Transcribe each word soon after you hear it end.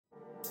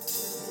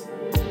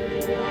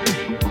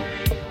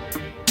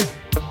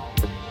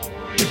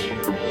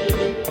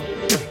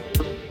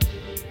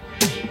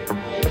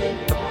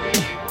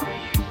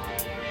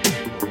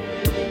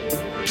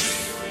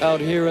Out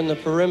here in the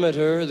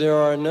perimeter, there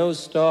are no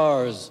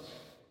stars.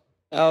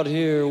 Out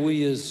here,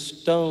 we is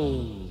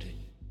stoned,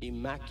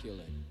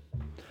 immaculate.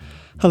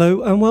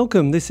 Hello and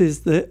welcome. This is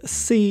the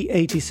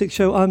C86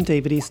 show. I'm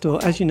David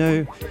Eastaugh. As you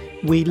know,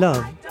 we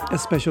love a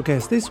special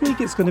guest. This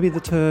week it's going to be the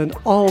turn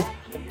of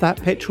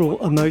That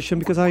Petrol Emotion,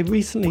 because I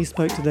recently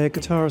spoke to their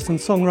guitarist and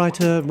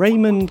songwriter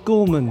Raymond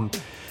Gorman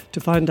to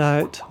find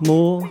out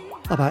more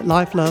about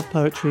life, love,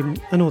 poetry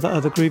and all that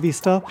other groovy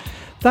stuff.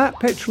 That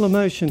Petrol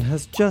Emotion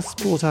has just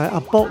brought out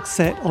a box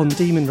set on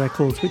Demon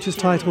Records, which is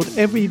titled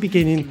Every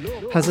Beginning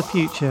Has a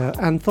Future.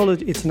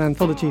 It's an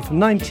anthology from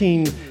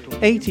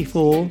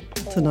 1984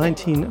 to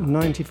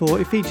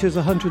 1994. It features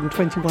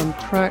 121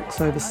 tracks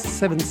over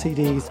 7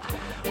 CDs,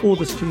 all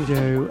the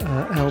studio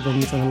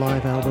albums and a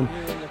live album,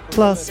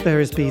 plus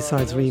various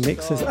B-sides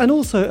remixes, and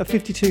also a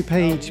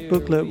 52-page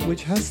booklet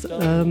which has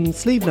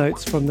sleeve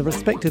notes from the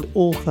respected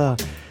author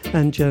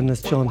and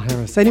journalist John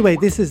Harris. Anyway,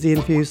 this is the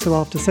interview, so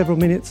after several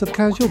minutes of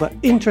casual but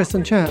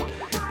interesting chat,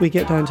 we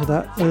get down to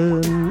that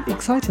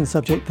exciting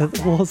subject that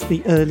was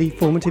the early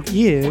formative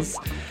years.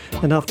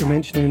 And after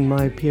mentioning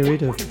my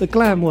period of the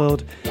glam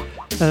world,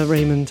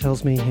 Raymond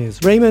tells me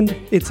his. Raymond,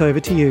 it's over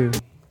to you.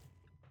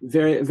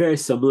 Very, very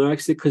similar,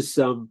 actually, because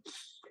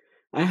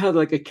I had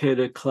like a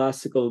kind of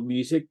classical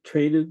music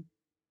training.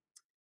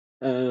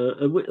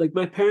 And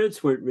my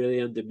parents weren't really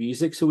into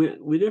music, so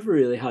we never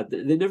really had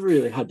they never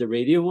really had the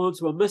radio on,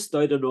 so I missed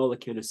out on all the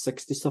kind of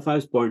 60 stuff. I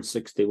was born in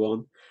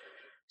 61,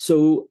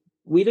 so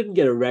we didn't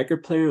get a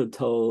record player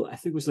until I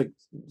think it was like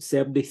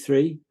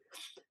 73.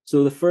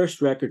 So the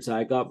first records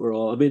I got were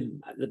all,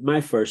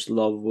 my first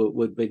love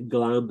would be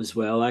glam as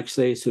well,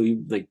 actually. So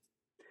like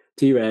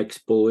T-Rex,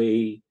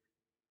 Bowie,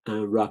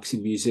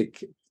 Roxy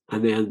Music,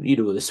 and then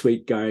the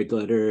Sweet Gary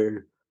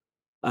Glitter,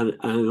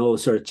 and all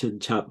sort of Chin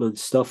Chapman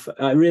stuff.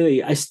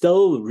 I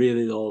still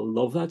really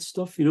love that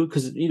stuff,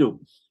 because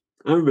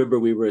I remember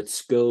we were at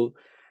school,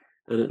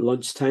 and at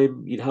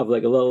lunchtime you'd have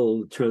like a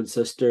little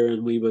transistor,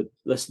 and we would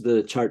listen to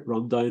the chart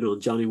rundown on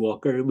Johnny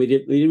Walker, and we'd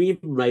even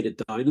write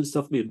it down and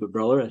stuff. Me and my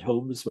brother at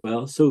home as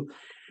well. So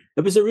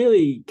it was a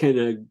really kind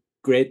of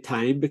great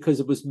time, because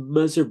it was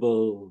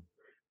miserable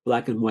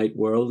black and white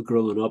world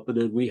growing up,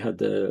 and then we had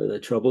the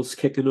Troubles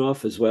kicking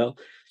off as well.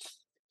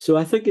 So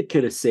I think it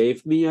kind of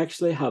saved me,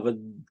 actually,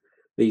 having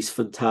these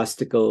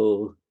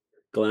fantastical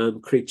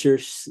glam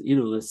creatures,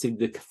 that seem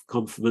to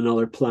come from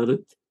another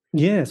planet.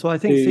 Yeah, so I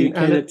think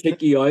kind of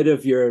take you out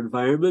of your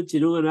environment,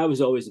 and I was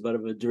always a bit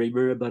of a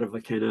dreamer, a bit of a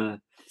kind of,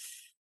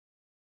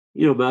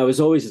 I was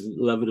always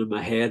living in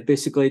my head,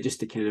 basically,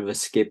 just to kind of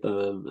escape,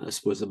 I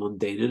suppose, the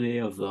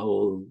mundanity of the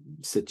whole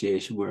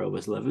situation where I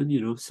was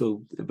living,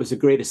 So it was a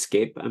great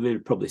escape.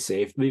 It probably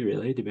saved me,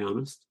 really, to be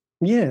honest.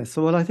 Yeah,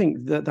 so I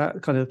think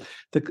that kind of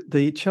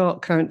the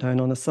chart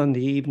countdown on a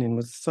Sunday evening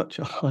was such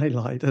a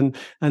highlight, and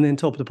then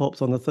Top of the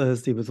Pops on the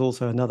Thursday was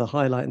also another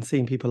highlight, and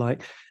seeing people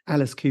like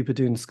Alice Cooper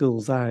doing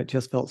Schools Out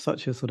just felt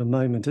such a sort of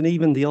moment, and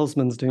even the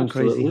Osmonds doing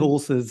Absolutely. Crazy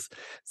Horses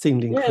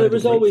seemed incredible. Yeah, there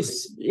was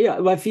always,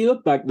 well, if you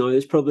look back now,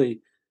 there's probably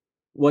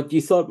what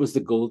you thought was the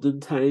golden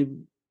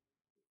time.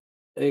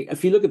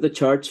 If you look at the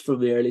charts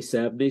from the early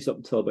 70s up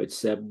until about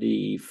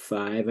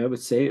 75, I would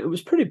say, it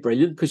was pretty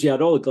brilliant, because you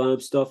had all the glam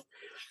stuff.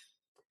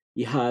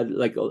 You had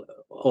like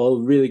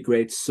all really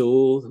great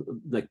soul,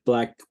 like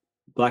black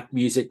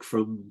music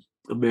from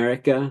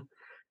America,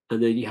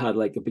 and then you had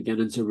like the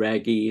beginnings of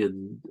reggae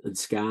and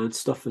ska and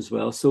stuff as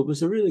well. So it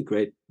was a really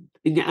great,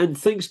 and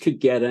things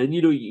could get in.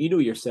 You know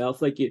yourself,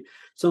 like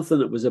something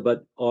that was a bit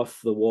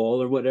off the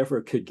wall or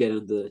whatever could get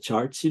into the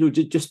charts.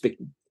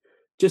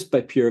 Just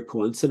by pure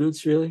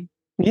coincidence, really.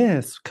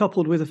 Yes,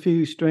 coupled with a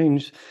few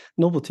strange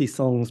novelty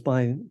songs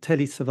by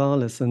Telly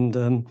Savalas and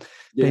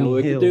Benny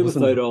Hill. Could do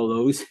without all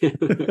those.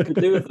 Could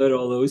do without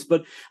all those.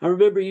 But I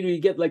remember, you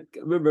get I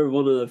remember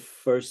one of the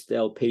first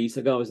LPs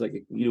I got was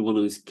like, one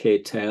of those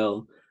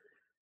K-Tel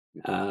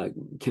kind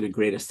of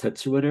greatest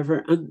hits or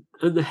whatever. And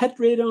the hit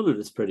rate on it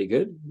is pretty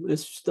good.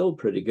 It's still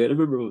pretty good. I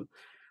remember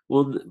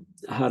one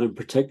I had in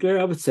particular,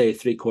 I would say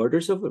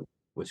 3/4 of it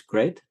was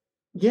great.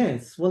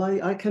 Yes, well,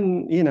 I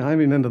can, I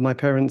remember my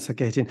parents are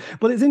getting,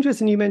 well, it's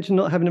interesting you mentioned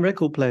not having a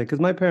record player, because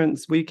my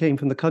parents, we came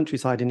from the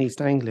countryside in East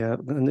Anglia,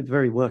 and they're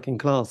very working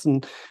class,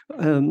 and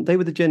they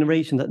were the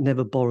generation that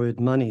never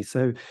borrowed money.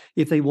 So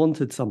if they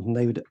wanted something,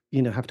 they would,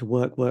 have to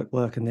work,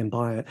 and then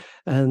buy it.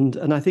 And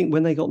I think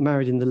when they got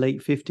married in the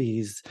late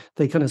 50s,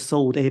 they kind of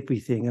sold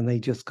everything, and they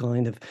just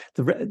kind of,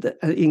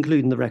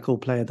 including the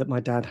record player that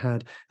my dad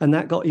had, and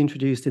that got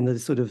introduced in the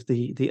sort of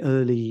the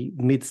early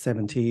mid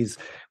 70s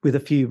with a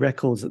few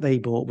records that they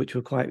bought, which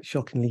were quite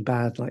shockingly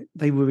bad. Like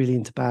they were really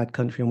into bad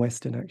country and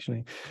western,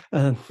 actually.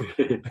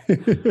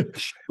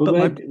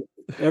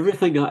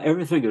 Everything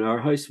in our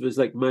house was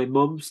like, my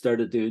mum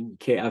started doing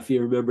if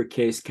you remember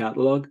K's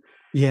catalog.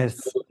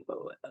 Yes. So,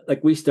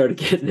 like we started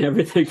getting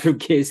everything from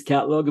K's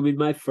catalog.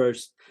 My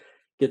first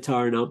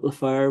guitar and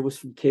amplifier was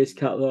from K's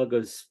catalog.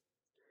 It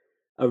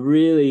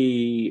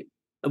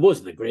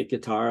wasn't a great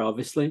guitar,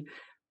 obviously,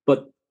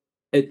 but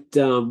it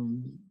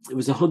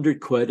was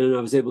 £100, and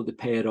I was able to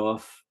pay it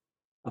off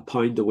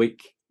 £1 a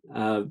week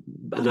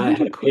And I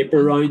had a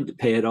paper round to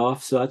pay it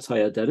off. So that's how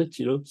I did it,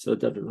 So I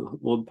did it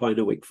 £1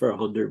 a week for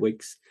 100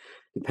 weeks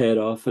to pay it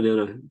off. And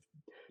then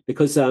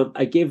because I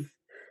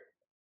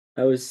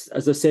was,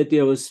 as I said to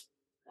you, I was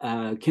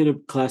kind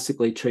of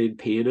classically trained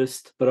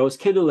pianist, but I was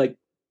kind of like,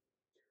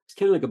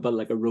 a bit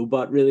like a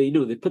robot, really.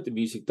 They put the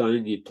music down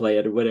and you'd play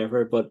it or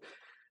whatever. But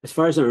as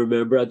far as I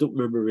remember, I don't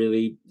remember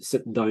really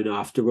sitting down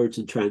afterwards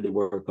and trying to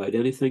work out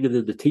anything. And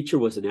then the teacher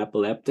was an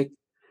epileptic,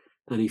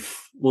 and he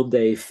one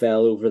day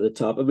fell over the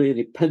top of me and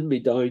he pinned me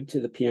down to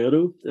the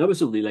piano. I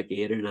was only like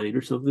 8 or 9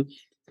 or something.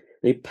 And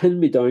he pinned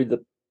me down.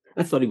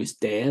 I thought he was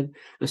dead.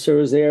 And so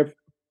I was there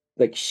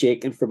like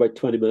shaking for about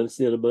 20 minutes,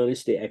 and then I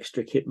managed to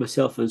extricate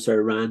myself, and so I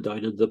ran down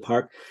into the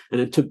park,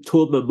 and I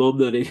told my mum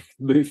that he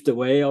moved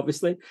away,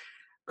 obviously,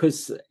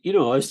 because I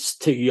was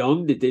just too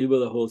young to deal with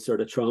the whole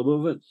sort of trauma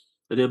of it.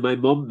 And then my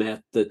mum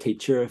met the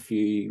teacher a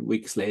few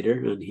weeks later,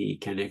 and he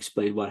kind of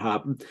explained what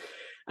happened,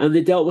 and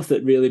they dealt with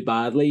it really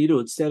badly.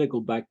 Instead of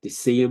going back to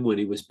see him when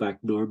he was back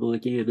normal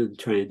again and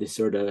trying to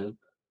sort of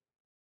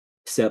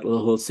settle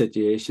the whole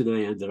situation,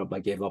 I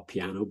gave up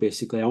piano.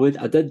 Basically,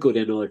 I did go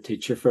to another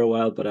teacher for a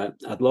while, but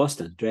I'd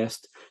lost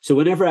interest. So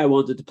whenever I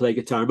wanted to play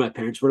guitar, my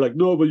parents were like,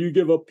 "No, will you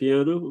give up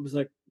piano?" I was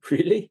like,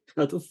 "Really?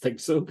 I don't think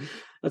so.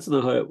 That's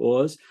not how it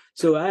was."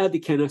 So I had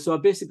to I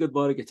basically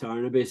bought a guitar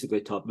and I basically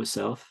taught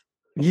myself.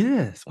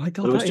 Yes, my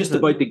God, I was just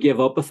about to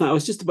give up.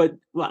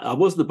 I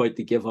wasn't about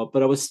to give up,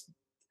 but I was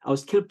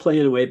kind of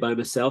playing away by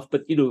myself.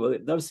 But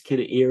that was the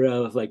kind of era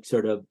of like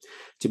sort of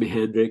Jimi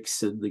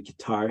Hendrix and the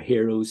guitar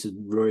heroes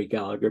and Rory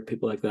Gallagher,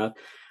 people like that.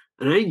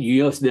 And I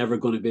knew I was never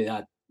going to be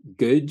that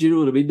good, you know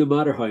what I mean? No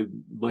matter how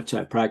much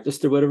I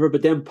practiced or whatever.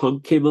 But then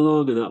punk came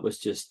along, and that was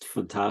just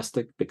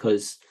fantastic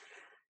because,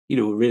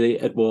 really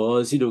it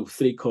was,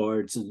 3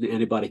 chords and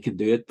anybody can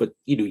do it. But,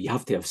 you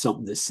have to have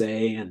something to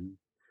say, and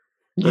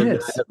I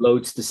had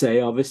loads to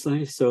say,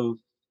 obviously. So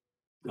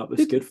that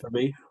was good for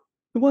me.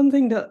 The one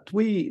thing that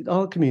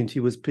our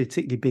community was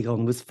particularly big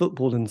on was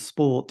football and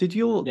sport. Did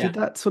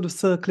that sort of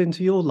circle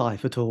into your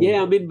life at all?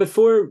 Yeah, I mean,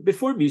 before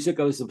music,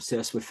 I was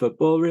obsessed with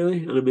football,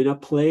 really. And I mean, I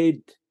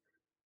played,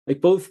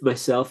 like, both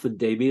myself and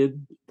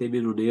Damien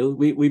O'Neill,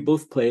 we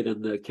both played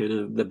in the kind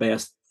of the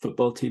best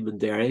football team in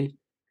Derry.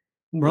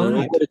 Right. And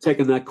I would have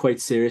taken that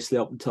quite seriously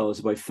up until I was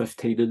about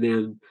 15, and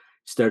then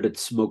started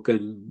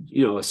smoking,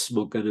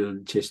 smoking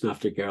and chasing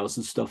after girls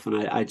and stuff.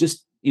 And I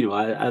just,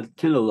 I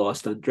kind of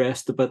lost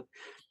interest a bit,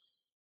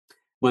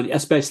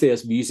 especially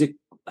as music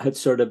had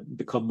sort of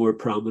become more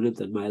prominent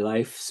in my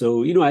life.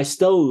 So, I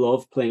still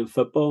love playing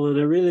football, and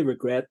I really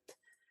regret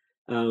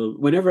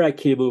whenever I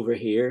came over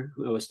here,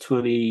 I was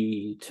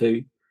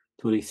 22,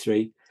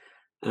 23,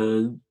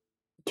 and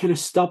kind of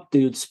stopped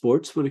doing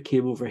sports when I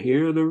came over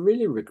here. And I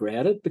really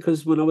regret it,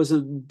 because when I was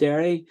in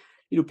Derry,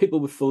 people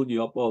would phone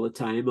you up all the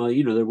time.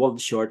 They're one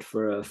short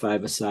for a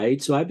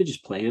 5-a-side. So I'd be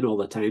just playing all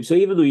the time. So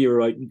even though you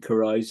were out and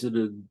carousing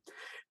and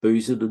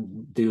boozing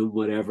and doing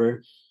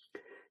whatever,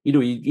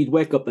 you'd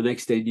wake up the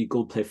next day and you'd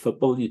go and play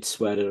football and you'd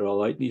sweat it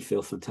all out and you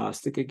feel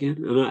fantastic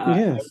again. And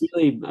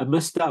I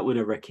missed that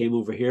whenever I came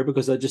over here,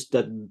 because I just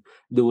didn't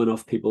know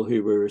enough people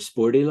who were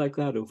sporty like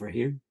that over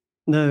here.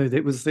 No,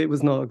 it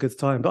was not a good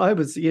time. But I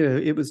was,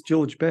 it was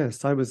George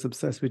Best. I was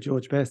obsessed with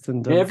George Best,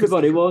 and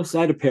everybody was.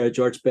 I had a pair of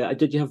George Best.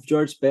 Did you have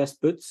George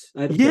Best boots?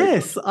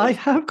 Yes, I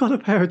have got a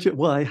pair of.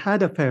 Well, I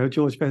had a pair of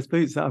George Best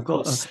boots that I've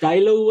got.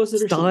 Stylo, was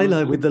it?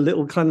 Stylo with the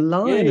little kind of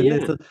line, and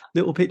there's a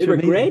little picture. They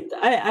were great.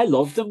 I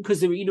loved them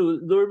because they were,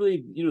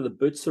 normally, the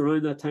boots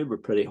around that time were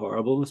pretty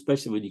horrible,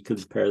 especially when you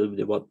compare them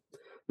to what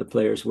the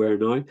players wear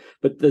now.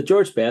 But the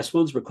George Best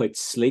ones were quite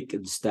sleek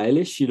and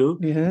stylish, Yeah.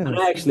 And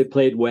I actually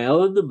played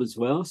well in them as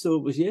well. So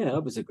it was,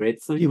 that was a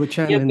great thing. You were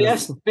channeling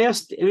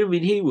Best. I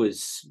mean, he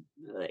was.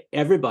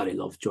 Everybody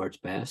loved George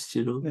Best,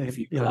 If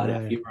you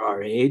were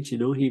our age,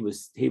 he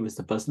was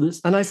the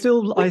business. And I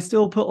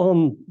still put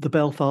on the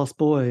Belfast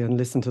Boy and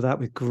listen to that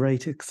with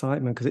great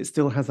excitement, because it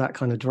still has that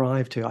kind of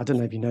drive to it. I don't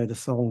know if you know the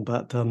song,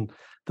 but the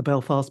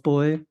Belfast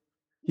Boy,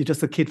 you're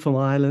just a kid from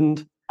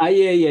Ireland.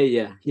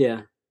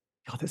 Yeah.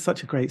 God, it's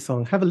such a great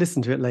song. Have a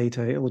listen to it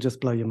later. It will just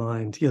blow your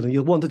mind.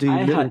 You'll want to do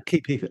little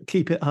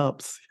keep it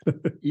ups.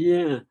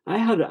 Yeah, I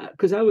had,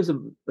 because I was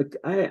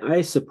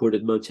I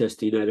supported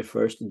Manchester United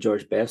first and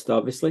George Best,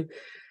 obviously,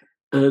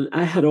 and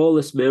I had all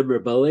this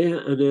memorabilia,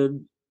 and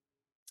then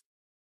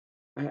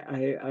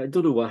I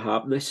don't know what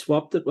happened. I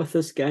swapped it with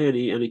this guy, and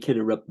he kind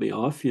of ripped me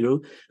off,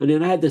 And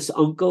then I had this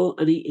uncle,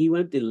 and he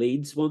went to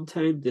Leeds one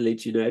time, to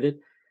Leeds United,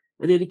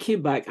 and then he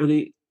came back, and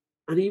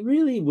he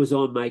really was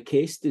on my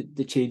case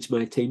to change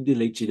my team to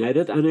Leeds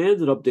United, and I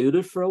ended up doing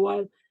it for a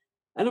while.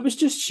 And it was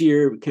just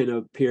sheer kind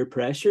of peer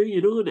pressure,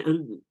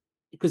 and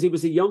because he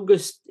was the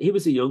youngest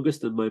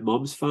in my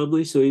mom's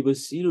family. So he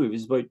was, he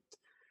was about,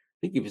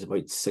 I think he was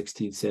about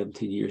 16,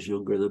 17 years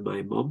younger than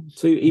my mom.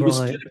 So he was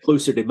kind of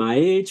closer to my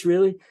age,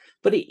 really.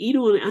 But he,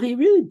 and he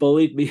really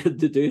bullied me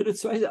into doing it.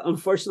 So I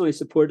unfortunately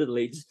supported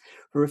Leeds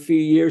for a few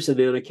years, and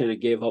then I kind of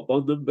gave up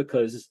on them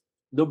because,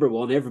 number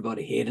one,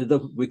 everybody hated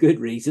them with good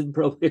reason,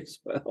 probably as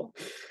well.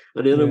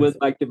 And then I Yes. went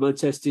back to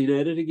Manchester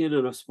United again,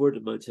 and I've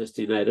supported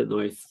Manchester United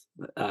now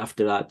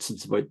after that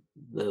since about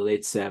the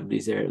late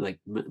 70s, or like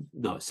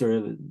no, sort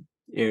of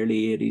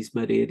early 80s,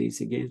 mid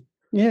 80s again.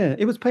 Yeah,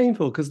 it was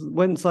painful because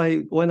when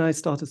I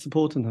started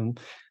supporting them,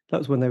 that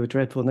was when they were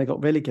dreadful and they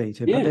got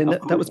relegated. But Yeah, then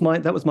of that was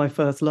course. my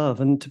first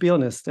love. And to be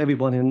honest,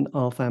 everyone in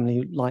our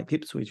family liked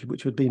Ipswich,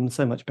 which would have been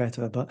so much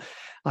better. But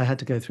I had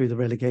to go through the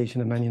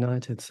relegation of Man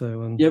United.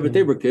 So Yeah, but you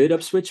they know, were good.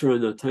 Ipswich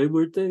around that time,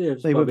 weren't they? There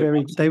was they were Bobby very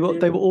Robson they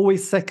there. were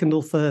always second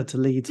or third to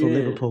Leeds or Yeah,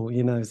 Liverpool.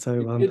 You know,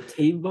 so good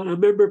team. But I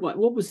remember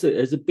what was it?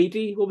 Is it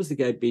Beattie? What was the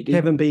guy Beattie?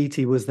 Kevin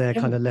Beattie was their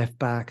kind Kevin, of left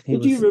back. He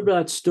did you was remember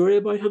that story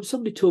about him?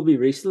 Somebody told me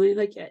recently,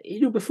 like,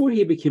 before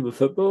he became a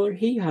footballer,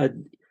 he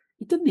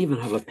didn't even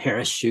have a pair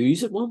of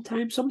shoes at one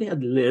time. Somebody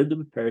had lent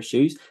him a pair of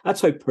shoes.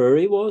 That's how poor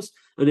he was.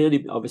 And then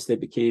he obviously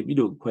became,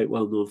 quite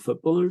well known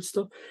footballer and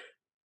stuff.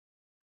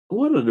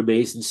 What an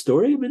amazing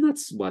story. I mean,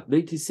 that's what,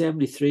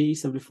 1973,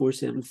 74,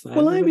 75,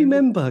 Well, or I whatever.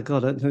 remember,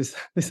 God, this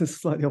is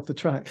slightly off the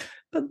track,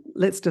 but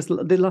let's just. I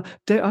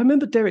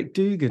remember Derek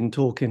Dugan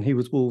talking. He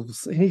was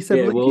Wolves. He said,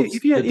 Yeah, "Well, well,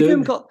 if you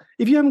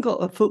haven't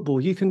got a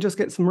football, you can just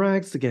get some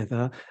rags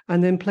together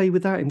and then play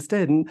with that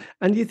instead."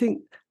 And you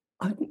think,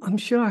 I'm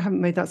sure I haven't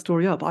made that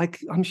story up. I'm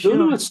no, sure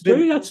no, I've that's been.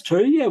 true. That's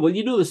true. Yeah. Well,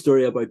 you know the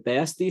story about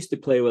Best. They used to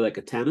play with like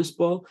a tennis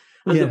ball,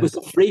 and it Yeah, was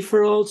a free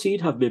for all. So you'd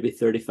have maybe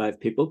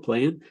 35 people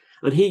playing,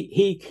 and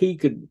he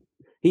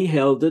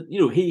held it.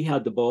 He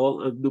had the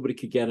ball, and nobody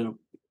could get it.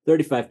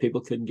 35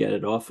 people couldn't get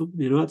it off him.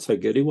 That's how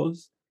good he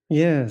was.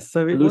 yeah.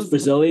 So it And those was.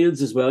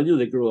 Brazilians as well.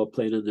 They grew up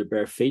playing on their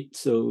bare feet,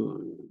 so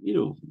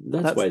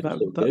that's why it's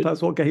so good.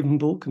 That's what gave him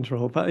ball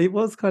control. But it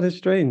was kind of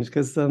strange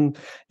because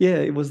yeah,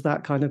 it was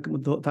that kind of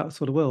that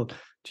sort of world.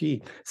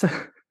 Gee,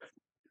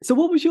 so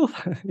what was your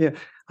yeah?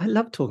 I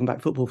love talking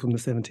about football from the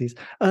 70s.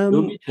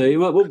 No, me too.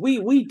 Well,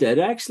 we did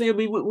actually. I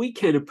mean, we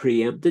kind of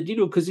preempted,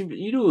 because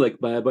like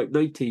by about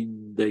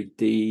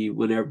 1990,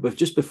 whenever, but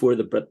just before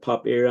the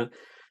Britpop era,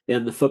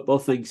 then the football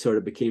thing sort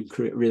of became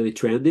really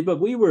trendy. But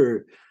we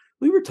were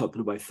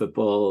talking about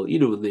football,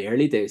 in the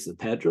early days of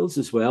the Petrels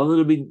as well.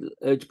 And I mean,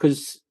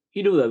 because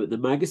the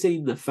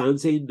magazine, the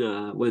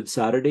fanzine, when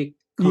Saturday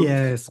comes,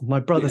 Yes, my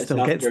brother it's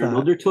still gets after an that.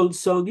 Undertones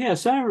song.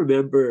 Yes, I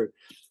remember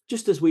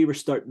just as we were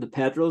starting the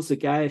Petrels, the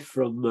guy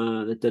from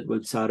that did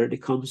When Saturday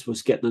Comes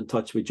was getting in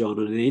touch with John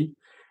O'Neill,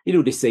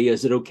 to say,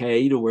 is it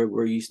okay,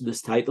 we're using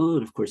this title?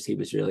 And of course, he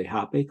was really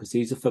happy because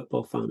he's a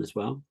football fan as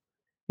well.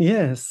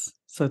 Yes,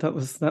 so that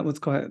was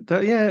quite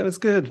yeah, it was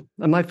good.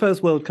 And my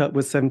first World Cup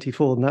was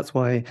 74, and that's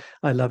why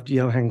I loved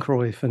Johan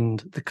Cruyff and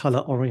the color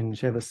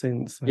orange ever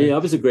since. So. Yeah,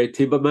 that was a great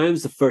team, but mine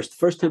was the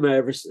first time I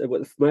ever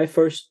my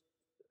first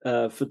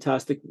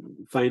fantastic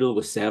final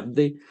was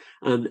 70,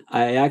 and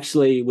I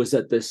actually was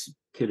at this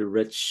kind of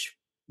rich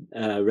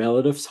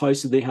relative's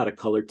house, and they had a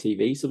color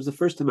TV, so it was the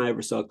first time I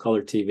ever saw a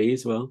color TV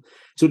as well.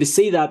 So to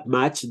see that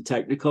match in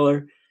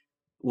Technicolor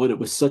when it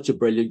was such a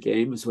brilliant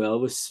game as well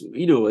was,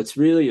 it's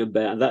really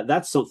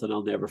that's something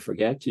I'll never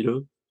forget.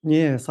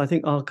 Yes, I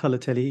think our color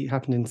telly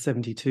happened in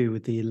 72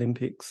 with the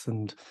Olympics,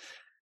 and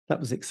that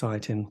was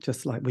exciting.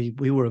 Just like we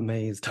were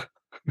amazed.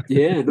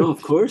 Yeah, no,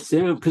 of course,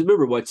 yeah. Because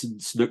remember watching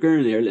snooker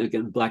in the early,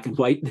 again, black and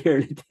white in the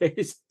early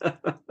days.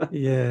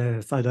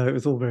 Yes, I know it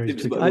was all very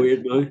Seems a tricky. bit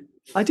weird now.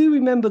 I do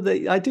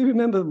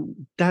remember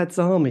Dad's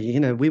Army.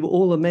 We were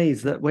all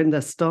amazed that when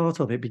the start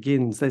of it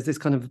begins, there's this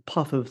kind of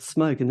puff of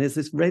smoke and there's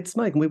this red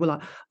smoke. And we were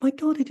like, my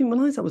God, I didn't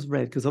realize that was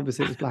red because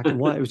obviously it was black and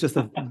white. It was just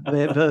a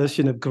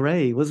version of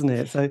grey, wasn't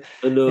it? So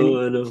I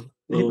know. it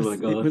Oh my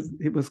God.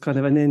 it was kind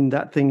of, and then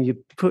that thing,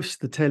 you push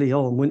the telly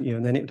on, wouldn't you?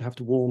 And then it would have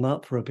to warm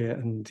up for a bit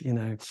and,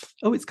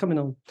 oh, it's coming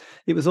on.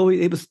 It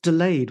was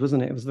delayed,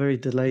 wasn't it? It was very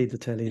delayed, the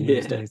telly in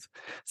those days.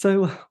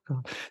 So,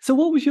 God. So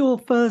what was your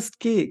first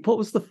gig? What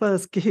was the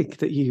first gig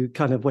that you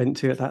kind of went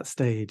to at that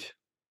stage?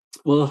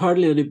 Well,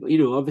 hardly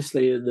any,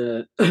 obviously in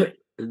the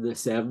in the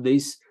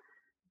 70s,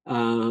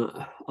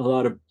 a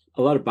lot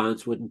of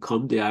bands wouldn't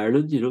come to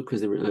Ireland,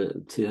 because they were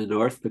to the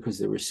north because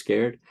they were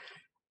scared.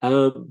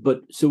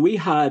 But so we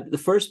had the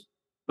first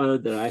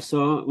band that I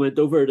saw went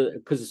over to,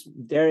 because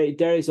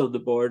Derry's on the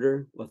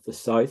border with the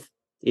south,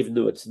 even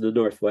though it's in the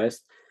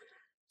northwest.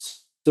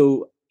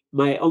 So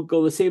my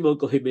uncle, the same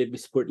uncle who made me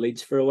support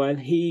Leeds for a while,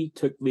 he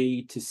took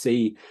me to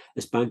see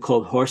this band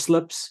called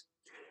Horselips,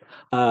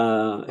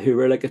 who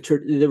were like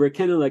they were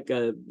kind of like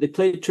they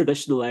played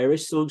traditional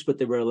Irish songs, but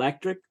they were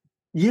electric.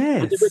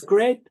 Yes. And they were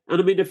great. And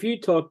I mean, if you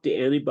talk to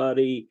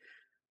anybody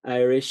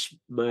Irish,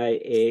 my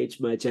age,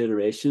 my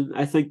generation,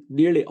 I think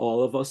nearly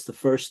all of us, the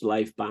first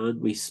live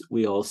band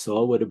we all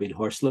saw would have been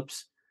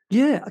Horselips.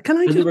 Yeah. Can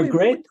I and just they were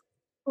great.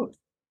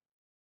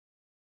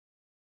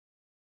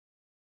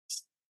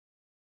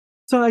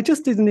 So I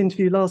just did an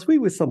interview last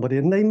week with somebody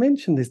and they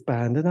mentioned this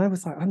band and I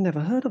was like, I've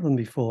never heard of them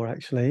before,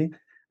 actually.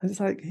 And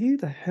it's like, who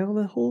the hell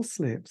are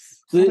Horselips?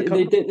 So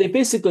they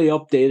basically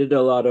updated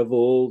a lot of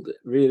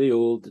really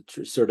old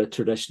sort of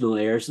traditional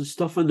airs and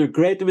stuff, and they're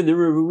great. I mean, they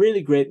were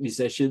really great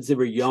musicians. They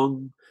were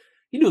young,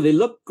 they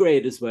looked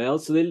great as well.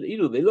 So they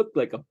looked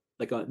like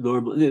like a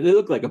normal. They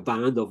looked like a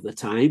band of the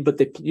time, but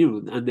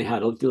and they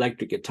had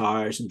electric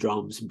guitars and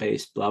drums and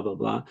bass, blah blah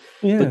blah.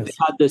 But they Yes.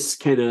 had this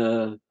kind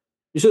of.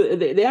 So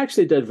they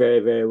actually did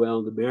very very well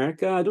in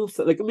America. I don't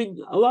like. I mean,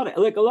 a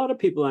lot of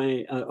people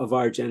of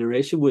our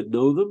generation would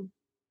know them.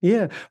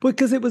 Yeah,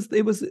 because it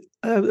was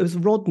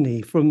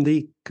Rodney from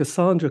the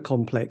Cassandra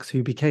Complex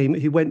who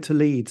went to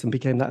Leeds and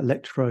became that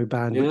electro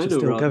band, Yeah, which I is know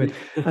still going.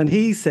 Rodney. And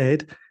he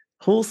said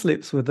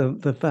Horselips were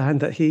the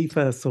band that he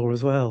first saw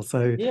as well.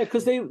 So Yeah,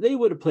 because they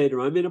would have played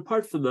around. I mean,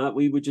 apart from that,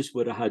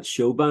 would have had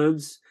show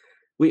bands.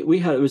 We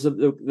had it was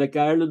like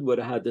Ireland would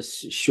have had this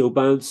show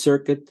band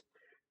circuit,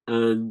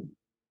 and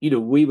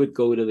we would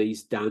go to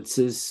these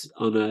dances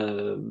on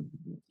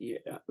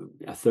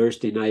a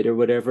Thursday night or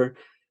whatever,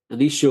 and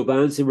these show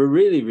bands, they were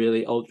really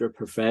really ultra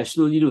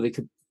professional.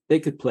 They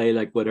could play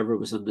like whatever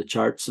was on the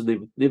charts,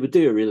 and they would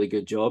do a really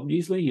good job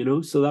usually.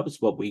 So that was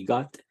what we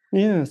got.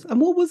 yes. And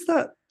what was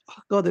that?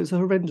 Oh, God, it was a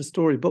horrendous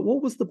story. But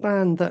what was the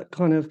band that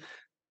kind of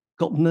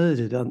got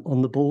murdered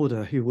on the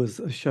border? Who was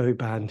a show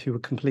band who were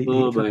completely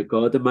Oh my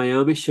God, the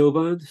Miami show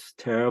band,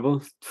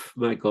 terrible.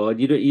 My God,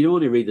 you don't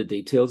want to read the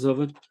details of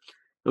it.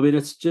 I mean,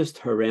 it's just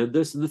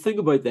horrendous. And the thing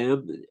about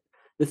them,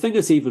 the thing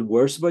that's even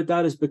worse about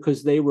that is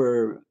because they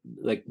were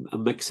like a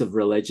mix of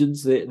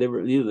religions. They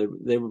were,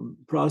 they were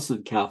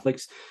Protestant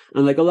Catholics,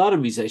 and like a lot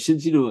of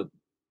musicians,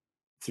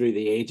 through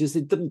the ages,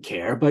 they didn't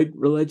care about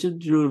religion.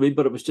 Do you know what I mean?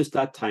 But it was just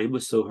that time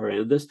was so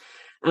horrendous.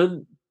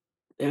 And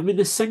I mean,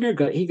 the singer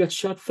got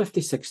shot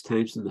 56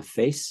 times in the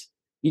face.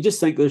 You just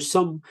think there's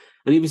and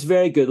he was a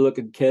very good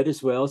looking kid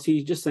as well. So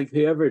you just think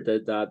whoever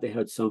did that, they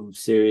had some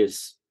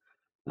serious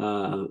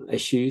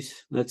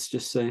issues. Let's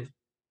just say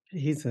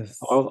Jesus.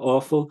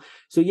 awful.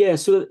 So yeah,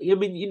 so I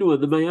mean,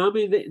 in the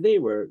Miami, they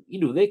were,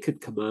 they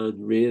could command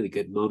really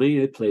good money.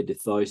 They played to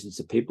thousands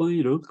of people,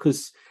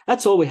 because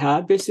that's all we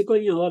had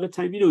basically. A lot of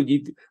time,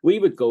 we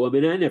would go. I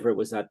mean, I never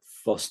was that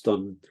fussed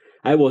on.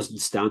 I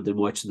wasn't standing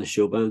watching the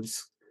show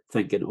bands,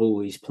 thinking,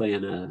 oh, he's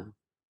playing a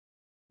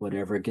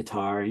whatever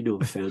guitar,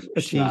 Fender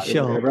A G Strat or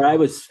sharp.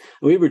 whatever.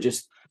 We were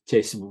just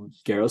chasing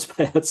girls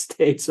by that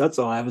stage. That's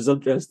all I was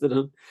interested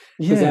in.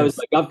 Because I was Yes.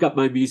 like, I've got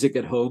my music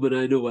at home and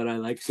I know what I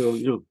like. So,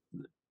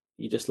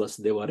 you just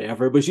listen to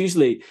whatever. But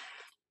usually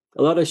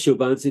a lot of show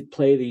bands, they'd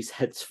play these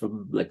hits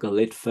from like the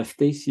late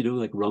 50s,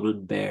 like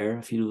Running Bear,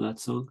 if you know that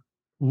song.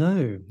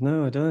 No,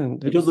 no, I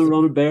don't. You It don't know was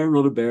Running Bear?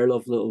 Running Bear,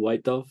 Love Little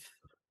White Dove.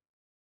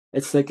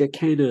 It's like a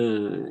kind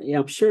of, yeah,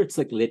 I'm sure it's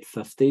like late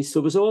 50s. So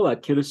it was all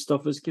that kind of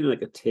stuff. It was kind of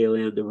like a tail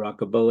end of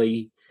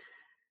rockabilly,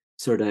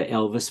 sort of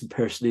Elvis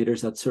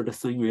impersonators, that sort of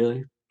thing,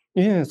 really.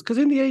 yes, because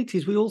in the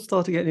 80s we all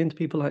started getting into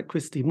people like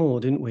Christy Moore,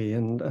 didn't we?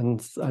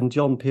 And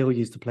John Peel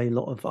used to play a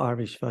lot of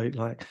Irish folk,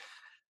 like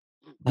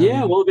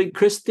Yeah, um well, I mean,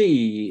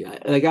 Christie's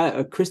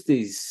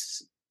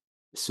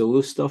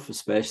solo stuff,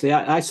 especially.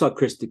 I saw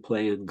Christie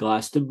play in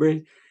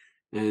Glastonbury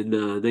in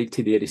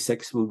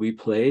 1986 when we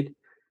played,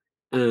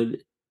 and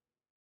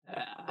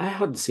I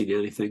hadn't seen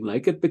anything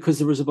like it because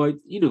there was about,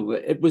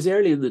 it was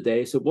early in the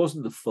day, so it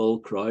wasn't the full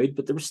crowd,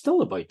 but there was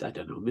still about, I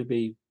don't know,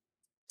 maybe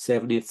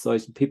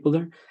 78,000 people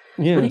there.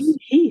 And yes,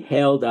 he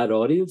held that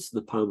audience in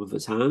the palm of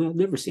his hand. I'd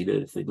never seen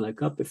anything like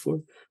that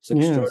before. It's yes.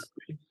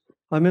 extraordinary.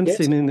 I remember Yes,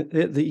 seeing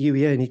at the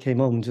UEA and he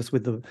came on just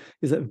with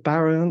is it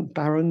Baron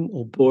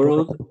or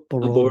boron, a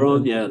Boron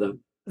boron, yeah. The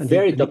and he,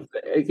 very and he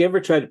if you ever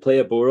try to play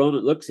a boron,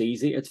 it looks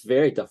easy. It's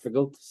very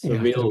difficult. It's a yeah, I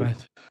can real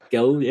imagine.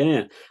 skill,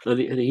 yeah,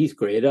 and he's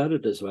great at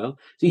it as well.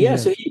 So yeah,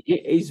 so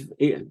Yes.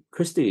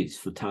 Christie's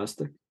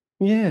fantastic.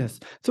 Yes.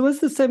 So as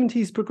the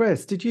 70s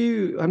progressed,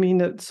 I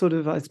mean, sort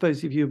of, I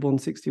suppose if you were born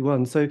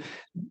 61, so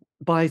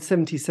by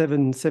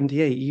 77,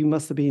 78, you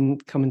must have been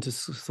coming to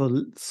sort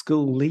of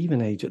school leaving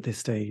age at this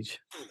stage.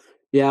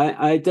 Yeah,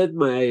 I did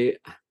my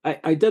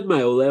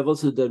O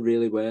levels and did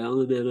really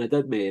well, and then I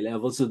did my A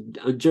levels, and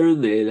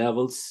during the A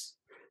levels,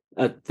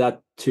 at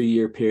that 2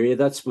 year period,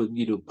 that's when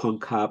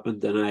punk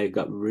happened, and I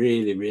got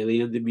really really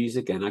into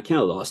music, and I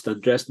kind of lost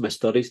interest in my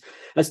studies.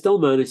 I still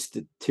managed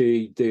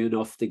to do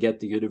enough to get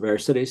to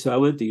university, so I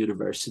went to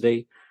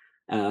university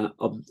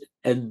up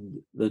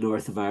in the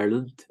north of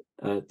Ireland.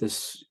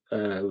 This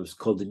was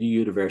called the New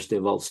University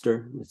of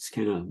Ulster. It's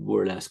kind of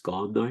more or less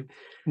gone now.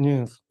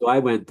 Yes. So I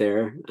went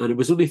there, and it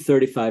was only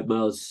 35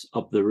 miles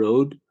up the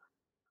road,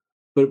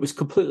 but it was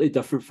completely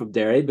different from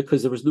Derry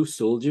because there was no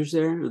soldiers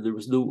there and there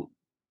was no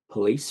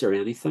police or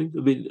anything.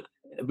 I mean,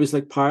 it was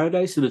like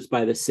paradise, and it's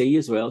by the sea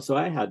as well. So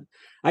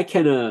I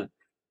kind of,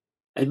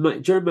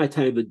 during my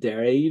time in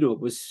Derry, it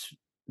was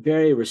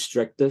very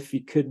restrictive.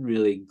 You couldn't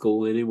really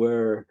go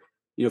anywhere.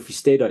 If you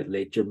stayed out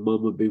late, your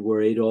mum would be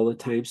worried all the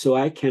time. So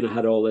I kind of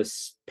had all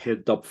this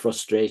pent up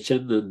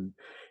frustration and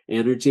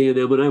energy. And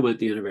then when I went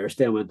to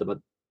university, I went a bit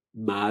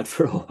mad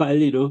for a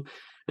while,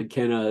 and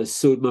kind of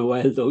sowed my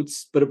wild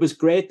oats. But it was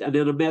great. And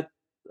then I met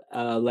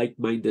like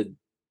minded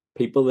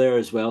people there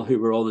as well who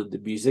were all into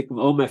music.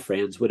 All my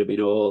friends would have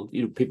been all,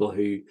 people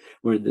who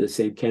were into the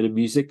same kind of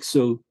music.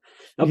 So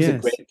that was a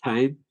Yes. great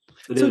time.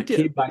 And then So I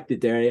came back to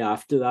Derry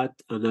after that,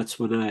 and that's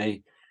when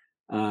I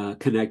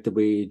connected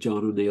with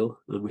John O'Neill,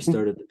 and we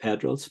started the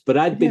Petrels. But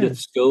I'd been Yeah. at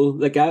school,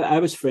 like I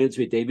was friends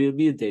with Damien.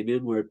 Me and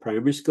Damien were at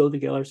primary school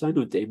together, so I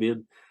know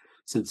Damien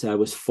since I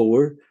was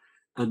 4.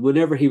 And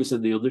whenever he was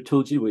in the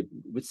Undertones,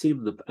 would see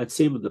him I'd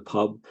see him in the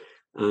pub,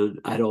 and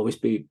I'd always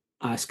be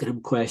asking him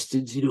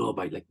questions,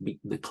 about like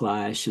meeting the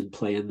Clash and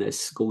playing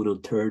this, going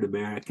on tour in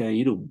America,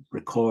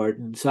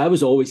 recording. So I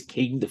was always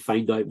keen to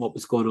find out what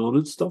was going on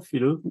and stuff.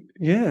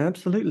 Yeah,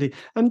 absolutely.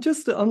 And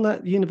just on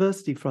that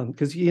university front,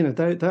 because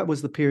that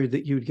was the period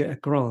that you would get a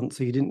grant,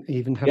 so you didn't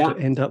even have Yeah. to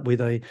end up with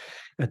a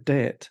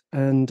debt.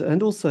 And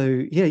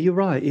also, yeah, you're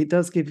right. It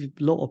does give a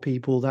lot of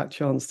people that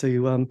chance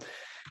to,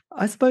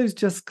 I suppose,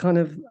 just kind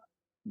of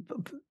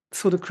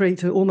sort of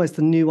create almost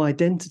a new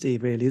identity,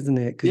 really, isn't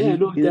it? Because Yeah,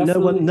 no,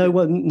 no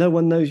definitely.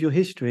 one knows your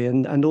history,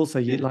 and also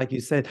you, Yeah. like you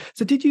said.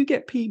 So, did you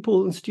get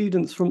people and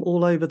students from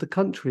all over the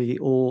country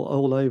or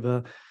all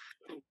over?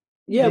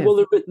 Yeah, Yeah.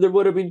 well, there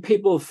would have been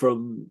people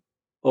from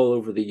all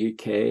over the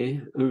UK.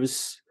 There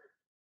was,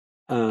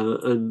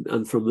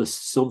 and from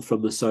some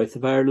from the south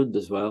of Ireland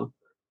as well.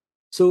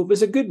 So it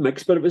was a good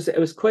mix, but it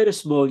was quite a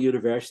small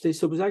university,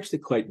 so it was actually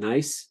quite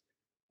nice.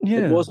 It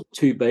Yeah. wasn't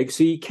too big,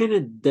 so you kind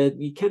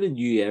of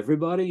knew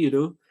everybody.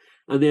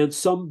 And then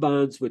some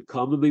bands would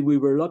come. I mean, we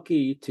were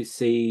lucky to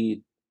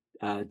see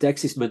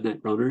Dexys Midnight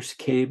Runners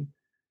came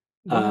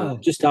Wow.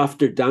 just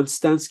after Dance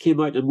Dance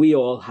came out, and we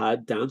all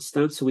had Dance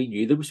Dance, so we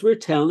knew them. So we were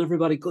telling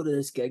everybody, go to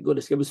this gig, go to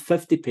this gig. It was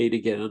 50p to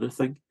get in, I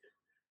think.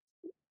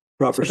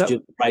 Proper So that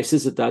student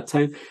prices at that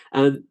time.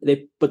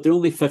 But there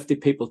only 50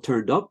 people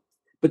turned up.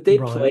 But they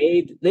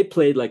right.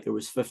 played like there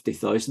was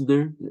 50,000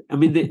 there. I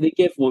mean, they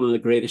gave one of the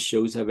greatest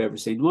shows I've ever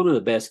seen, one of the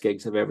best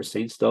gigs I've ever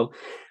seen still.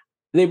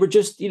 They were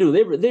just,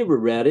 they were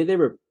ready. They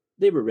were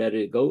ready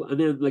to go. And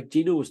then like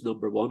Gino was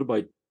number 1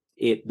 about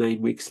 8-9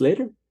 weeks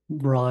later.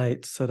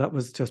 Right. So that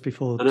was just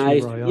before And Tour I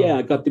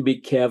Royale. got to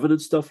meet Kevin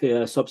and stuff.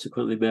 I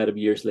subsequently met him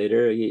years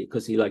later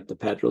because he liked the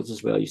Petrels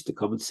as well. He used to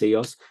come and see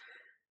us.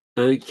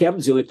 And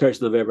Kevin's the only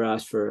person I've ever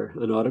asked for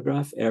an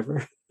autograph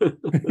ever. And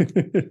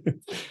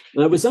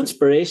it was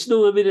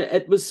inspirational. I mean,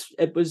 it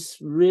was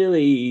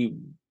really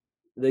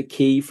the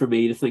key for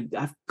me to think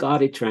I've got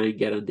to try and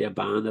get into a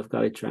band. I've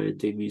got to try and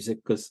do music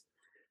because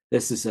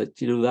this is it.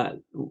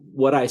 That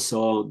what I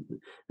saw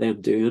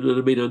them doing, and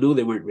I mean, I know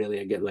they weren't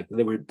really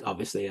they weren't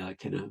obviously a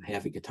kind of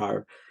heavy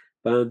guitar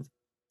band,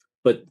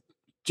 but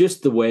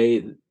just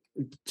the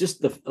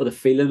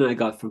feeling I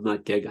got from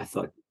that gig, I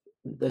thought,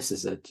 this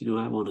is it.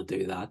 I want to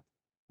do that.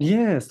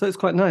 Yes, that's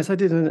quite nice. I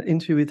did an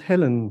interview with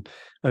Helen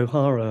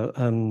O'Hara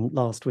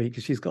last week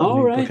because she's got a All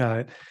new book right,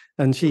 out,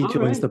 and she all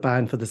joins right, the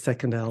band for the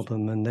second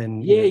album, and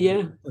then yeah,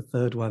 yeah. the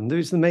third one.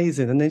 It's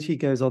amazing, and then she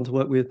goes on to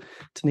work with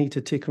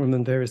Tanita Tikaram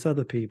and various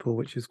other people,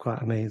 which is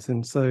quite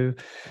amazing. So,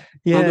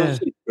 I know yeah,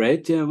 she's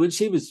great. Yeah, when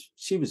she was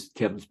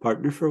Kevin's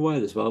partner for a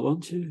while as well,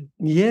 wasn't she?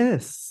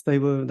 yes, they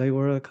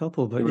were a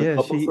couple, They but were a yeah,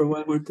 couple for a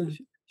while, weren't they?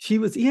 She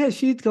was, yeah,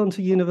 she'd gone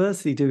to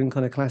university doing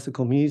kind of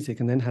classical music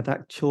and then had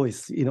that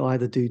choice,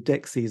 either do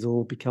Dexys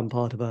or become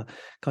part of a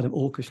kind of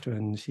orchestra.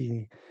 And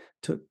she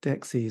took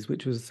Dexys,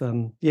 which was,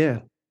 yeah,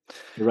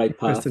 The right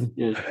path. interesting.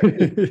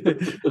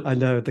 Yeah. I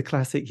know, the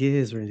classic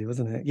years, really,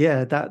 wasn't it?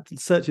 Yeah, that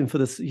Searching for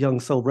the Young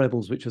Soul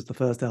Rebels, which was the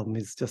first album,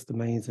 is just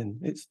amazing.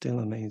 It's still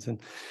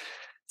amazing.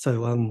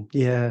 So,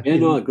 yeah, Yeah,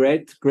 no,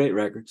 great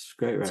records.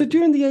 Great so records.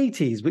 during the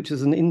 80s, which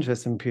was an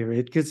interesting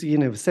period, because,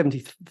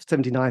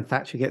 79,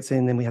 Thatcher gets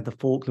in, then we had the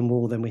Falkland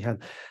War, then we had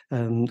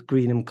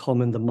Greenham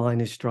Common, the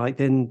miners' strike.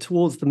 Then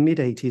towards the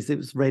mid-80s, it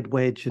was Red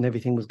Wedge and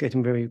everything was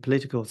getting very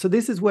political. So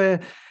this is where,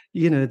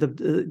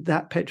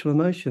 that petrol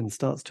emotion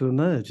starts to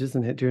emerge,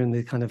 isn't it, during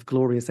the kind of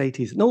glorious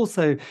 80s. And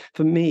also,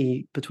 for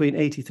me, between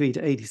 83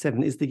 to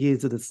 87 is the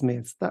years of the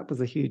Smiths. That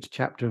was a huge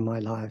chapter in my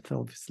life,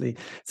 obviously.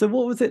 So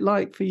what was it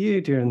like for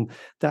you during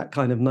that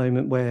kind of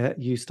moment where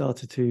you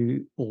started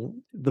to, or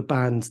the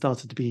band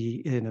started to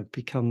be,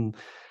 become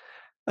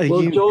a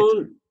Well, unit?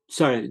 John,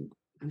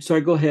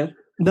 sorry, go ahead.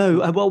 No,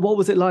 well, what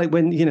was it like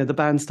when, the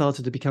band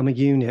started to become a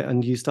unit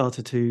and you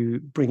started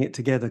to bring it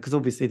together? Because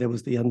obviously there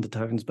was the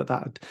undertones, but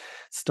that had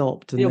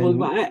stopped. And Yeah, well,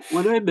 then,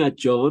 when I met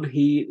John,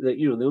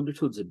 the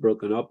Undertones had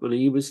broken up, and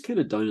he was kind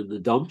of down in the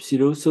dumps.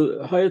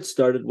 So how it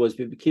started was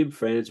we became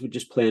friends. We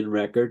just playing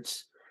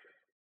records,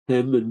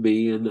 him and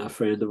me and a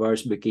friend of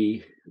ours,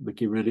 Mickey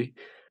Rennie,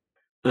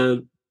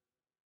 and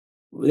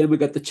then we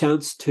got the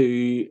chance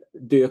to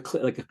do a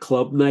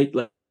club night,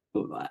 like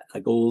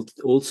old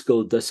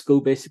school disco,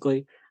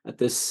 basically at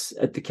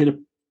the kind of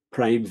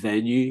prime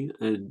venue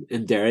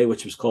in Derry,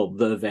 which was called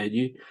The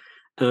Venue.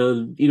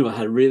 And it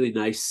had a really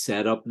nice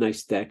setup,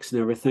 nice decks and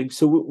everything.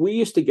 So we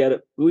used to get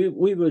it. We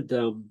would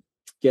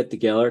get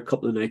together a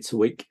couple of nights a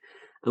week,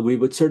 and we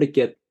would sort of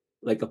get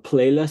like a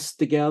playlist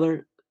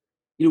together.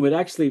 We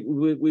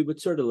would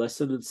sort of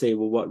listen and say,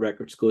 well, what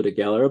records go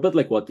together, a bit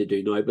like what they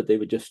do now, but they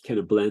would just kind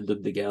of blend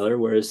them together.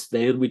 Whereas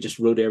then we just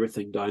wrote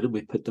everything down and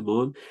we put them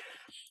on.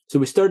 So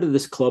we started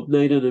this club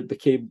night, and it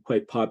became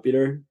quite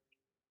popular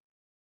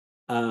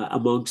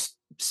amongst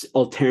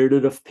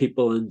alternative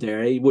people in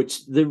Derry,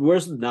 which there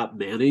wasn't that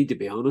many, to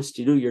be honest.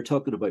 You're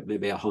talking about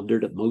maybe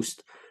 100 at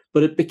most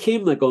But it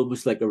became like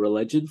almost like a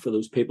religion for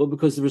those people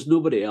because there was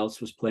nobody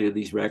else was playing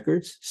these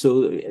records.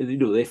 So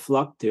they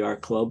flocked to our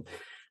club,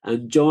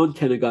 and John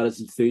kind of got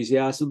his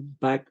enthusiasm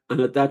back. And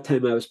at that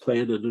time, I was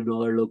playing in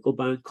another local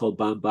band called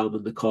Bam Bam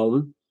and the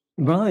Calling.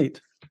 Right.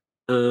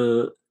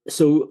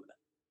 So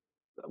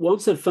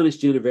once I'd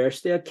finished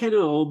university, I kind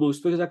of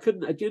almost, because I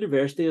couldn't at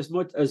university, as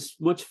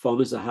much fun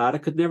as I had, I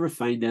could never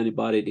find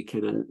anybody to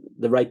kind of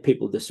the right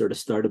people to sort of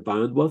start a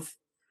band with.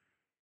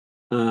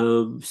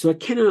 So I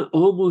kind of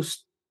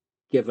almost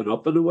given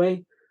up in a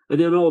way, and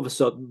then all of a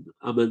sudden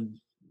I'm in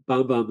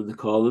Bam Bam and the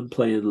Calling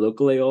playing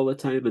locally all the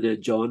time, and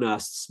then John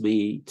asks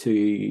me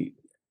to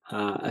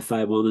if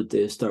I wanted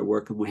to start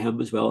working with him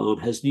as well on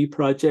his new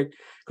project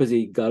because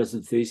he got his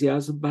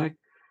enthusiasm back.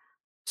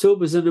 So it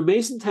was an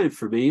amazing time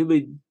for me. I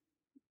mean,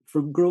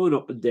 from growing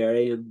up in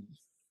Derry and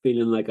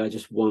feeling like I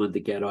just wanted to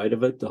get out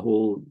of it the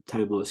whole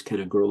time I was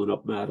kind of growing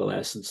up, my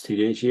adolescence,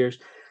 teenage years,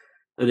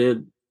 and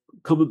then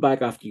coming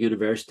back after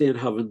university and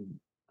having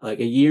like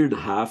a year and a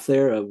half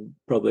there,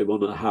 probably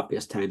one of the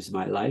happiest times of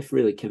my life,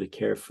 really kind of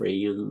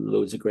carefree and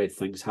loads of great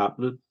things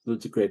happening,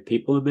 loads of great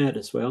people I met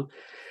as well.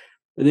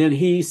 And then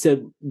he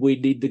said, we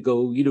need to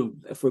go,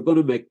 if we're going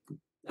to make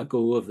a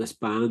go of this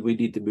band, we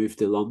need to move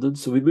to London.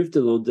 So we moved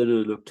to London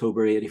in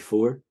October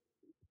 84.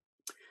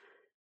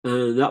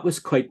 And that was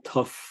quite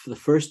tough. The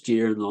first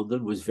year in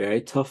London was very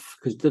tough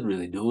because we didn't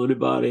really know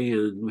anybody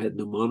and we had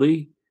no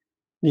money.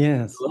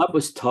 Yes. So that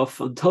was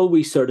tough until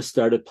we sort of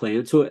started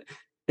playing. So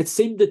it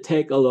seemed to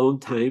take a long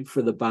time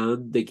for the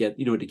band to get,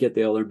 to get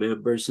the other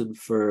members and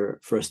for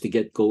us to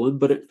get going.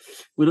 But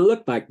when I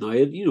look back now,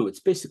 it's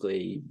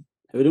basically,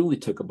 it only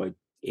took about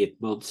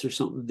 8 months or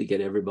something to get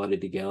everybody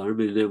together. I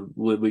mean,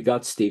 when we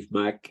got Steve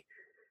Mack,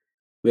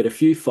 we had a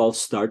few false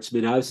starts. I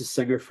mean, I was a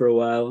singer for a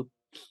while,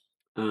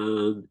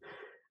 and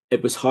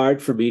it was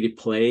hard for me to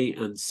play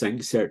and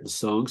sing certain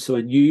songs. So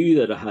I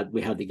knew that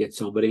we had to get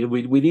somebody, and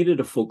we needed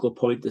a focal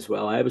point as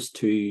well.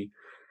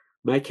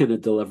 My kind of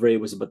delivery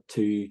was a bit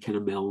too kind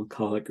of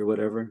melancholic or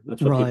whatever.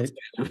 That's what right.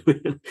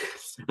 people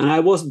say. And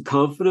I wasn't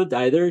confident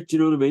either. Do you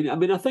know what I mean? I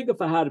mean, I think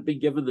if I had been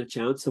given the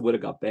chance, I would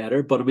have got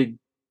better. But I mean,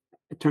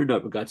 it turned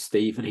out we got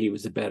Steve, and he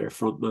was a better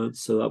frontman,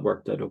 so that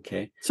worked out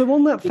okay. So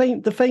on that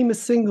the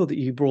famous single that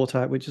you brought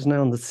out, which is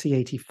now on the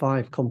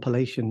C85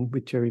 compilation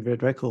with Cherry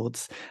Red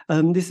Records,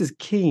 this is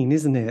Keen,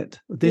 isn't it?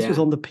 This was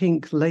on the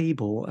Pink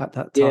label at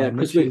that time.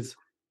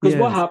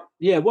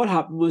 Yeah, what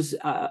happened was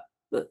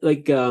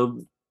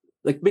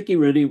like Mickey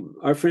Rooney,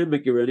 our friend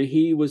Mickey Rooney,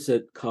 he was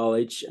at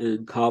college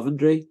in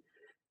Coventry,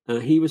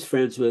 and he was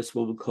friends with this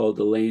woman called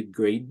Elaine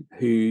Green,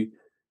 who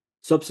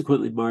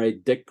subsequently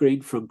married Dick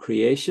Green from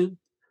Creation.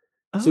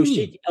 So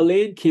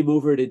Elaine came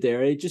over to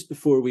Derry just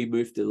before we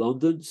moved to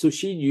London. So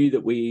she knew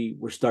that we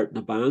were starting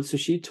a band. So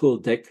she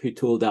told Dick, who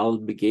told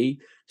Alan McGee.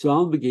 So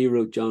Alan McGee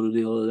wrote John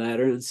O'Neill a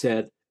letter and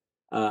said,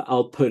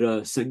 I'll put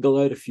a single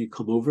out if you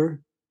come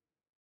over.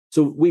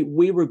 So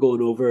we were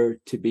going over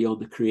to be on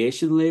the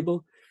Creation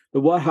label.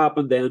 But what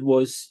happened then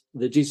was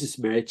the Jesus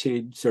Mary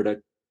Chain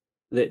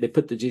they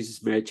put the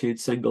Jesus Mary Chain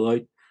single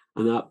out,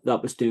 and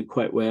that was doing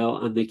quite well,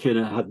 and they kind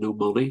of had no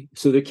money.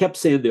 So they kept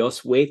saying to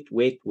us, wait,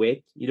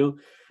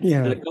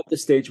 Yeah. And it got to the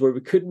stage where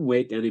we couldn't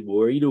wait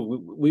anymore.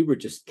 We were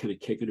just kind of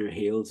kicking our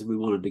heels, and we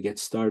wanted to get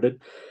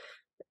started.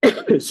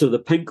 So the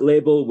Pink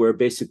label were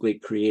basically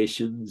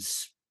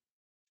Creation's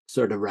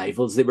sort of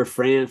rivals. They were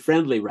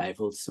friendly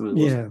rivals. So it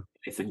wasn't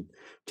anything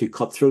too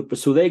cutthroat. But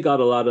so they got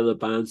a lot of the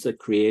bands that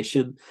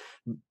Creation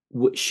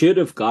should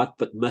have got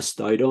but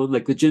missed out on.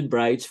 Like the Gin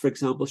Brides, for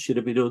example, should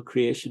have been on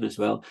Creation as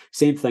well.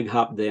 Same thing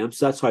happened to them.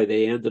 So that's how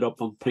they ended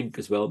up on Pink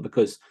as well,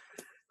 because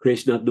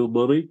Creation had no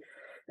money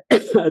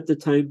at the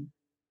time.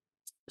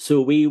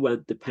 So we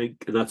went to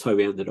Pink, and that's how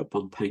we ended up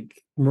on Pink.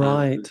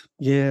 Right.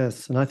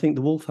 Yes. And I think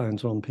the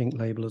Wolfhounds were on Pink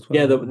label as well.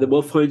 Yeah, the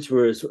Wolfhounds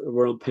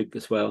were on Pink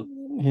as well.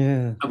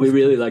 Yeah. And we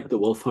really liked the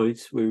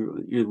Wolfhounds. We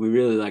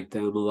really liked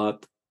them a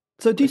lot.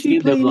 So did you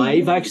play them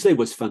live? Actually,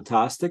 was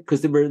fantastic because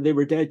they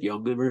were dead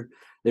young.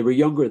 They were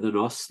younger than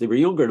us. They were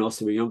younger than us.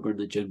 They were younger than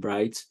the Gin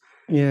Brides.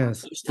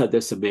 Yes. They just had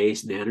this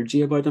amazing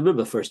energy about them. I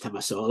remember the first time I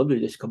saw them, they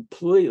just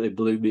completely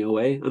blew me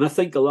away. And I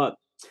think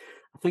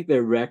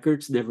their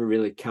records never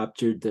really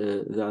captured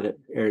that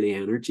early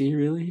energy,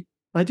 really.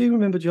 I do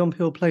remember John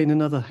Peel playing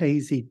Another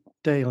Hazy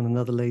Day on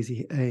Another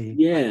Lazy A.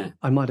 Yeah.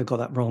 I might have got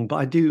that wrong, but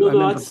I do.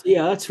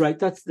 That's right.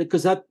 That's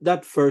because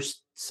that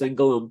first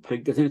single on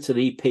Pink, I think it's an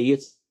EP.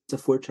 It's a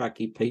 4-track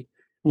EP.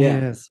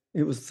 Yeah. Yes,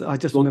 it was. I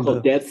just one remember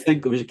called Dead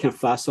Think. It was a kind of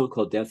fast song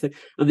called Dead Think,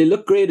 and they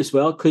look great as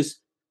well because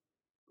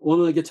one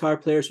of the guitar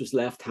players was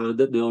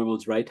left-handed and the other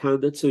one's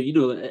right-handed. So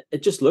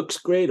it just looks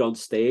great on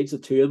stage. The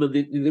two of them,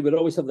 and they would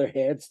always have their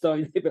heads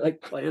down. They'd be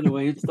like playing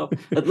away and stuff.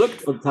 It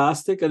looked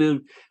fantastic, and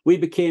then we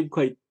became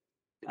quite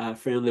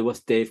friendly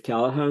with Dave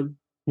Callahan.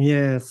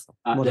 Yes.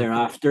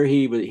 Thereafter,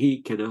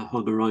 he kind of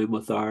hung around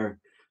with our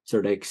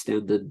sort of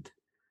extended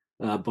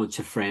bunch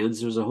of friends.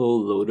 There was a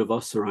whole load of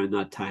us around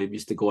that time.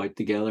 Used to go out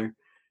together.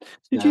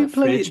 Did you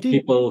play French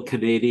people,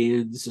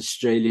 Canadians,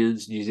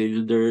 Australians, New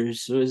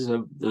Zealanders? There was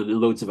and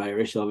loads of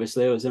Irish.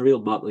 Obviously, it was a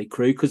real motley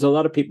crew because a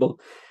lot of people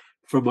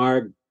from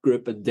our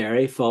group in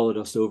Derry followed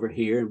us over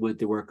here and went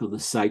to work on the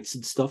sites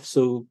and stuff.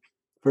 So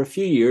for a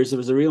few years, there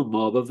was a real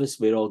mob of us.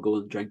 We'd all go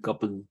and drink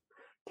up in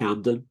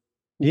Camden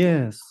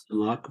Yes. and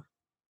Loch.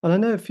 And I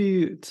know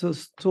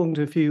talking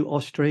to a few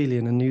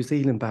Australian and New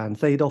Zealand bands,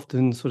 they'd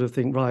often sort of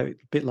think, right,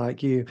 a bit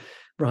like you,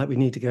 right, we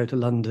need to go to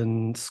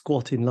London,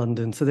 squat in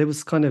London. So there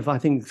was kind of, I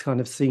think, kind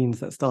of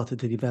scenes that started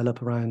to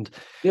develop around.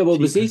 Yeah, well,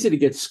 it was easy to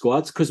get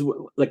squats because,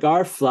 like,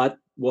 our flat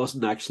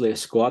wasn't actually a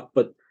squat,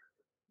 but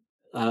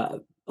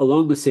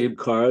along the same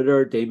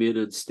corridor, Damien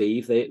and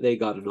Steve, they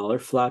got another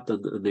flat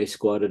and they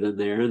squatted in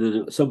there. And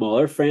then some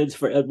other friends,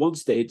 for at one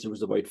stage, there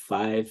was about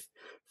 5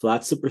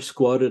 flats that were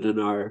squatted in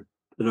our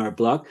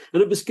block.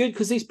 And it was good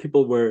because these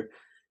people were,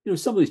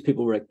 some of these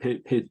people were like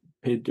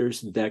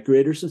painters and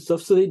decorators and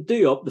stuff. So they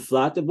do up the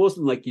flat. It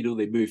wasn't like,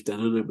 they moved in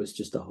and it was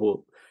just a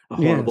horrible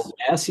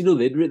mess.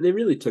 They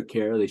really took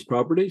care of these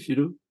properties,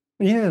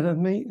 Yeah,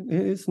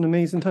 it's an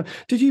amazing time.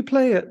 Did you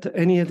play at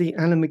any of the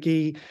Alan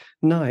McGee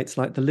nights,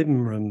 like the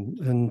Living Room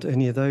and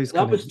any of those?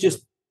 That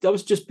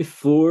was just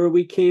before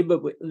we came,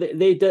 but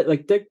they did,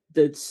 like, Dick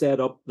did set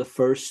up the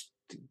first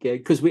gig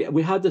because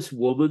we had this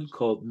woman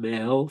called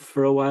Mel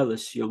for a while,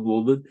 this young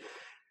woman,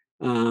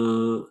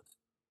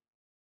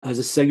 as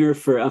a singer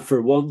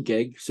for one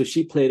gig. So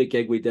she played a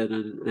gig we did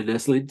in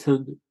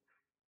Islington.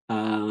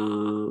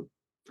 I'm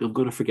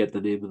going to forget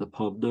the name of the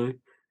pub now.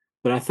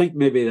 But I think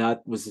maybe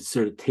that was the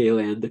sort of tail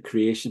end of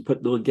creation,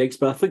 putting on gigs.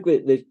 But I think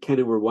they kind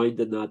of were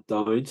winding that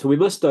down. So we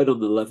missed out on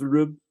the Living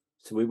Room.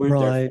 So we weren't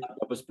there.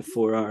 That was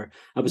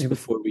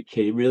before we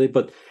came, really.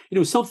 But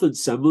something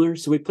similar.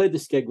 So we played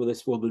this gig with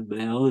this woman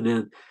Mel, and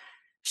then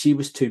she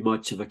was too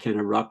much of a kind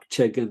of rock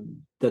chick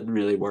and didn't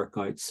really work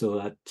out. So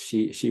that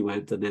she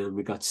went, and then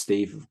we got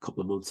Steve a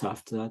couple of months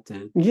after that.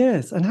 Then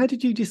yes. And how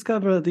did you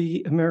discover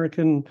the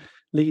American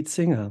lead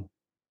singer?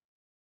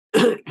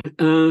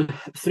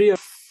 Three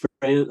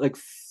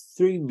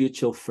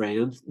mutual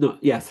friends.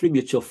 Three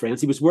mutual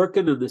friends. He was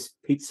working in this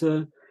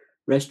pizza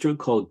restaurant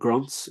called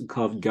Grunt's in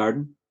Covent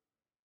Garden.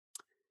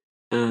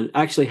 And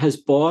actually his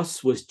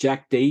boss was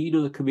Jack Dee,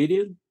 the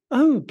comedian.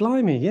 Oh,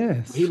 blimey,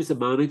 yes. He was the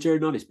manager,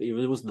 he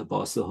wasn't the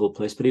boss of the whole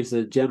place, but he was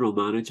the general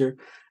manager.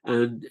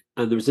 And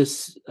there was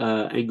this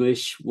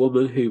English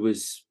woman who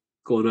was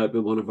going out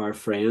with one of our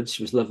friends.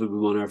 She was living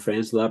with one of our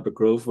friends, Ladbroke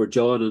Grove, where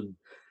John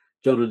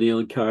O'Neill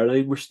and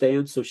Caroline were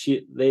staying. So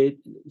Steve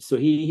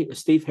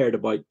heard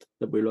about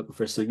that we were looking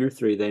for a singer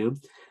through them,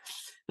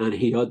 and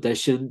he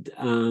auditioned,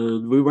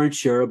 and we weren't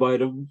sure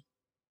about him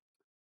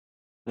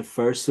at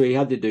first. So he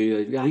had to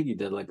do, I think he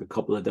did like a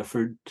couple of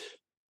different,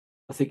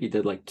 I think he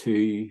did like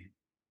 2,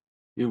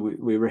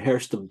 we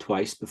rehearsed him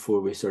twice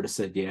before we sort of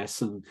said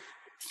yes. And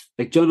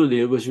like John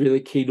O'Neill was really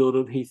keen on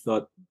him. He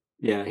thought,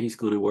 yeah, he's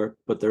going to work,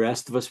 but the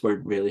rest of us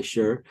weren't really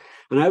sure.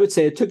 And I would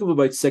say it took him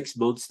about 6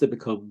 months to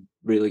become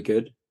really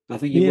good. I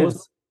think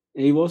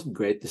he wasn't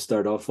great to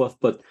start off with,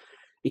 but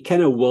he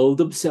kind of willed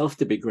himself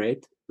to be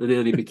great, and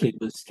then he became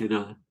this kind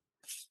of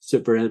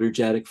super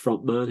energetic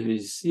frontman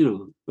who's, it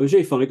was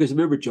really funny because I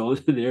remember John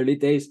in the early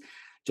days,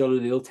 John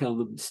O'Neill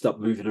telling him to stop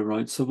moving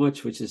around so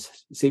much, which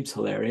seems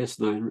hilarious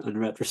now in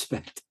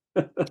retrospect.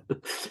 But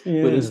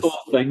his whole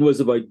thing was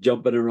about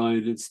jumping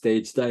around and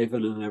stage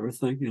diving and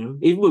everything,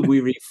 Even when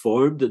we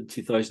reformed in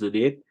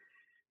 2008,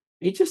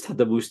 he just had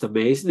the most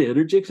amazing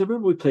energy. Because I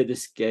remember we played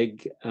this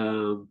gig,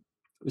 it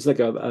was like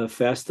a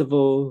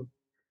festival.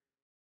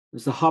 It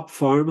was the Hop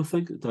Farm, I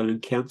think, down in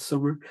Kent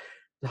somewhere.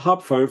 The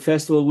Hop Farm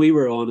Festival, we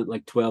were on at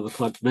like 12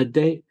 o'clock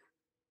midday.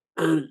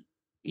 And,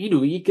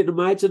 you can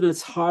imagine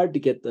it's hard to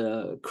get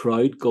the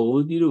crowd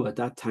going, at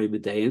that time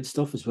of day and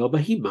stuff as well. But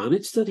he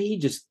managed it. He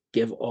just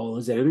gave all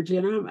his energy.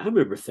 And I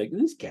remember thinking,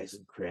 this guy's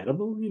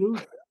incredible,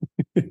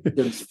 In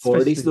his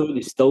 40s now, and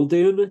he's still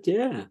doing it,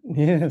 yeah.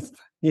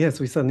 Yes,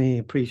 we suddenly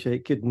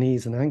appreciate good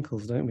knees and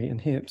ankles, don't we, and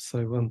hips.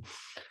 So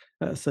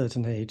at a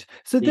certain age.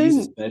 So then,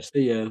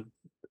 especially, yeah.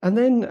 And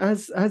then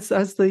as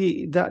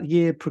that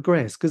year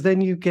progressed, because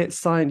then you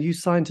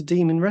signed to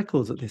Demon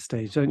Records at this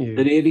stage, don't you?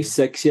 In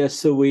 '86, yes.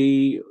 So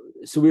we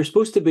were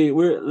supposed to be,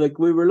 we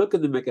were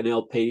looking to make an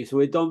LP. So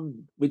we'd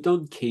done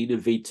Keen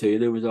and V2.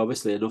 There was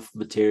obviously enough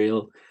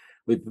material.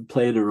 We'd been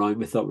playing around.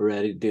 We thought we were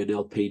ready to do an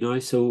LP now.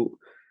 So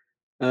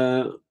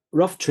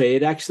Rough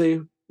Trade,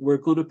 actually, we're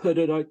going to put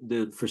it out, and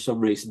then for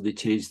some reason they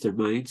changed their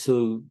mind.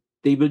 So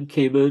Demon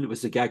came in. It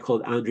was a guy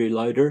called Andrew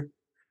Lauder.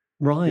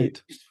 Right.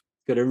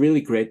 Got a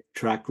really great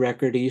track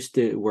record. He used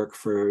to work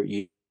for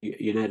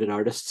United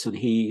Artists, and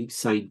he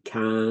signed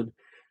Can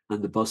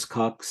and the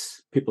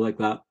Buzzcocks, people like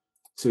that.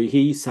 So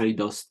he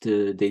signed us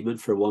to Demon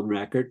for one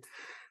record,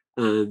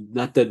 and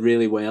that did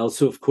really well.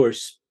 So of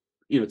course,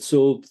 it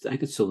sold, I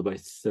think it sold about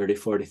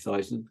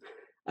 30,000-40,000.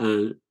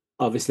 And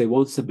obviously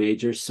once the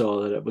majors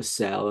saw that it was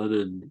selling,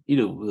 and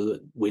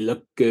we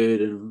looked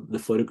good and the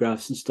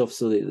photographs and stuff,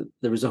 so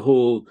there was a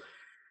whole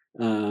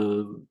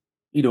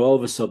all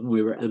of a sudden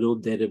we were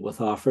inundated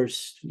with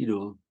offers,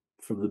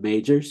 from the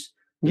majors.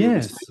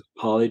 Yes.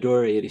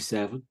 Polydor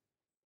 87.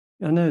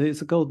 I know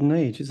it's a golden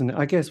age, isn't it?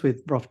 I guess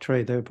with Rough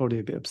Trade, they were probably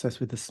a bit obsessed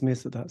with the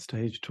Smiths at that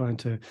stage, trying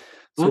to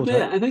sort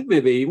out. I think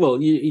maybe. Well,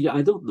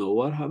 I don't know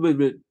what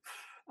happened.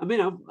 I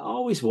mean, I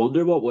always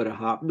wonder what would have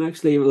happened.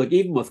 Actually, like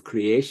even with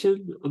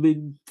Creation, I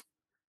mean,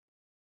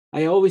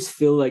 I always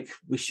feel like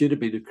we should have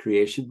been a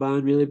Creation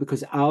band, really,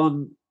 because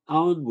Alan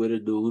would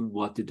have known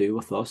what to do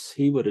with us.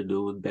 He would have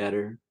known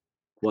better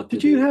what to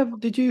do.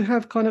 Did you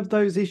have kind of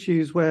those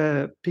issues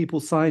where people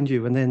signed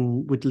you and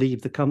then would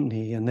leave the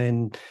company, and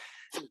then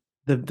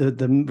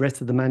the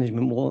rest of the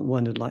management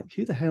wondered, like,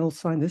 who the hell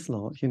signed this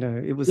lot? You know,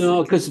 it was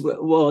No, because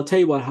well, I'll tell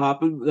you what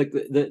happened. Like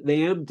the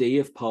MD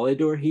of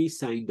Polydor, he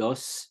signed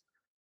us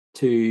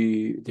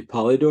to the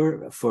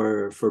Polydor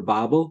for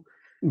Babel.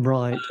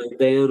 right. And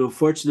then,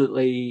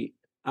 unfortunately,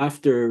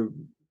 after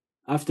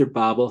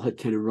Babel had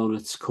kind of run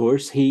its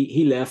course,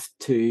 he left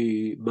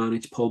to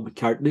manage Paul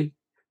McCartney.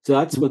 So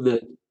that's when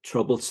the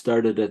trouble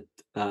started at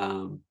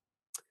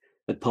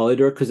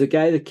Polydor, because the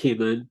guy that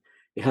came in,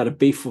 he had a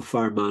beef with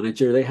our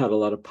manager. They had a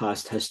lot of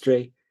past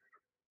history,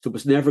 so it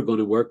was never going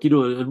to work, you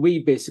know. And we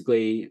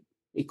basically,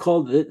 he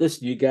called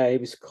this new guy. He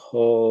was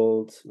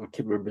called, I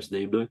can't remember his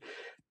name now,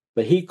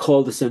 but he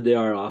called us into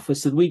our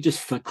office, and we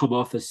just come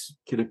off this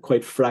kind of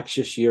quite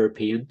fractious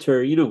European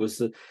tour. You know, was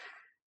the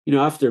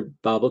after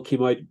Babel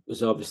came out, it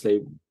was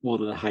obviously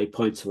one of the high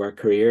points of our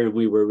career, and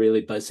we were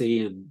really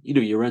busy, and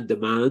you're in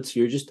demand,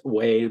 so you're just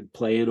away and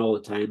playing all the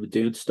time and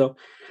doing stuff.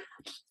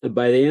 And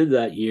by the end of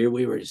that year,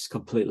 we were just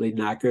completely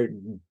knackered,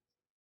 and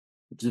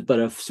just a bit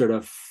of sort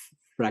of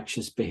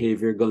fractious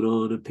behavior going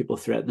on, and people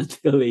threatening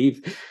to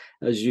leave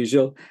as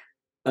usual.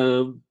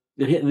 And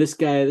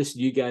this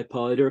new guy,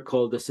 Polydor,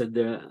 called us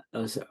into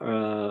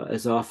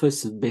his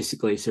office and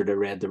basically sort of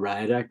read the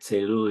riot act,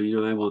 saying, "Oh,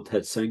 I want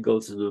hit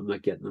singles, and I'm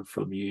not getting them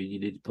from you. You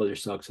need to pull your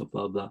socks up,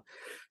 blah blah."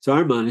 So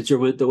our manager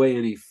went away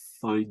and he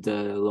found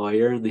a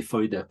lawyer, and they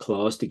found a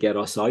clause to get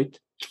us out.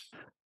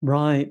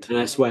 Right. And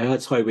that's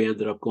how we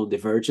ended up going to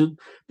Virgin.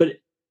 But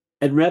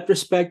in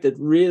retrospect, it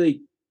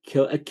really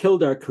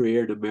killed our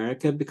career in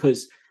America,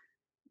 because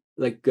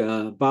like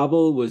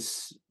Babel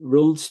was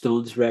Rolling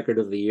Stones record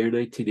of the year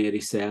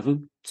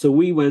 1987. So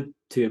we went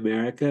to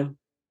America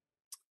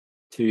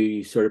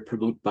to sort of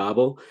promote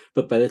Babel.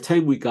 But by the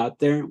time we got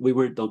there, we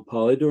weren't on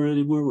Polydor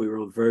anymore. We were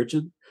on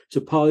Virgin.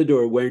 So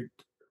Polydor weren't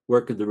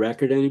working the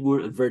record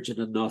anymore, and Virgin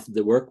had nothing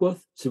to work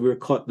with. So we were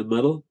caught in the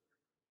middle.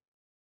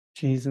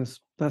 Jesus,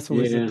 that's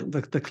always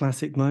the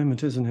classic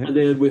moment, isn't it? And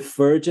then with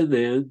Virgin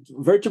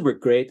were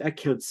great. I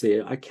can't say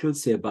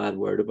a bad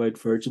word about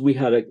Virgin. We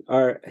had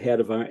our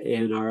head of our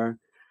A&R,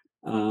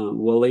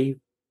 Wooly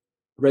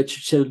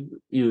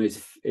Richardson.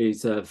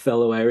 He's a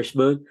fellow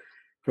Irishman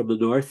from the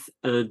north,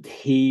 and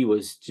he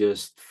was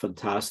just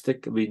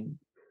fantastic. I mean,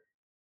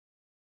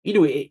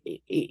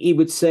 he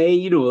would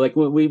say, like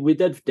when we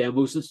did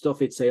demos and stuff,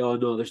 he'd say, "Oh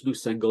no, there's no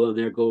single in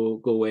there. Go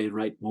away and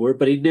write more."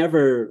 But he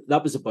never.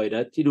 That was about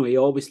it. He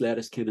always let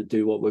us kind of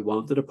do what we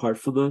wanted. Apart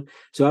from that,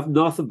 so I have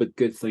nothing but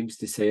good things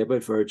to say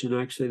about Virgin.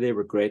 Actually, they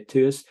were great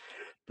to us,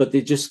 but they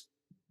just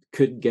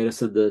couldn't get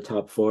us into the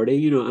top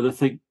 40. And I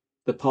think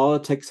the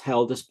politics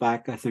held us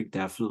back. I think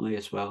definitely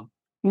as well.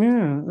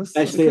 Yeah,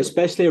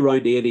 especially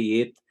around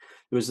 '88.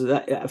 It was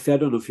that, I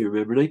don't know if you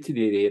remember,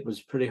 1988 was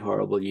a pretty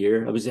horrible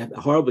year. It was a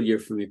horrible year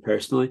for me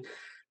personally,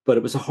 but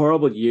it was a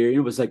horrible year. It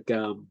was like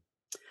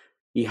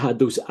you had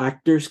those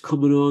actors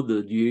coming on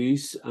the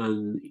news,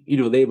 and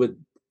they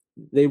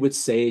would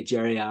say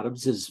Gerry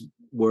Adams's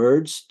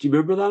words. Do you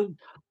remember that?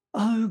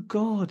 Oh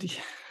God.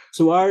 Yeah.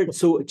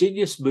 So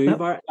Genius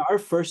Move, our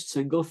first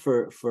single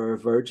for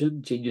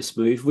Virgin, Genius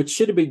Move, which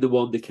should have been the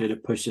one to kind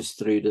of push us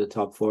through to the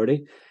top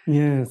 40.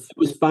 Yes. It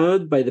was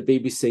banned by the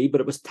BBC, but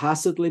it was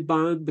tacitly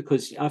banned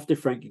because after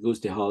Frankie Goes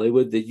to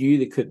Hollywood, they knew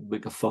they couldn't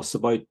make a fuss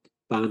about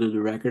banning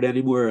the record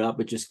anymore. That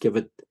would just give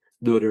it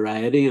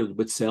notoriety and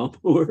would sell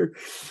more.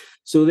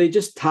 So they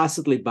just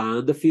tacitly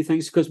banned a few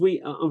things, because we,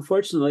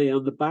 unfortunately,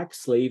 on the back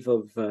sleeve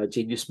of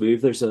Genius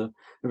Move, there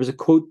was a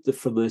quote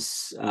from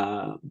this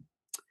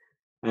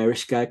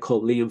Irish guy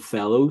called Liam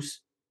Fellows,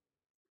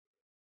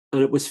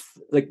 and it was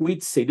like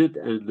we'd seen it,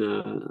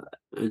 and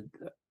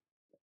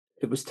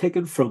it was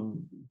taken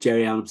from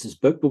Gerry Adams's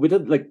book, but we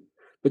didn't like.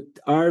 But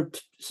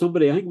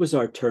somebody, I think it was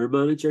our tour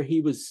manager, he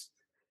was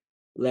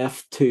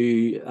left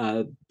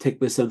to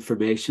take this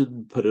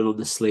information, put it on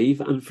the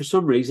sleeve, and for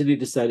some reason he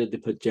decided to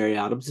put Gerry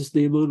Adams's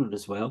name on it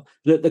as well.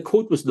 The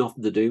quote was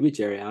nothing to do with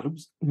Gerry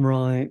Adams,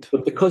 right?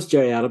 But because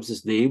Gerry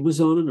Adams's name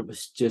was on it, it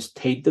was just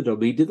tainted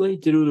immediately.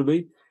 Do you know what I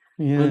mean?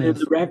 Yeah. And then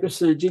the record,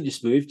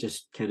 Genius Move,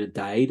 just kind of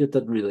died. It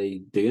didn't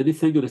really do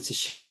anything, and it's a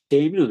shame.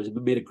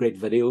 We made a great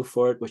video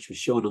for it, which was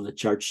shown on the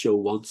chart show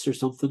once or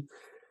something,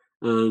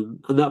 and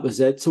that was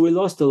it. So we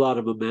lost a lot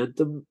of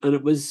momentum, and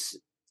it was,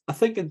 I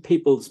think, in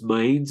people's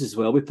minds as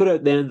well. We put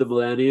out then the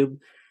Millennium,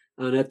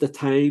 and at the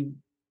time,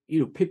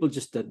 people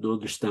just didn't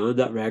understand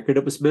that record.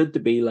 It was meant to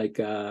be like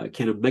a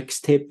kind of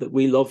mixtape that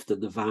we loved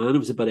in the van. It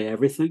was about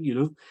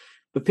everything,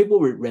 but people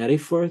weren't ready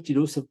for it.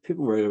 Some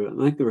people were,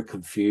 I think they were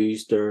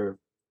confused, or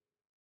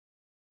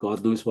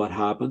God knows what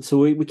happened. So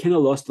we kind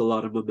of lost a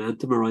lot of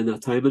momentum around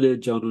that time. And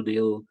then John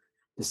O'Neill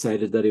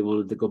decided that he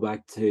wanted to go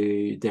back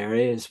to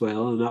Derry as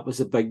well, and that was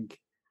a big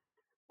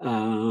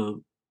uh,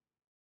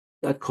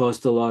 that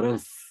caused a lot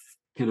of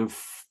kind of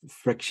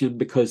friction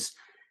because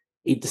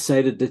he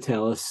decided to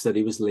tell us that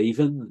he was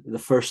leaving the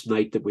first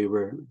night that we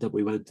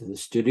went to the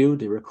studio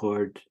to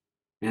record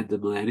End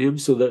of Millennium.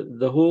 So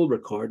the whole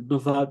recording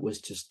of that was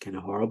just kind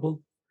of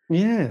horrible.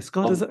 Yes,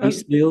 God,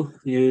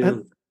 Yeah.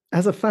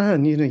 As a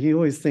fan, you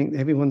always think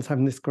everyone's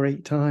having this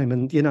great time.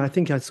 And, I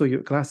think I saw you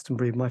at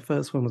Glastonbury. My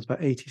first one was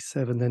about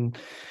 87. Then,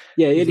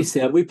 yeah,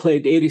 87. We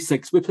played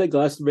 86. We played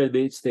Glastonbury on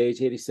main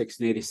stage, 86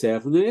 and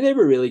 87. They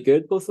were really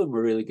good. Both of them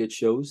were really good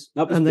shows.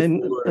 That was and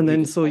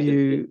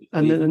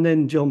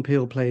then John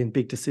Peel playing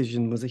Big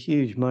Decision was a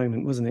huge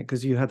moment, wasn't it?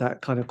 Because you had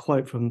that kind of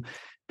quote from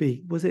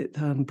was it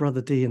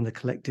Brother D and the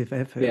Collective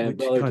Effort? Yeah,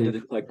 Brother D and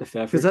the Collective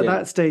Effort. Because at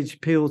that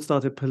stage, Peel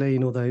started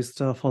playing all those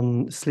stuff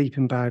on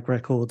Sleeping Bag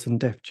Records and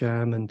Def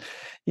Jam, and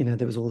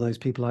there was all those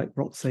people like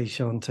Roxy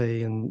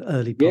Shanti and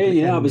early Public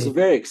Enemy. It was a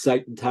very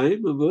exciting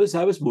time.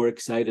 I was more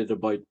excited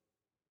about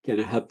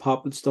kind of hip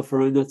hop and stuff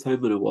around that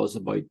time than it was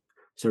about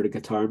sort of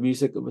guitar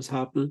music that was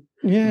happening.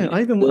 Yeah,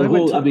 I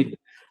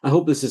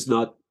hope this is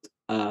not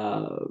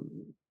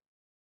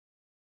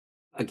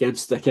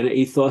against the kind of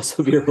ethos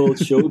of your whole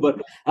show,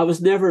 but I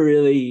was never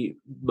really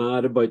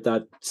mad about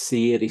that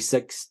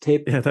C86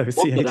 tape. Yeah, that was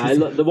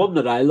C86. The one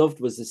that I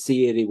loved was the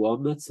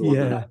C81. That's the one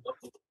that I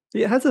loved.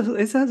 It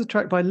has a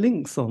track by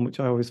Lynx on, which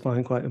I always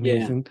find quite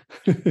amazing.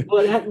 Yeah.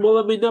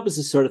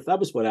 That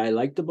was what I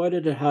liked about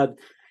it. It had,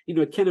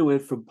 it kind of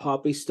went from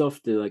poppy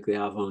stuff to like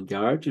the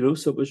avant-garde,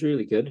 so it was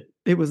really good.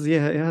 It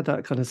had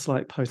that kind of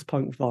slight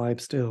post-punk vibe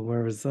still,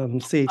 whereas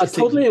C86...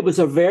 Totally, it was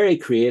a very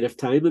creative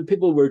time, and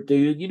people were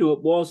doing, it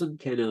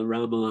wasn't kind of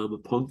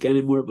Ramalama punk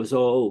anymore. It was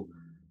all,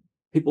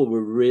 people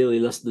were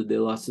really listening to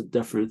lots of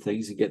different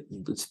things and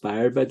getting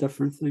inspired by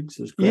different things.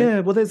 It was great. Yeah,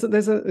 well, there's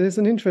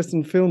an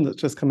interesting film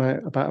that's just come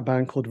out about a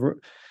band called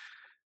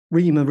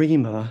Rima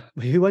Rima,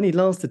 who only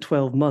lasted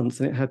 12 months,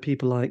 and it had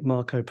people like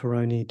Marco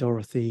Peroni,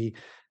 Dorothy,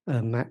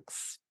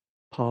 Max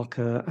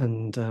Parker,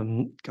 and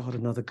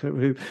another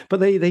group. But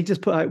they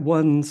just put out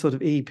one sort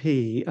of EP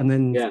and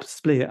then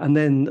split, and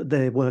then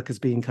their work has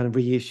been kind of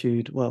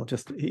reissued,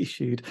 just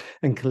issued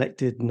and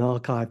collected and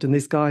archived. And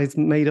this guy's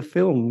made a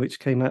film which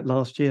came out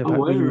last year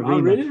about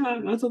really?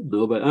 I don't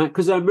know about that,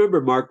 because I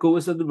remember Marco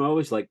was in them. I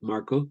always liked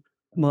Marco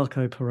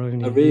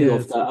Peroni. I really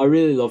loved that. I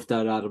really loved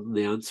that Adam and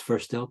the Ants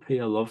first LP.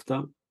 I loved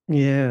that.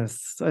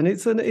 Yes, and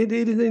it is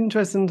an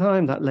interesting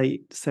time, that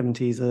late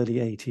 70s, early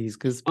 80s,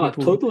 because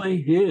people...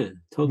 totally.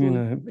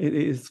 It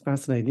is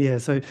fascinating. Yeah,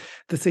 so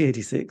the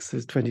C86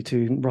 is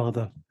 22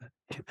 rather.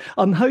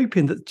 I'm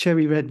hoping that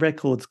Cherry Red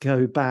Records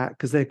go back,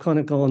 because they're kind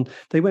of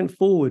they went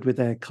forward with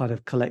their kind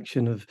of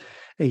collection of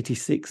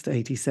 86 to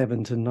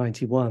 87 to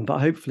 91, but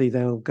hopefully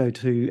they'll go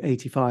to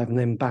 85 and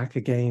then back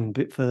again a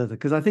bit further,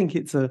 because I think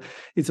it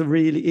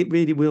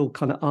really will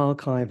kind of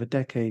archive a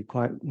decade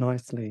quite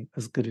nicely,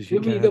 as good as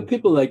you can. You got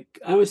people like,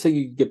 I was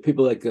thinking, you get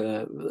people like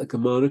a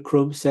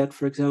Monochrome Set,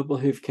 for example,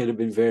 who've kind of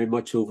been very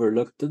much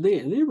overlooked, and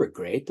they were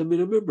great. I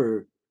mean, I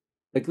remember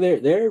like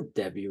their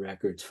debut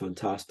record's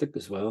fantastic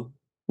as well.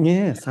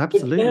 Yes,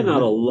 absolutely. But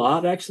not a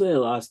lot, actually.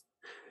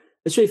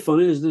 It's really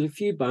funny. There's a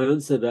few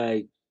bands that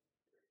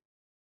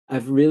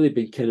I've really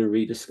been kind of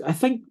rediscovering. I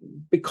think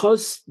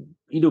because,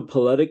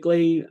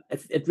 politically,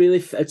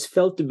 it's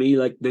felt to me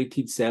like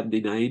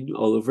 1979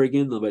 all over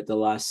again, about the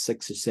last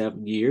 6 or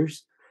 7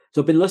 years.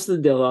 So I've been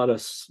listening to a lot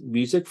of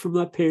music from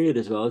that period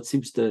as well. It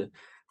seems to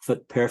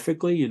fit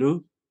perfectly,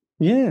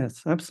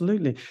 Yes,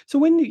 absolutely. So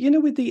when,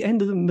 with the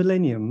End of the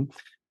Millennium,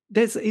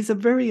 it's a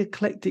very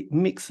eclectic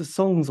mix of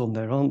songs on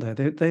there, aren't there?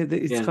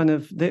 It's kind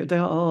of,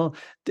 there are,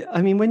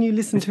 I mean, when you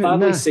listen to it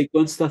badly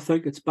sequenced, I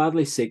think. It's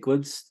badly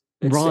sequenced.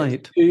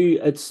 Right.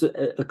 It's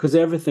because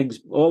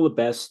all the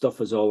best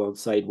stuff is all on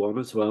side one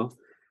as well.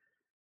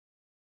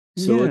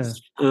 So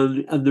it's,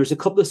 and there's a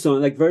couple of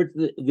songs, like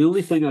the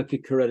only thing I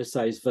could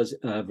criticize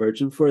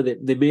Virgin for,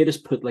 they made us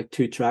put like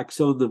 2 tracks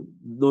on them.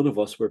 None of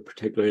us were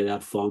particularly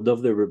that fond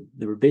of. They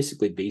were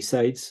basically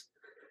B-sides,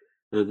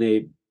 and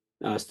they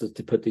asked us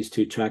to put these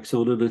 2 tracks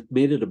on, and it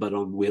made it a bit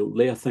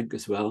unwieldy, I think,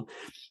 as well.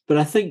 But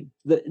I think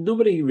that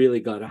nobody really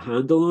got a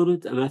handle on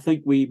it, and I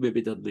think we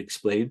maybe didn't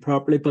explain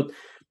properly. But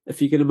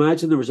if you can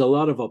imagine, there was a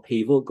lot of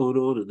upheaval going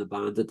on in the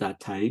band at that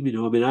time.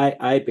 I mean,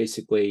 I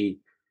basically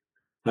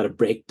had a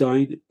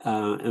breakdown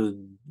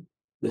in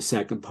the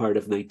second part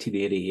of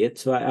 1988,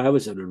 so I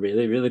was in a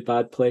really, really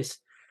bad place.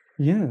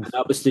 Yeah, and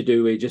that was to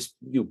do with just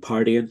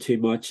partying too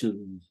much,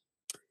 and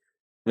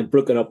I'd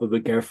broken up with my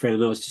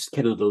girlfriend. I was just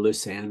kind of the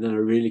loose end, and I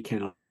really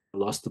kind of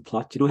lost the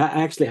plot.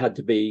 I actually had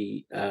to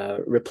be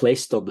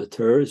replaced on the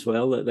tour as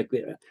well.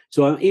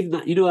 So even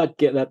that,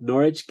 that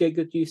Norwich gig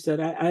that you said,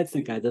 I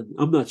think I didn't.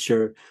 I'm not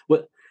sure.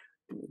 What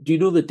do you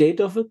know the date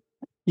of it?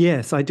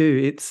 Yes, I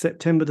do. It's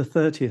September the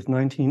 30th,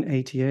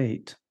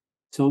 1988.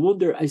 So I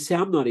wonder.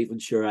 I'm not even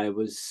sure.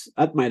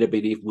 That might have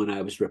been even when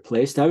I was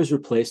replaced. I was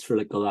replaced for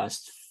like the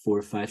last 4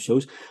 or 5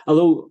 shows.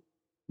 Although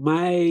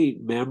my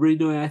memory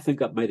now, I think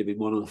that might have been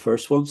one of the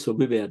first ones, so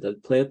maybe I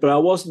did play it, but I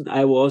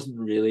wasn't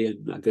really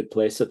in a good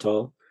place at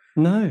all.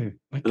 No,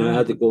 my And I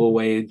had to God. go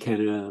away and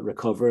kind of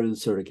recover and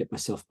sort of get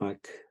myself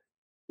back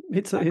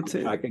It's back it's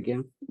on track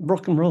again.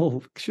 rock and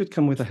roll should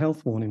come with a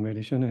health warning,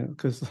 really, shouldn't it?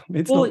 Because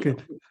it's Well, not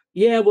good.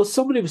 yeah, well,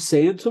 somebody's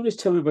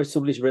telling me about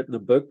somebody's written a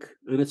book,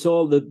 and it's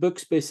all the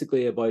book's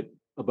basically about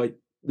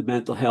the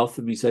mental health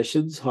of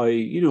musicians, how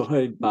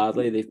how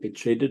badly they've been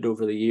treated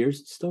over the years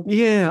and stuff.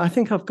 Yeah, I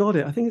think I've got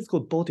it. I think it's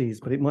called Bodies,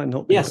 but it might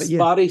not be. But Yes, yeah,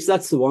 Bodies,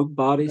 that's the one.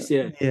 Bodies,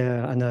 yeah.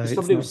 yeah, I know. It's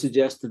Somebody not. was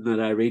suggesting that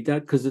I read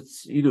that because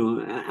it's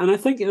and I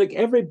think like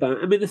every band.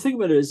 I mean, the thing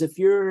about it is if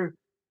you're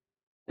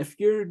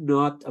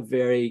not a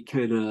very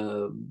kind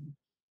of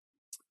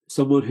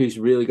someone who's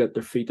really got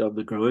their feet on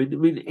the ground, I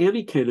mean,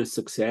 any kind of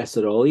success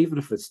at all, even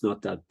if it's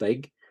not that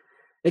big,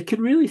 it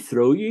can really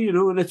throw you,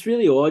 and it's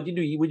really odd.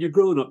 When you're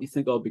growing up, you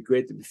think, oh, it'd be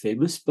great to be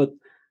famous. But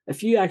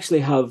if you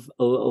actually have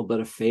a little bit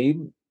of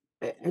fame,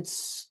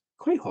 it's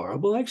quite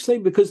horrible, actually,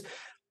 because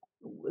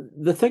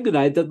the thing that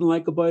I didn't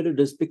like about it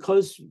is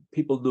because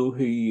people know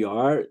who you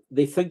are,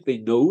 they think they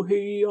know who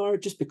you are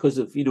just because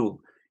of,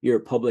 your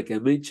public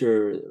image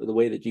or the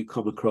way that you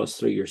come across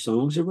through your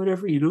songs or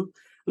whatever. And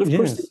of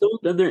course they Yes.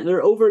 don't, and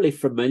they're overly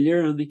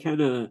familiar and they kind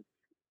of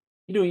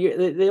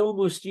you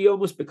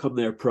almost become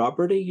their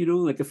property.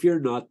 Like if you're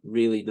not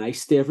really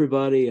nice to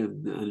everybody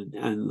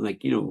and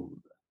like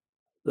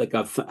like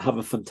have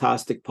a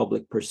fantastic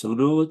public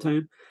persona all the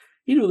time,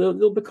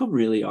 they'll become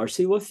really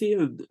arsy with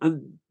you.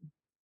 And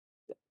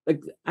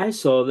like I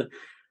saw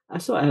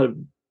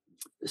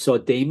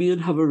Damien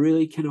have a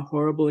really kind of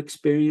horrible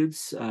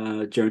experience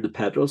during the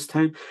Petrels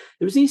time.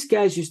 There was these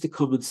guys used to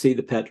come and see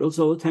the Petrels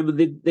all the time, and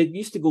they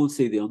used to go and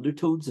see the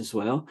Undertones as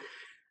well.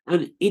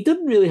 And he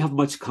didn't really have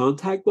much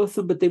contact with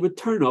them, but they would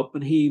turn up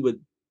and he would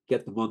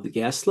get them on the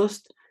guest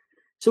list.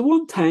 So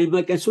one time,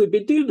 so we'd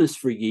been doing this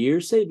for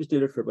years. Say he was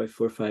doing it for about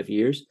 4 or 5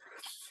 years.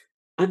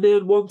 And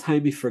then one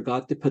time he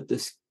forgot to put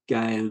this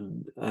guy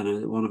and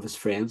one of his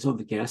friends on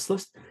the guest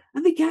list.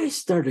 And the guy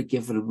started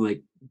giving him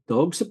like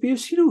dog's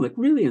abuse, like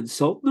really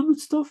insulting him and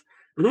stuff.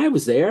 And I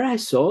was there, I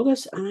saw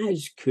this, and I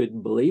just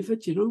couldn't believe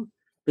it.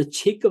 The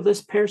cheek of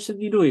this person,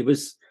 he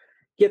was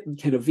getting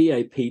kind of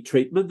VIP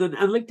treatment.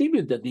 And like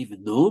Damien didn't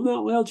even know him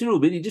that well. Do you know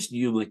what I mean? He just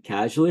knew him like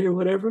casually or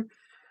whatever.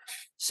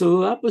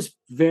 So that was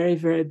very,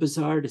 very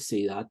bizarre to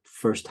see that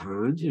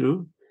firsthand.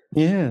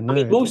 Yeah, I mean,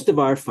 no. most of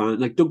our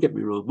fans, like, don't get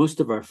me wrong, most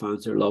of our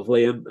fans are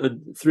lovely.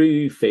 And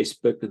through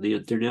Facebook and the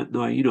internet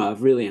now,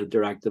 I've really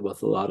interacted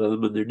with a lot of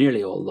them, and they're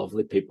nearly all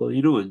lovely people.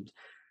 And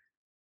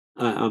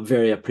I'm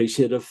very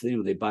appreciative.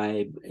 They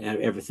buy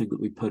everything that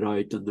we put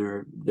out,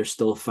 and they're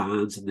still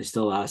fans, and they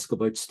still ask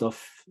about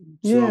stuff.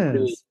 So I'm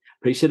really Yes.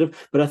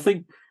 appreciative. But I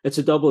think it's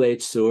a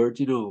double-edged sword,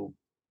 being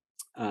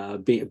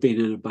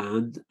in a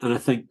band. And I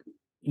think,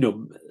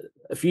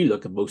 if you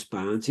look at most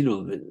bands,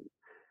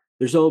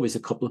 there's always a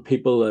couple of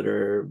people that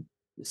are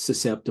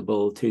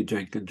susceptible to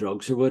drinking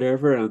drugs or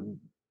whatever. And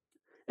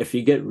if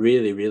you get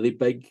really, really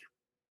big,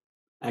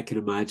 I can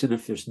imagine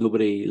if there's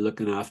nobody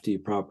looking after you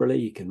properly,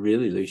 you can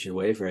really lose your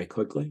way very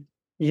quickly.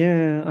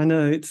 Yeah, I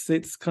know.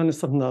 It's kind of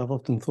something that I've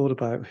often thought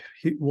about.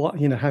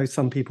 How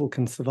some people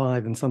can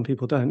survive and some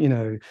people don't.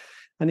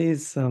 And it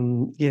is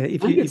yeah, I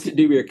think it's to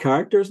do with your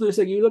characters. And it's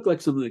like you look like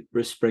someone like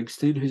Bruce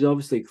Springsteen, who's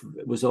obviously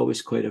was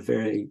always quite a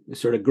very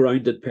sort of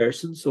grounded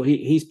person. So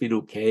he's been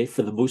okay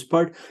for the most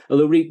part.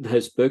 Although reading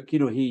his book,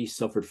 he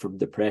suffered from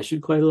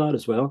depression quite a lot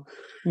as well.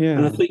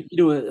 And I yeah. think,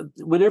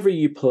 whenever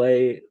you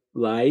play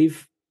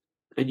live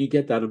and you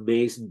get that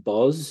amazing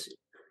buzz,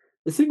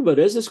 the thing about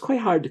it is it's quite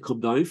hard to come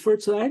down for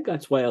it. So I think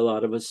that's why a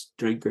lot of us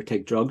drink or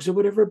take drugs or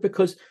whatever,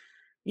 because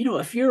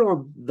if you're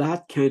on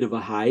that kind of a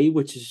high,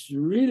 which is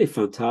really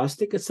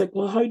fantastic, it's like,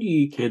 well, how do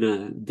you kind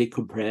of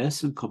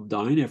decompress and come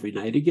down every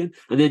night again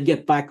and then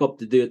get back up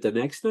to do it the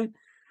next night?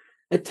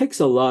 It takes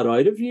a lot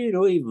out of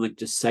you, even like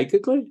just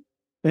psychically.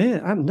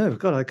 Yeah, no,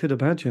 God, I could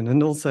imagine.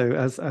 And also,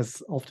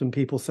 as often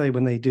people say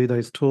when they do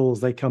those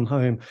tours, they come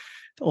home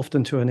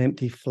often to an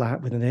empty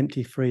flat with an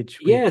empty fridge.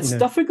 Yeah, it's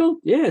difficult.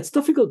 Yeah, it's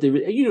difficult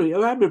to.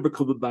 I remember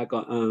coming back.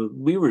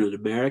 We were in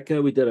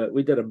America. We did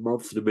a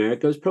month in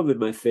America. It was probably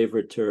my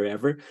favorite tour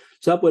ever.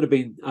 So that would have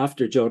been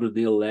after John and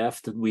Neil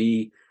left, and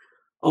we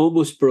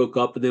almost broke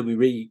up, and then we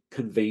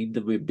reconvened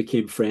and we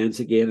became friends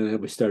again, and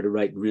then we started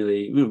writing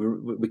really.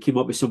 We came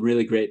up with some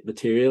really great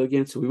material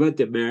again. So we went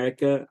to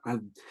America,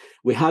 and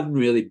we hadn't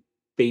really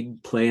been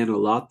playing a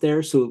lot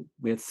there. So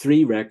we had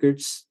 3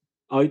 records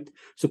out,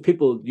 so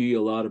people knew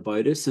a lot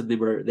about us, and they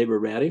were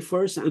ready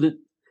for us, and it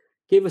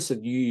gave us a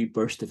new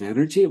burst of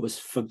energy. It was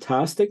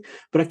fantastic.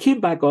 But I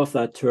came back off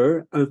that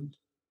tour, and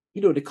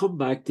to come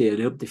back to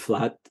an empty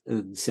flat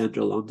in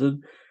central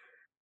London,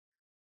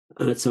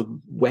 and it's a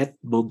wet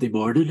Monday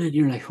morning, and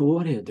you're like, well,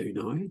 what do I do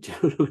now? Do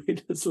you know what I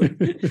mean? It's like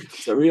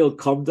it's a real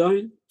come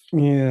down.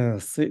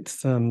 Yes,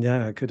 it's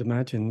yeah, I could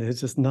imagine. There's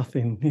just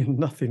nothing,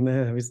 nothing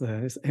there, is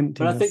there? It's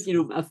But I think,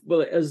 emptiness.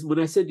 well, as when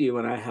I said to you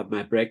when I had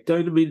my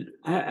breakdown, I mean,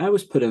 I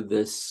was put in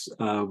this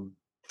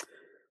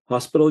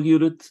hospital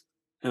unit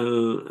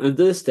And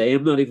to this day,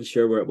 I'm not even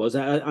sure where it was.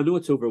 I know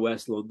it's over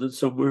West London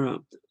somewhere.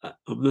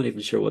 I'm not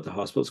even sure what the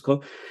hospital's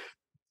called.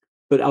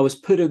 But I was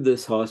put in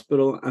this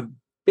hospital, and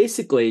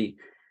basically,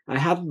 I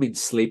hadn't been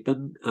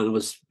sleeping,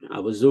 and I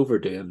was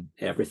overdoing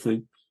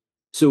everything.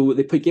 So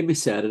they gave me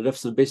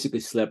sedatives and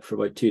basically slept for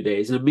about 2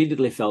 days, and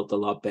immediately felt a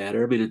lot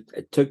better. I mean,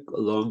 it took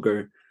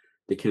longer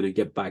to kind of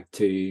get back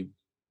to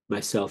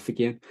myself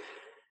again.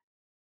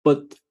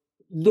 But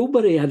I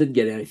didn't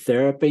get any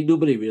therapy.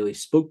 Nobody really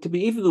spoke to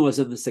me, even though I was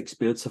in this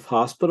expensive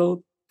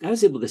hospital. I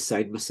was able to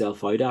sign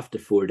myself out after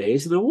 4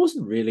 days, and I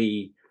wasn't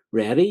really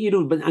ready,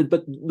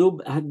 But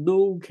no, I had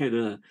no kind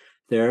of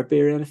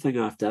therapy or anything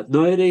after that.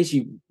 Nowadays,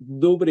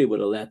 nobody would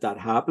have let that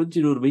happen. Do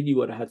you know what I mean? You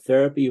would have had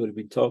therapy. You would have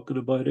been talking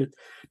about it.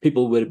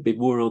 People would have been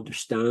more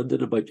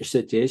understanding about your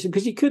situation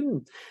because you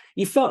couldn't.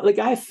 You felt like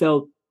I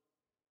felt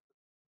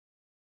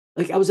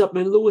like I was at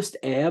my lowest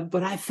ebb,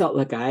 but I felt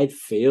like I had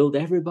failed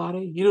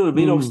everybody. You know what I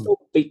mean? I was Mm. still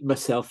beating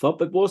myself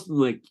up. It wasn't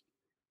like,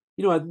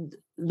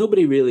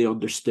 nobody really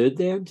understood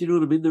then. Do you know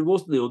what I mean? There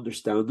wasn't the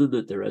understanding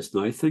that there is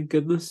now, thank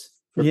goodness,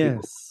 for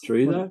people Yes.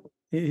 through Well,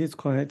 that. it is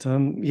quite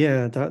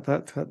yeah,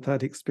 that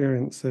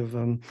experience of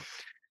But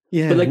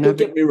yeah, like, don't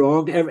get me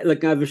wrong,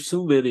 like there's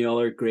so many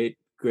other great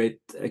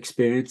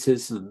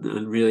experiences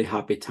and really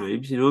happy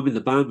times. I mean,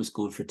 the band was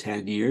going for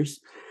 10 years,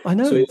 I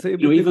know so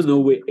it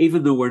was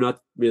even though we're not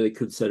really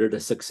considered a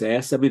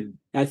success, I mean,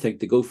 I think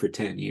to go for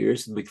 10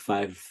 years and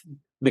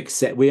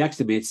we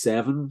actually made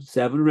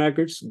seven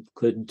records,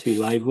 including two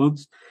live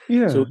ones.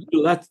 So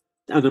yeah. that,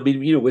 and I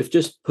mean, we've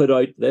just put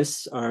out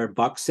our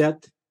box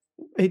set.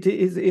 It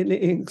is an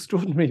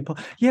extraordinary part.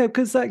 Yeah,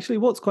 because actually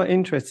what's quite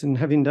interesting,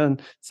 having done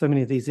so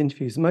many of these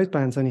interviews, most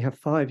bands only have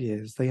 5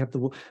 years. They have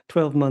the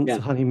 12 months Yeah,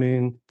 of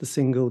honeymoon, the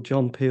single,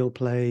 John Peel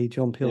play,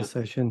 John Peel yeah.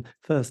 session,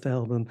 first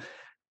album,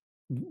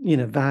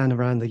 van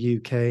around the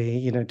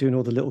UK, doing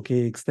all the little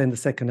gigs, then the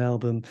second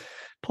album,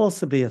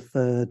 possibly a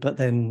third, but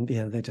then,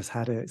 they just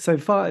had it. So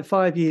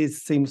 5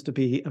 years seems to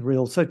be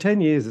so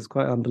 10 years is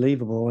quite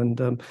unbelievable.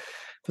 And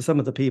for some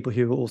of the people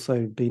who have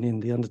also been in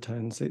the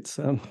Undertones, it's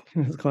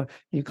quite,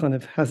 you kind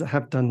of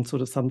have done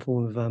sort of some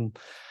form of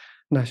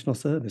national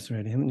service,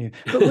 really, haven't you?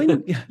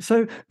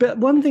 But but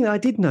one thing I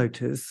did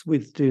notice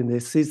with doing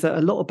this is that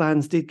a lot of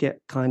bands did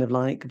get kind of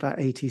like about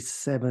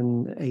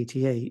 87,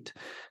 88,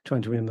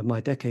 trying to remember my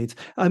decades.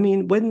 I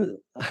mean, when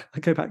I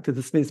go back to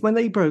the Smiths, when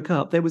they broke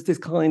up, there was this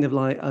kind of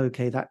like,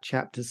 okay, that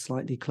chapter's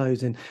slightly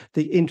closing.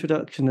 The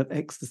introduction of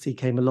Ecstasy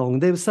came along.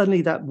 There was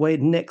suddenly that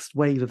next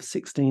wave of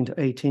 16 to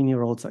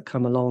 18-year-olds that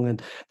come along, and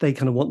they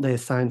kind of want their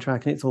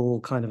soundtrack, and it's all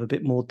kind of a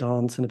bit more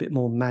dance and a bit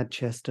more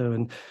Manchester.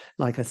 And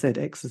like I said,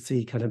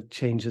 Ecstasy kind of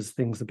changes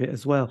things a bit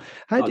as well.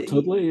 Oh,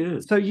 totally, yeah.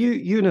 So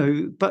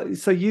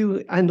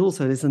and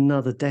also there's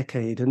another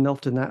decade, and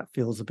often that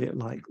feels a bit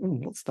like,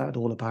 what's that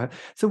all about?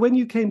 So when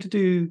you came to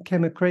do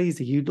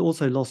Chemicrazy, you'd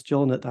also lost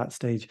John at that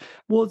stage.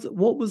 What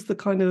was the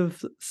kind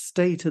of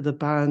state of the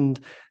band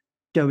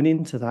going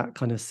into that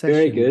kind of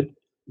session?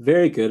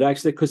 Very good,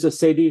 actually, because I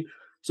say to you,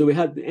 so we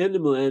had the end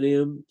of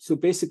millennium. So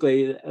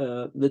basically,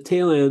 the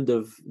tail end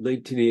of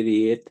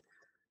 1988,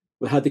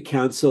 we had to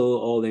cancel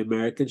all the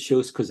American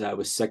shows because I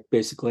was sick.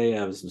 Basically,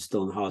 I was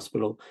still in the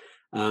hospital.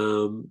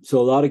 So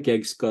a lot of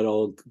gigs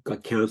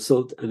got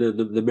cancelled, and then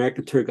the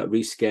American tour got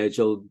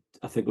rescheduled.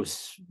 I think it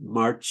was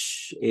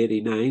March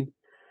 '89,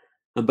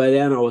 and by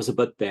then I was a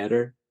bit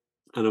better,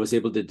 and I was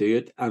able to do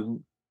it.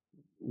 And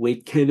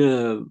we kind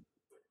of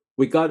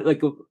we got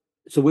like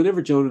so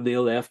whenever John and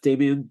Neil left,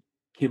 Damien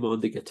came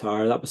on the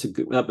guitar. That was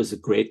a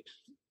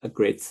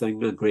great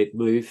thing, a great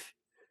move.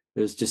 It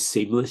was just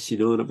seamless,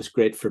 and it was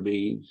great for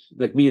me.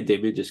 Like, me and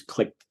Damien just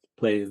clicked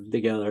playing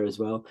together as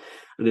well.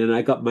 And then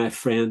I got my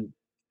friend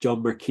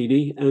John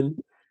Marchini in,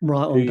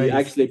 Right on who bass.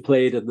 actually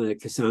played in the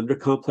Cassandra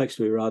Complex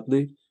with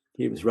Rodney.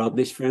 He was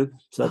Rodney's friend,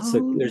 so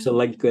there's a Oh,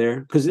 link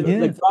there, because like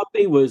yes.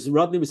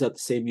 Rodney was at the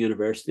same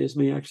university as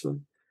me, actually.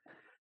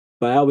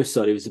 But I always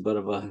thought he was a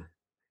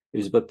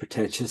bit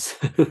pretentious.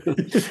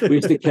 We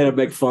used to kind of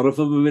make fun of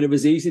him. I mean, it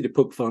was easy to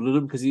poke fun at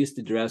him because he used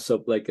to dress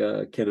up like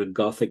a kind of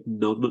gothic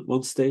nun at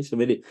one stage. I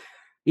mean,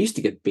 he used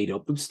to get beat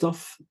up and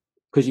stuff,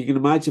 because you can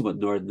imagine what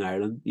Northern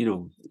Ireland,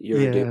 you're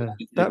doing. Yeah,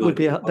 that would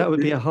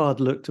be a hard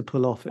look to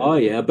pull off. Oh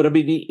yeah, but I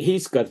mean,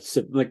 he's got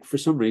like, for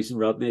some reason,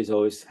 Rodney's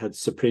always had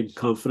supreme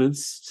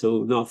confidence,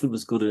 so nothing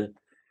was going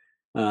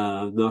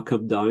to knock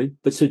him down.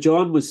 But so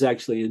John was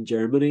actually in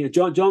Germany.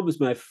 John was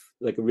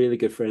like a really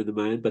good friend of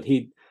mine, but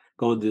he'd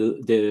gone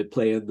to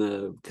play in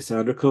the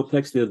Cassandra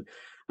Complex. Then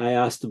I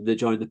asked him to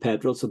join the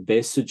Petrels on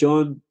bass. So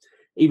John,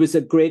 he was a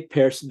great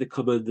person to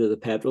come into the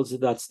Petrels at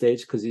that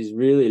stage, because he's a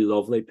really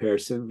lovely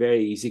person,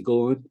 very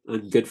easygoing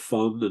and good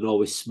fun and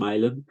always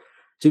smiling.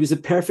 So he was a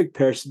perfect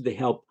person to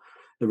help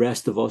the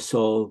rest of us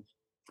all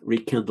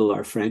rekindle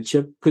our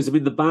friendship. Because I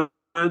mean, the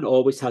band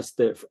always has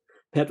to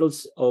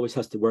Petrels always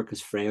has to work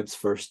as friends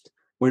first.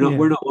 We're Yeah.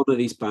 not one of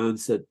these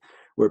bands that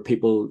where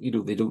people,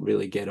 they don't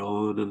really get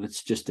on, and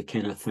it's just a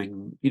kind of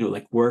thing,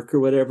 like work or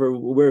whatever.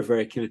 We're a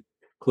very kind of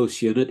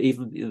close unit.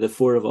 Even the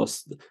four of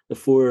us, the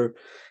four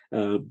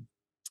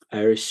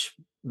Irish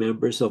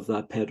members of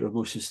that Petrol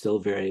Emotion still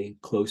very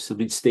close. I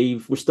mean,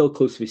 Steve, we're still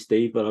close with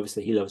Steve, but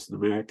obviously he lives in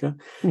America.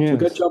 So we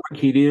got Yes. John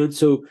Marquini in,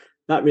 so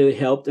that really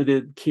helped. And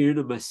then Kieran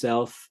and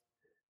myself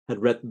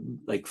had written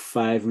like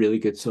 5 really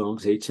good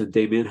songs each, and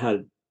Damien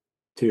had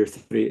 2 or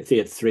 3. They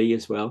had 3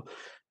 as well.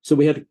 So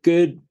we had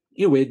good,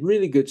 we had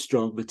really good,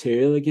 strong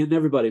material again.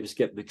 Everybody was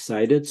getting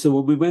excited. So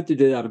when we went to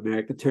do that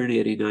American tour in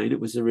 '89, it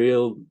was a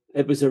real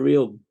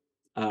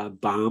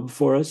balm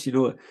for us.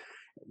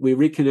 We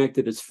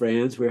reconnected as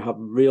friends. We were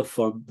having real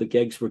fun. The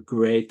gigs were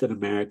great in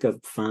America.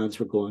 Fans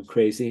were going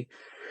crazy.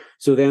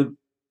 So then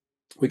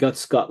we got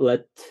Scott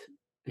Litt.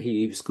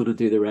 He was going to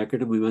do the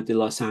record, and we went to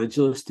Los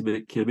Angeles to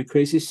make Chemi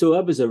Crazy. So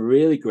that was a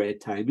really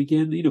great time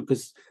again,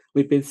 because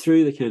we'd been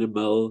through the kind of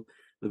mill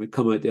and we'd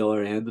come out the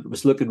other end, and it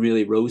was looking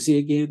really rosy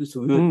again.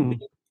 So we went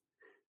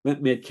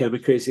and made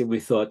Chemi Crazy, and we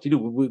thought,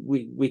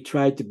 we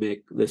tried to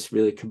make this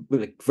really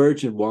like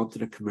Virgin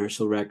wanted a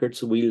commercial record,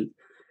 so we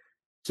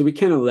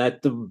kind of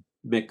let them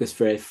make this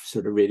very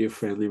sort of radio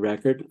friendly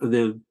record, and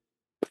then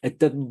it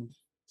didn't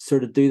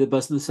sort of do the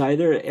business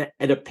either.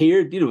 It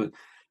appeared,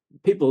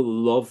 people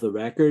love the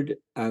record,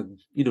 and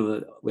we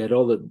did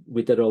all the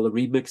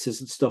remixes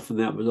and stuff, and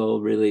that was all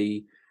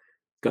really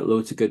got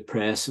loads of good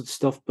press and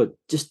stuff, but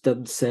just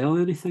didn't sell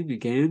anything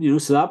again.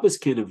 So that was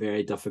kind of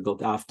very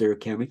difficult after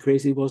Chemi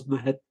Crazy wasn't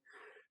a hit.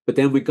 But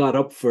then we got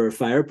up for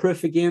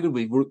Fireproof again, and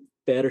we wrote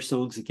better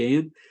songs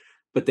again.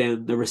 But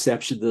then the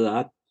reception to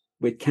that,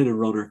 we'd kind of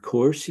run our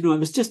course. It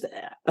was just,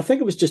 I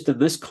think it was just in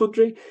this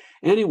country.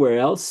 Anywhere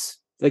else,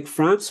 like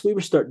France, we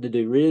were starting to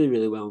do really,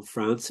 really well in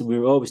France, and we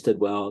always did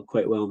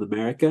quite well in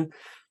America.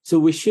 So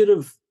we should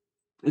have,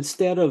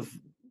 instead of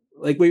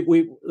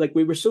we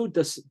were so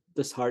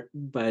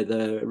disheartened by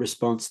the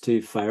response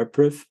to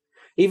Fireproof,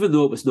 even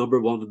though it was number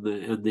 1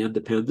 in the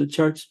independent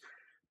charts.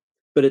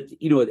 But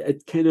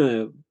it kind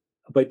of,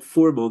 about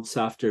 4 months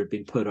after it had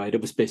been put out,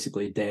 it was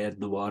basically dead in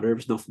the water. There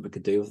was nothing we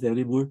could do with it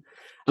anymore.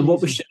 And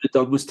what we should have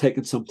done was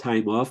taken some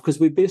time off, because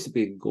we'd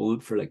basically been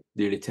going for like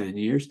nearly 10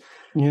 years.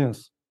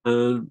 Yes.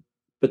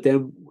 But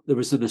then there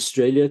was an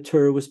Australia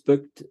tour was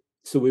booked,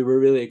 so we were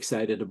really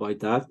excited about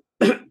that.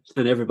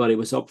 And everybody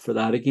was up for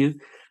that again.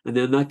 And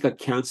then that got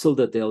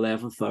cancelled at the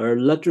 11th hour,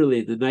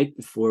 literally the night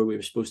before we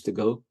were supposed to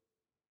go.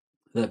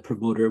 The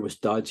promoter was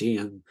dodgy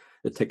and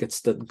the tickets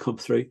didn't come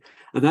through.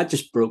 And that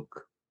just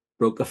broke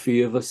a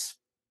few of us.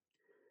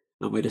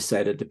 And we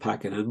decided to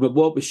pack it in. But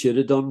what we should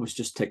have done was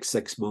just take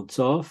 6 months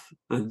off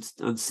and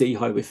see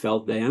how we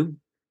felt then.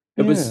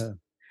 It was,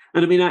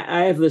 and I mean,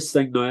 I have this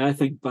thing now. I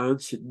think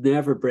bands should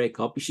never break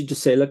up. You should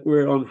just say, look,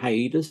 we're on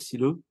hiatus,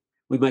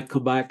 We might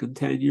come back in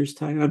 10 years'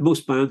 time. And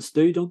most bands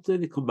do, don't they?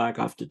 They come back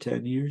after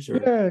 10 years.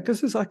 Yeah,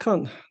 because I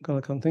can't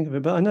think of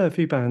it. But I know a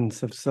few bands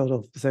have sort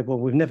of said, well,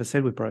 we've never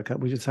said we broke up.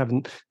 We just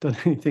haven't done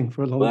anything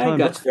for a long time.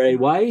 That's very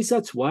wise.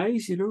 That's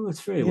wise,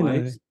 That's very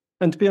wise.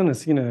 And to be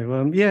honest,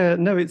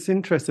 it's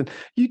interesting.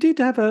 You did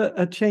have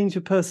a change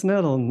of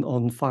personnel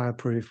on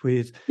Fireproof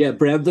with... Yeah,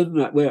 Brendan,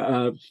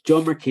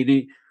 John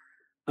Marquini.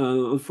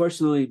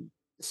 Unfortunately,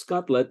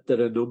 Scott Litt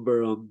did a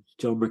number on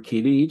John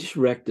Marquini. He just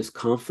wrecked his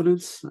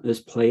confidence,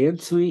 his playing.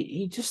 So I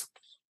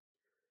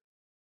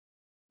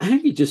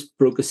think he just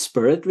broke his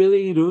spirit,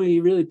 really. He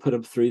really put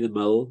him through the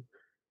mill.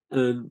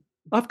 And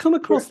I've come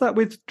across that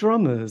with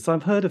drummers.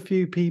 I've heard a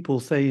few people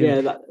say,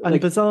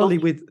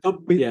 bizarrely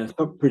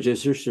some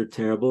producers are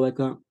terrible like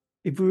that.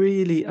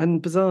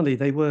 Bizarrely,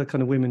 they were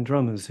kind of women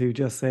drummers who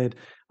just said,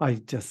 they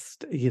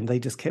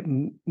just kept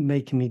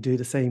making me do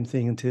the same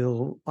thing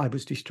until I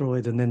was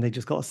destroyed, and then they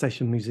just got a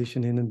session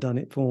musician in and done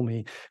it for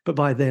me. But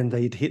by then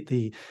they'd hit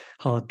the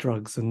hard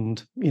drugs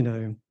and,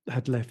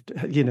 had left,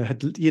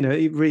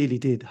 it really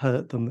did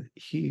hurt them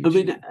hugely. I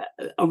mean,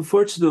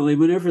 unfortunately,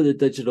 whenever the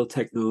digital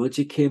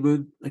technology came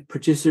in, like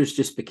producers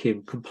just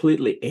became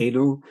completely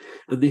anal,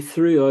 and they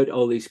threw out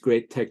all these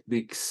great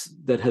techniques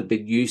that had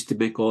been used to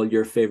make all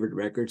your favorite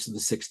records in the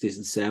 60s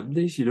and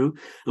 70s,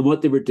 And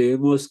what they were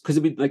doing was, because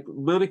I mean, like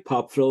Manic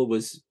Pop Thrill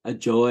was a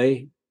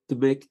joy to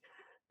make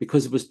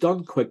because it was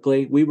done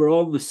quickly. We were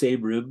all in the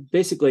same room.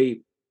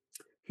 Basically,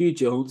 Hugh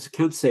Jones,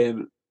 can't say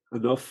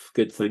enough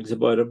good things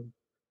about him.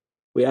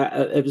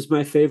 It was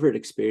my favorite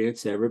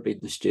experience ever being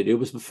in the studio. It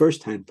was my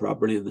first time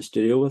properly in the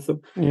studio with him.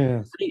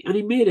 Yeah, and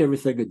he made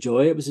everything a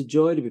joy. It was a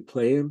joy to be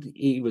playing.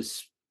 He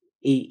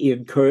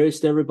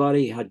encouraged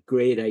everybody. He had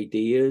great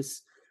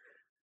ideas,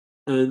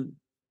 and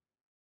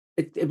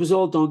it was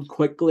all done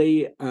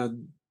quickly.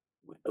 And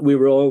we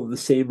were all in the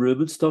same room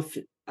and stuff.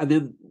 And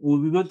then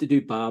when we went to do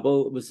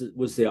Babel, it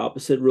was the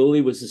opposite. Rolly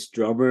was his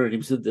drummer, and he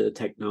was into the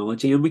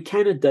technology, and we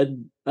kind of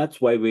did.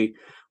 That's why we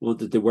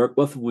wanted to work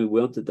with him. We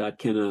wanted that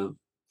kind of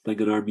thing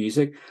in our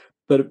music.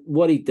 But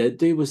what he did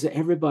do was that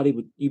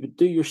you would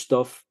do your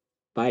stuff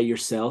by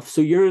yourself. So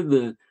you're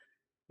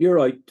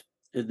out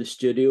in the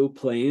studio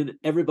playing,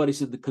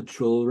 everybody's in the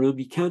control room,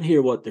 you can't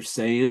hear what they're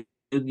saying,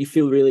 and you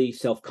feel really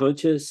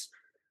self-conscious,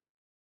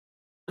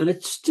 and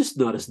it's just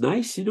not as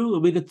nice. I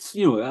mean, it's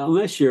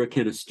unless you're a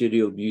kind of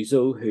studio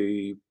muso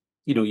who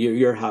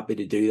you're happy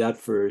to do that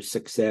for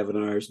 6-7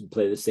 hours and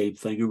play the same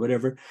thing or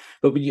whatever.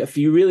 But if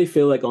you really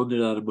feel like under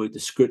that amount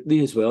of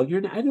scrutiny as well,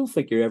 I don't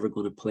think you're ever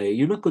going to play.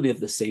 You're not going to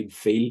have the same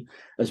feel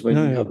as when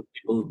you have No.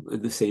 people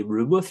in the same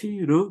room with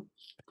you.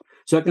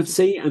 So I can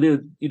see, and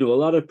then a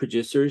lot of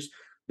producers,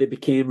 they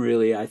became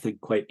really, I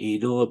think, quite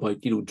anal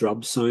about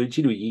drum sounds.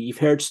 You've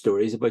heard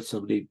stories about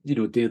somebody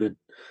doing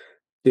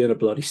a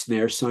bloody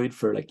snare sound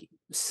for like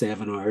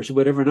 7 hours or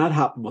whatever. And that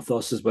happened with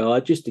us as well.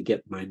 I just to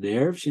get my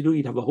nerves,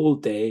 you'd have a whole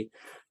day,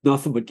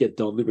 nothing would get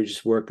done. They were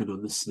just working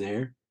on the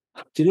snare.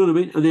 Do you know what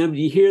I mean? And then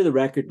you hear the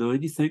record now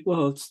and you think,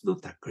 well, it's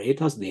not that great. It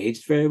hasn't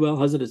aged very well,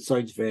 has it? It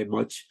sounds very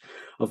much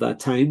of that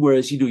time.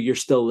 Whereas, you're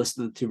still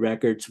listening to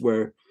records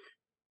where,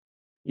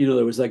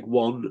 there was like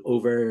one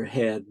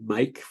overhead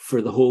mic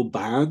for the whole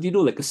band,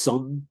 like a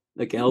Sun,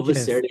 like Elvis,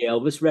 Yes. early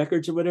Elvis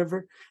records or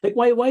whatever. Like,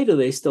 why do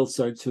they still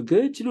sound so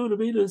good? You know what I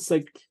mean? It's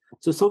like,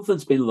 so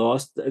something's been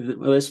lost.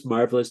 This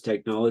marvelous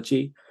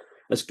technology,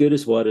 as good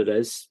as what it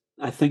is,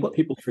 I think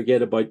people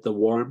forget about the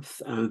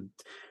warmth and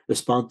the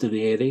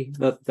spontaneity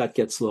that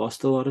gets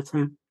lost a lot of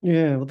time.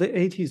 Yeah, well, the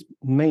 80s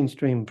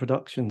mainstream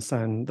production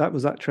sound, that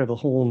was that Trevor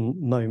Horn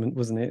moment,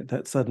 wasn't it?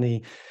 That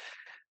suddenly,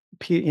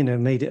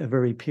 made it a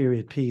very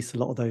period piece. A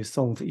lot of those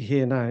songs that you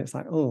hear now, it's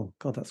like, oh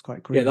God, that's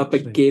quite great. Yeah, that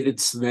big gated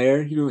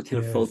snare, kind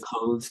of Phil Yes.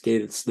 Collins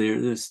gated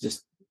snare. It's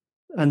just.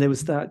 And there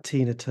was that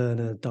Tina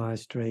Turner, Dire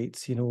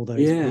Straits, all those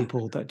Yeah.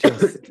 people that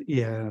just,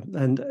 yeah.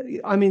 And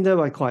I mean,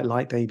 though I quite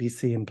liked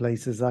ABC in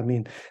places, I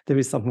mean, there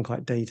is something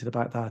quite dated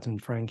about that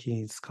and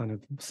Frankie's kind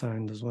of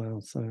sound as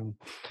well. So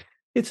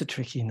it's a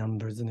tricky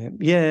number, isn't it?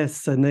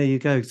 Yes, and there you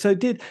go. So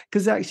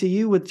because actually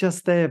you were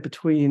just there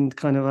between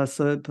kind of, I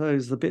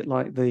suppose, a bit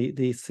like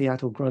the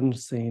Seattle grunge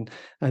scene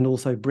and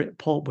also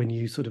Britpop when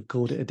you sort of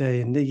called it a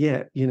day. And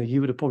yeah,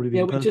 you would have probably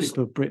been perfect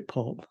for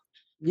Britpop.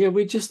 Yeah,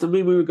 we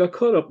got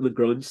caught up in the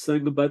grunge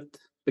thing a bit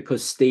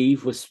because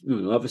Steve was,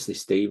 obviously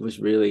Steve was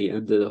really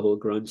into the whole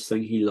grunge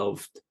thing. He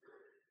loved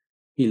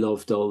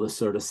all the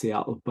sort of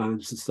Seattle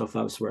bands and stuff.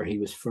 That was where he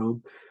was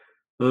from.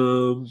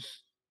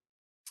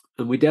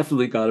 And we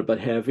definitely got a bit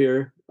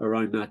heavier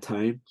around that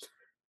time.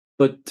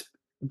 But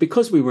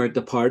because we weren't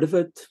a part of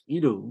it,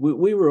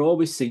 we were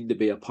always seen to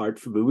be apart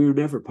from it. We were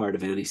never part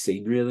of any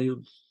scene really,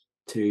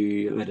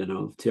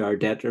 to our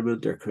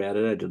detriment or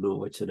credit. I don't know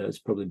which it is,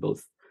 probably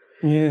both.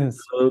 Yes.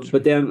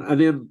 But then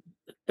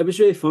it was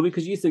really funny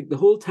because you think the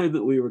whole time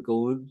that we were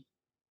going,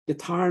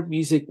 guitar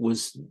music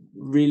was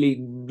really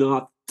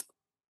not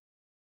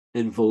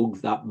in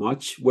vogue that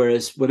much.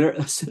 Whereas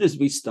as soon as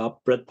we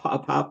stopped,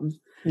 Britpop happened.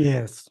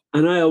 Yes.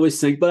 And I always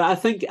think, but I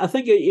think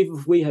even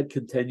if we had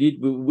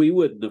continued, we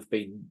wouldn't have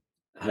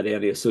had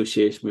any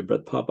association with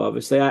Britpop.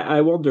 Obviously,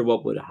 I wonder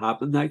what would have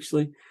happened.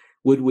 Actually,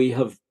 would we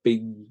have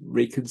been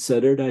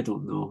reconsidered? I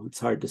don't know. It's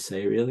hard to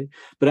say, really.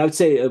 But I would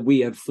say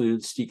we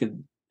influenced.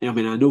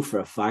 I know for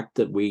a fact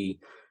that we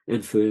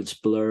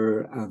influenced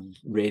Blur and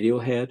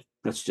Radiohead.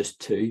 That's just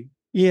two.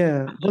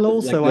 Yeah. Well,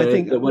 also, I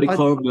think what do you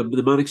call them?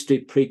 The Manic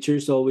Street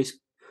Preachers always.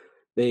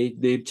 They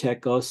name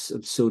check us,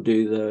 and so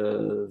do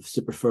the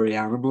Super Furry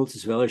Animals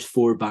as well. There's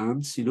 4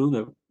 bands,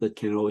 that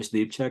can always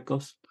name check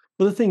us.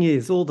 Well, the thing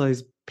is, all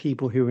those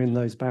people who were in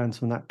those bands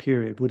from that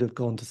period would have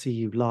gone to see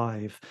you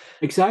live.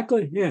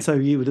 Exactly, yeah. So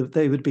they would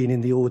have been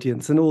in the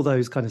audience, and all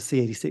those kind of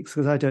C86.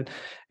 Because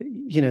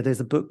there's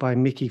a book by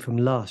Mickey from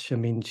Lush. I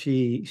mean,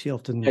 she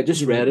often. I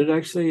just read it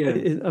actually.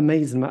 Yeah,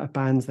 amazing amount of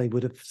bands they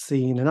would have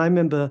seen, and I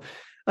remember.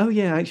 Oh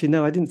yeah, actually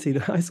no, I didn't see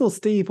that. I saw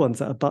Steve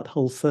once at a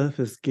Butthole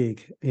Surfers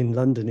gig in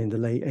London in the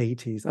late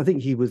 80s. I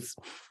think he was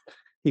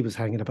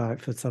hanging about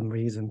for some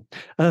reason.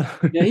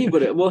 Yeah, he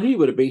would have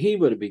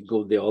been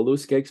going to all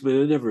those gigs. I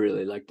mean, I never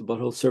really liked the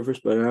Butthole Surfers,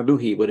 but I know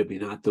he would have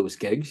been at those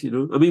gigs. I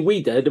mean,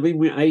 we did. I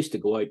mean, I used to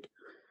go out.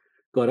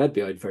 God, I'd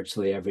be out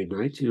virtually every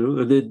night.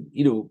 And then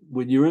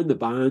when you were in the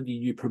band,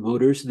 you knew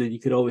promoters, and then you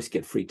could always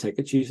get free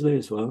tickets usually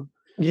as well.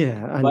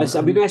 Yeah, I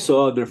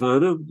saw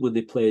Nirvana when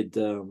they played.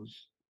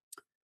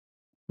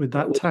 With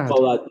that Tad.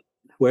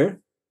 Where?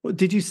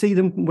 Did you see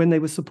them when they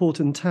were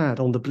supporting Tad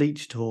on the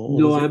Bleach tour?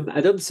 No, I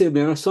didn't see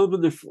them. I saw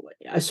them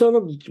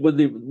when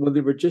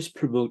they were just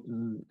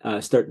promoting,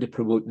 starting to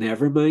promote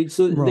Nevermind.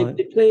 So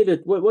they played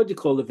at what do you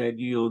call the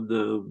venue on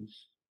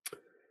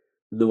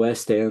the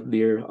West End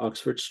near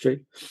Oxford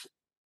Street?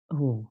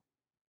 Oh,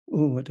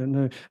 I don't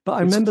know. But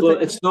I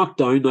remember it's knocked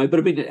down now.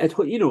 But I mean, it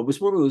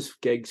was one of those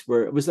gigs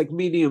where it was like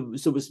medium.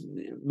 So it was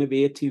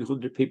maybe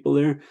 1,800 people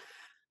there.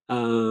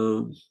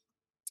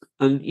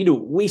 And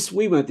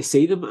we went to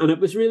see them, and it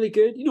was really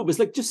good. It was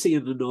like just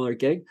seeing another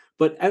gig.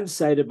 But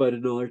inside about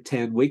another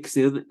 10 weeks,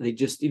 then they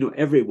just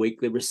every week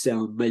they were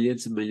selling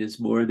millions and millions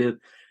more. And then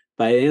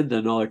by the end of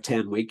another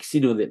 10 weeks,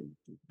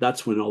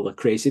 that's when all the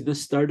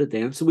craziness started.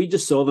 Then, so we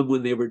just saw them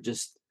when they were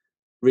just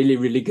really,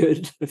 really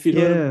good. If you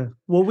know, yeah.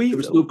 Well, there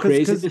was no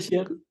craziness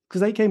yet.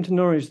 Because they came to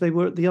Norwich, they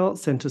were at the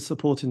Arts Centre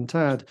supporting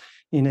Tad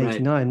in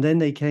 '89. Right. Then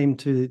they came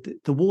to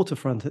the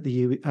Waterfront at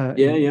the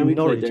in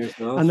Norwich, there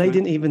well, and they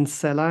didn't even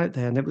sell out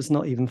there, and it was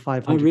not even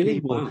 500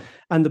 people. Wow.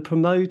 And the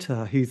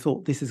promoter, who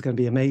thought this is going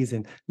to be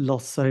amazing,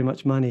 lost so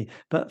much money.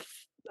 But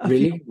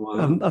Really?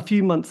 Wow. a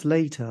few months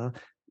later,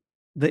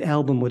 the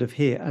album would have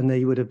hit and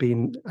they would have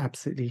been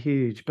absolutely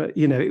huge. But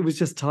it was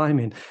just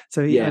timing.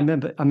 So I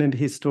remember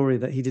his story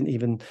that he didn't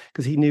even,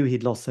 because he knew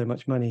he'd lost so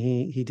much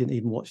money, he didn't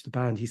even watch the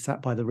band. He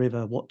sat by the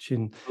river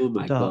watching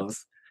the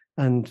ducks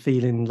and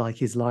feeling like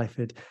his life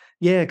had,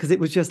 because it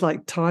was just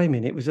like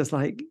timing. It was just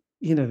like,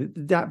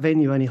 that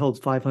venue only holds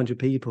 500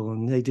 people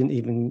and they didn't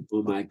even.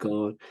 Oh my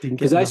God.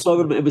 Because I saw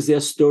them, it was the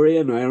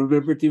Astoria, and I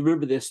remember, do you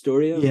remember the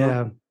Astoria?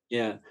 Yeah.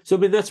 Yeah. So, I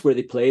mean, that's where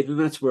they played, and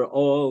that's where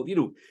all the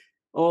other,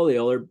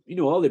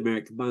 all the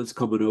American bands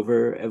coming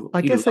over. I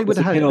guess they would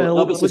have had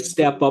that was a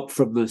step up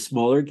from the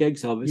smaller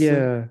gigs, obviously.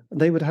 Yeah,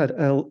 they would have had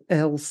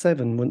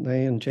L7, wouldn't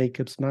they? And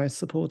Jacob's Mouse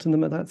supporting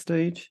them at that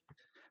stage.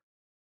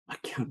 I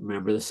can't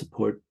remember the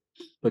support,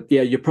 but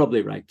yeah, you're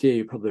probably right. Yeah,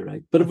 you're probably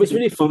right. But it was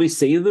really funny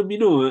seeing them,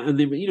 and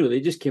they, they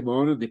just came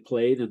on and they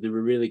played and they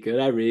were really good.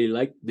 I really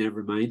liked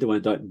Nevermind. I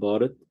went out and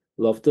bought it.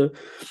 Loved it.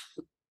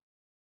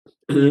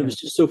 And it was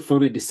just so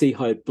funny to see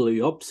how it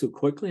blew up so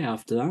quickly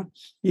after that.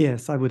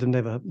 Yes, I would have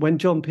never. When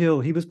John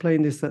Peel, he was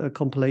playing this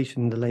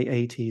compilation in the late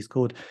 80s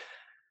called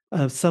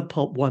Sub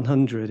Pop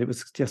 100. It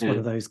was just one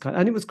of those kind,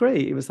 and it was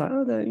great. It was like,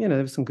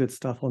 there was some good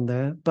stuff on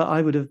there. But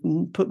I would have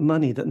put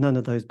money that none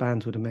of those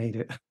bands would have made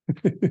it.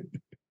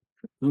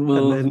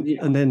 Well,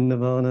 and then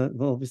Nirvana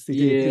obviously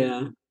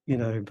did.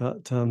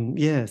 But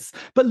yes.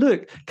 But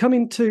look,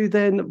 coming to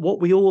then what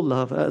we all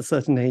love at a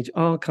certain age,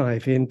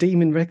 archiving,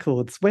 Demon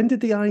Records. When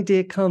did the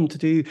idea come to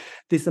do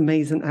this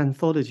amazing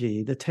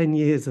anthology, the 10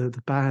 years of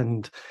the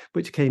band,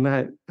 which came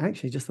out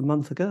actually just a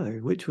month ago,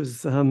 which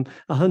was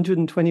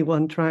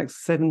 121 tracks,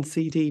 7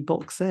 CD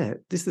box set.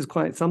 This is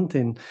quite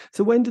something.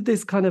 So when did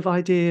this kind of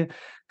idea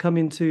come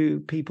into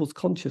people's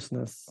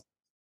consciousness?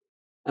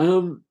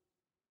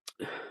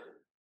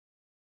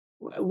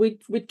 We'd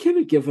kind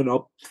of given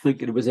up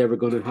thinking it was ever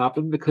going to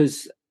happen,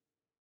 because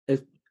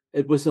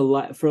it was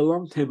for a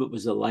long time it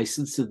was a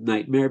licensing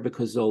nightmare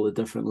because of all the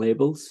different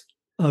labels.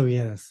 Oh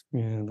yes,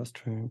 yeah, that's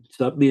true.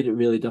 So that made it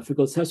really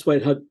difficult. So that's why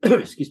it had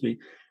excuse me,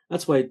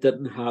 that's why it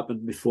didn't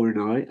happen before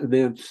now. And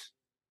then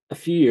a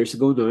few years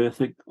ago now, I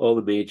think all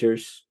the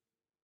majors,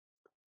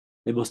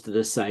 they must have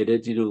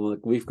decided,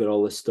 like, we've got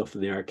all this stuff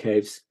in the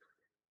archives,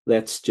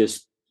 let's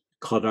just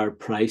cut our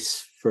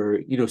price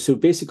for, so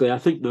basically I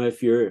think now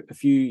if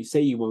you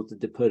say you wanted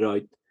to put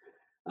out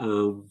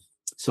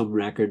some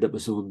record that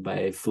was owned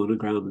by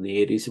Phonogram in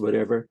the 80s or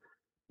whatever,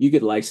 you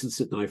could license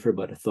it now for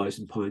about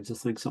 £1,000, I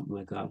think, something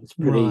like that. It's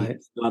pretty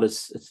it's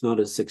not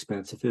as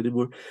expensive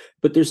anymore.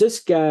 But there's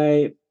this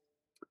guy,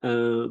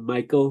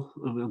 Michael,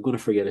 I'm going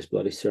to forget his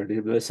bloody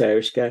surname, this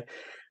Irish guy,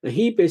 and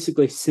he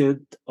basically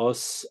sent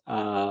us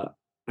an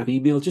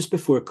email just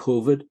before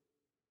COVID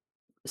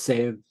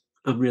saying,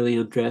 I'm really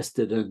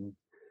interested in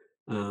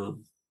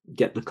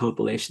getting a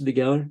compilation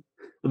together.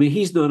 I mean,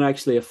 he's not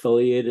actually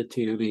affiliated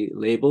to any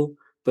label,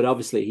 but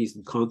obviously he's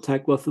in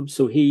contact with them.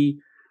 So he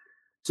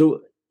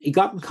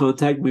got in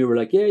contact, and we were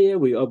like,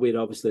 we'd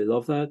obviously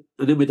love that.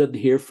 And then we didn't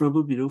hear from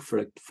him,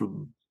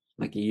 from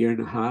like a year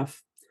and a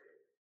half.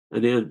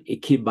 And then he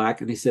came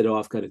back and he said,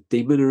 I've got a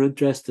Demon are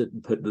interested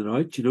in putting it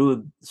out,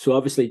 And so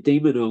obviously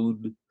Demon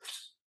own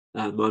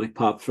Manic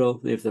Pop Thrill.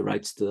 They have the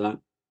rights to that.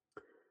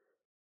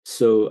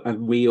 So,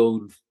 and we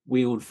own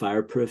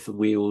Fireproof, and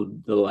we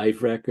own the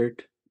live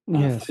record,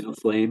 Final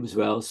Flame as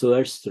well. So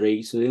there's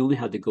 3. So they only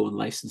had to go and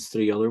license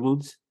 3 other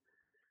ones.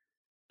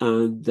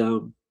 And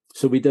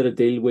so we did a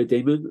deal with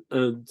Damon,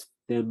 and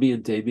then me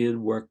and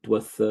Damien worked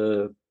with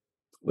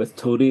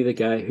Tony,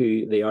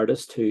 the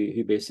artist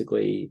who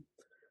basically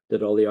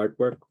did all the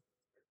artwork.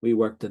 We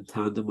worked in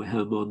tandem with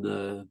him on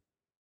the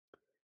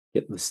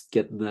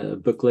getting the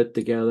booklet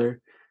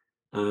together,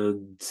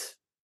 and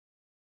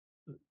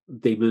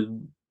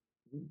Damon,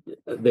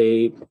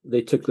 they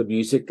took the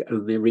music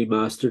and they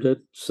remastered it,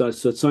 so it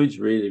sounds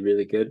really,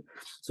 really good.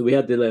 So we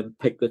had to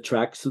pick the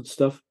tracks and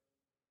stuff.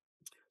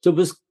 So it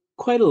was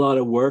quite a lot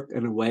of work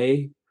in a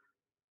way,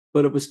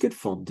 but it was good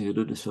fun doing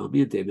it as well.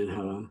 Me and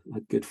Damon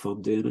had good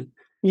fun doing it.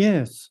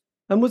 Yes.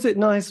 And was it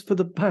nice for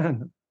the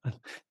band?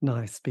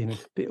 Nice being a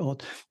bit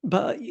odd,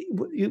 but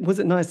was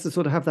it nice to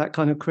sort of have that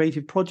kind of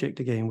creative project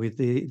again with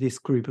this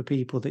group of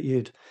people that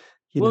you'd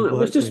well, it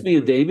was just me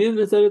and Damien.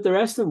 The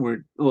rest of them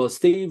weren't. Well,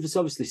 Steve's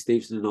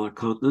in another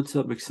continent, so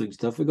that makes things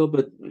difficult.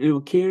 But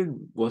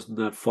Kieran wasn't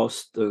that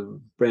fussed.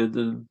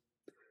 Brendan,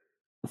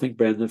 I think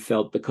Brendan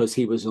felt because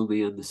he was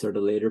only in the sort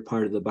of later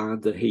part of the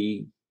band that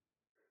he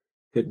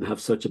couldn't have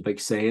such a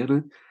big say in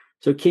it.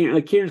 So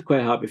Kieran's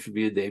quite happy for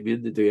me and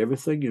Damien to do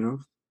everything,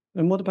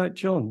 And what about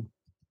John?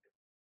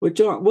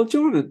 John,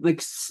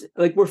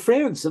 like we're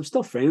friends. I'm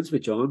still friends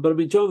with John, but I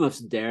mean, John lives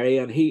in Derry,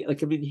 and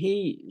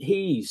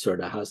he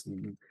sort of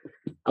hasn't.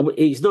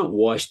 He's not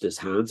washed his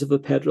hands of the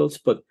Pedals,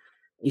 but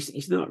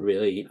he's not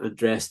really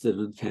interested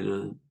in kind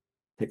of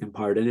taking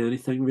part in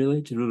anything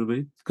really. Do you know what I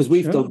mean? Because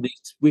we've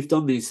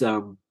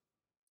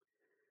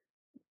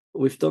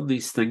done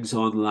these things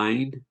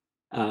online,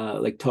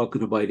 like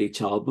talking about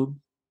each album.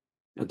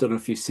 I don't know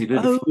if you've seen it.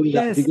 Oh,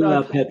 yes. If you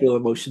go to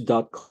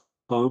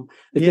pedalemotion.com,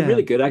 they're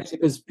really good actually,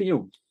 because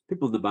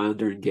people in the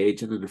band are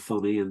engaging and they're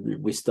funny,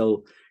 and we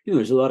still,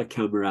 there's a lot of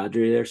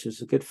camaraderie there, so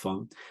it's a good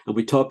fun. And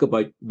we talk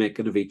about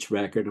making of each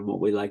record and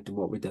what we liked and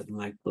what we didn't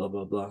like, blah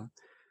blah blah.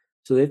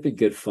 So they've been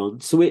good fun.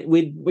 So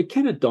we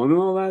kind of done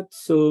all that.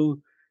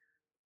 So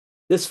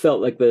this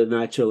felt like the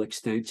natural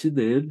extension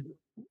then,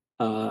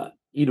 to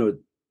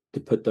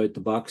put out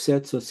the box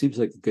set. So it seems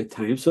like a good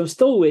time. So I'm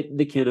still waiting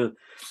to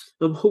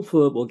I'm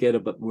hopeful that we'll get a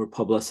bit more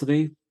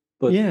publicity.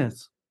 But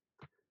Yes.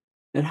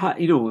 There's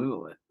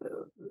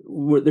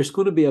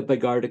going to be a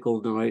big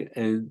article now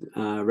in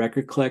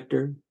Record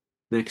Collector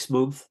next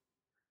month,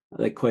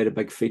 like quite a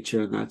big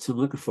feature on that. So I'm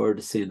looking forward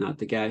to seeing that.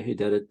 The guy who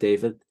did it,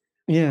 David,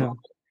 Yeah.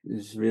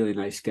 he's a really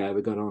nice guy.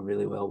 We got on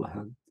really well with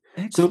him.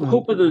 Excellent. So I'm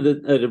hoping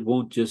that it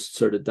won't just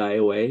sort of die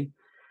away.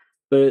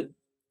 But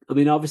I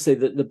mean, obviously,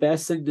 the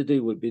best thing to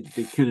do would be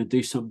to kind of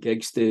do some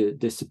gigs to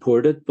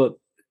support it. But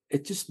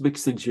it just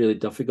makes things really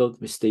difficult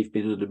with Steve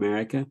being in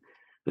America.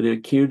 And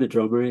then Kieran, the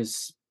drummer,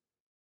 he's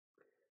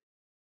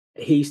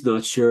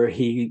not sure.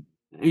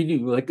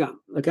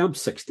 Like I'm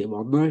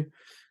 61 now.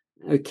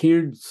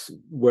 Kieran's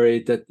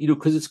worried that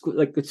because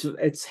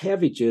it's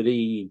heavy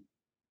duty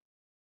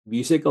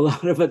music. A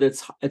lot of it,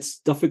 it's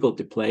difficult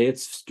to play.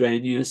 It's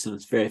strenuous and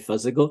it's very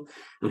physical,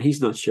 and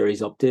he's not sure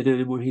he's up to it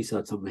anymore. He's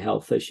had some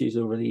health issues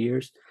over the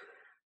years,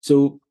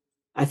 so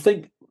I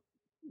think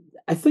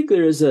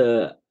there is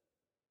that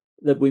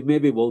we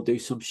maybe will do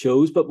some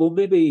shows, but we'll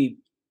maybe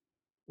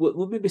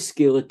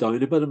scale it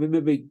down a bit. I mean,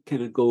 maybe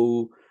kind of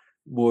go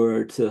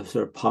more to the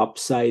sort of pop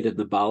side and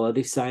the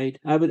ballady side.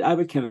 I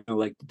would kind of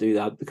like to do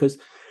that, because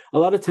a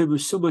lot of time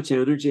there's so much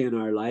energy in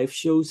our live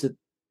shows that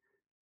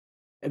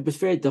it was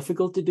very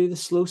difficult to do the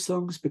slow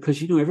songs,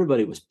 because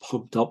everybody was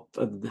pumped up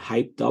and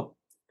hyped up.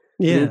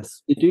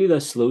 Yes. To do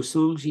the slow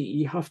songs,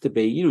 you have to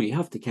be, you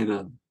have to kind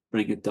of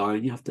bring it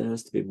down. It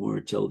has to be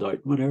more chilled out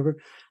and whatever.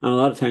 And a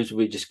lot of times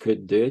we just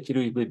couldn't do it.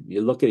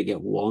 You're lucky to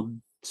get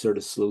one sort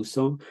of slow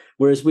song.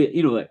 Whereas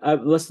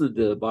I'm listening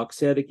to the box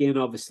set again,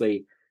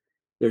 obviously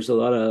there's a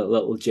lot of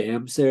little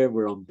jams there.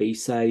 We're on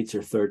B-sides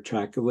or third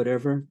track or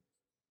whatever.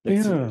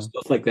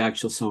 Stuff like the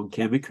actual song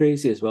 "Chemi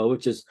Crazy" as well,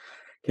 which is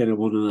kind of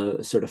one of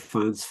the sort of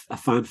a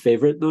fan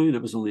favorite now, and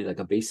it was only like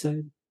a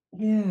B-side.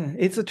 Yeah,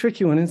 it's a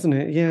tricky one, isn't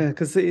it? Yeah,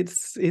 because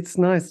it's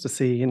nice to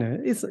see,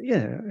 it's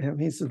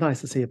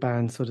nice to see a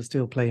band sort of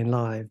still playing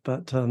live,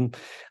 but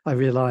I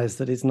realised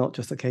that it's not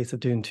just a case of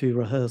doing 2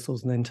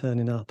 rehearsals and then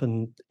turning up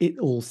and it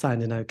all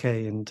sounding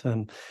okay.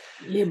 And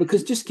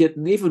because just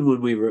getting, even when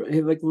we were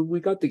like when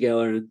we got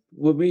together and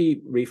when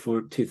we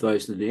reformed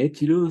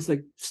 2008, it's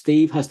like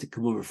Steve has to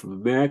come over from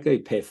America, he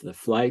paid for the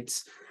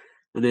flights,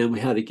 and then we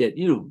had to get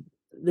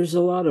there's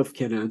a lot of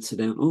kind of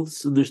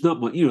incidentals, and there's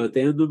not much, at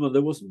the end of it,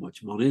 there wasn't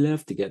much money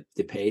left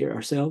to pay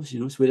ourselves,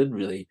 so we didn't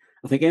really,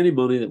 I think any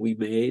money that we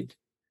made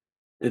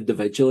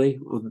individually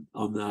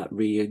on that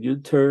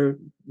reunion tour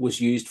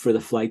was used for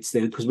the flights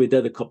then, because we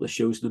did a couple of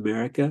shows in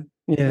America.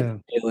 Yeah.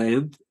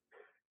 Land,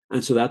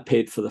 and so that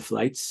paid for the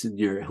flights and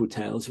your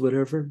hotels,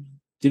 whatever.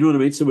 Do you know what I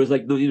mean? So it was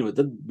like, no,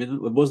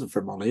 it wasn't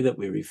for money that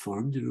we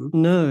reformed,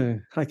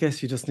 No, I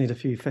guess you just need a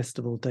few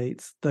festival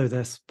dates, though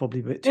that's probably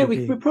a bit too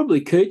big. We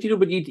probably could,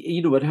 but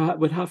it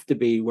would have to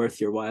be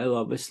worth your while,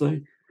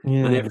 obviously.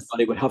 Yeah. And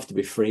everybody would have to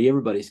be free.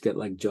 Everybody's got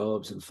like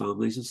jobs and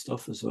families and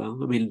stuff as well.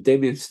 I mean,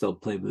 Damien's still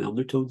playing with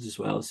Undertones as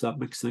well, so that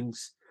makes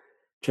things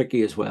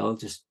tricky as well,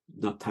 just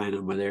not tying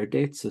in with their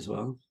dates as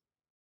well.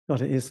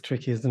 God, it is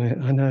tricky, isn't it?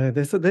 I know.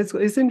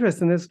 It's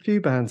interesting. There's a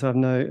few bands I've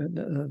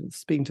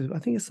speaking to. I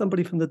think it's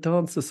somebody from the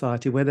Dance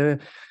Society, where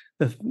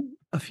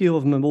a few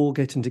of them are all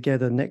getting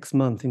together next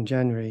month in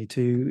January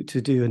to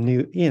do a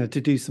new,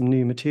 to do some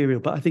new material.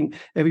 But I think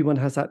everyone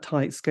has that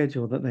tight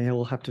schedule that they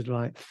all have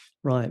to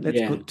right.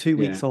 Let's put 2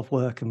 weeks off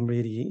work and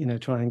really,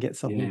 try and get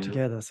something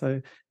together.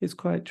 So it's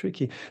quite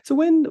tricky. So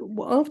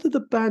after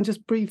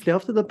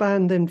the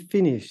band then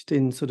finished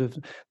in sort of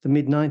the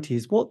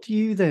mid-90s, what do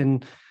you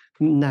then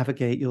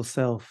navigate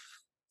yourself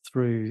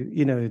through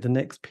the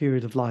next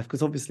period of life?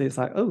 Because obviously it's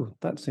like, oh,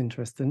 that's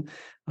interesting,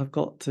 I've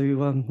got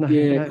to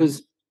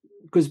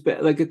because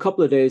like a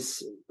couple of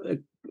days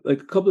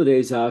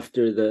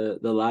after the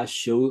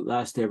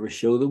last ever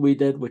show that we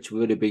did, which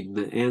would have been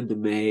the end of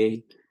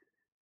May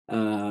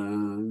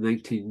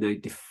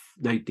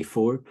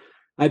 1994,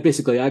 I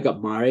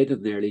got married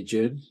in early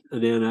June,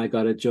 and then I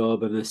got a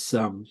job in this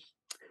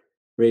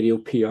radio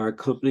PR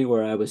company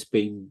where I was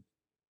being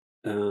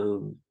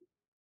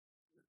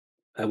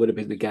I would have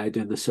been the guy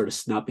doing the sort of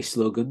snappy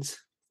slogans.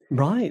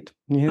 Right.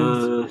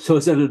 Yes. So I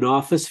was in an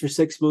office for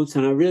 6 months,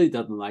 and I really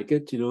didn't like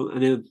it,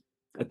 And then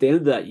at the end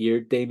of that year,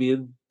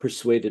 Damien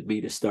persuaded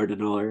me to start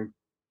another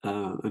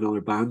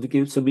band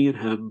again. So me and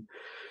him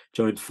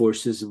joined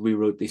forces, and we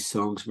wrote these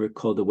songs. We were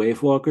called the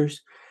Wave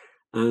Walkers,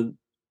 and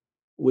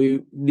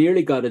we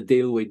nearly got a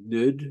deal with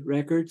Nude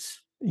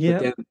Records. Yeah.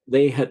 But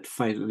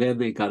then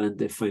they got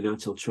into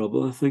financial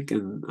trouble, I think,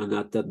 and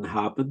that didn't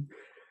happen,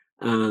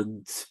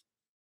 and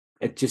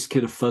it just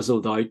kind of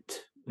fizzled out.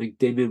 Like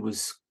Damien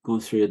was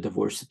going through a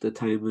divorce at the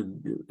time,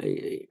 and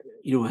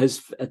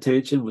his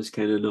attention was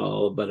kind of not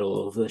all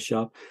over the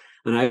shop,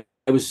 and I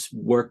I was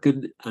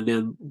working and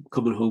then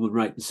coming home and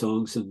writing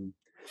songs and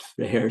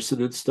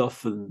rehearsing and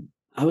stuff, and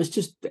I was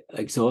just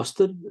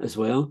exhausted as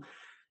well.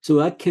 So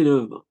that kind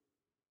of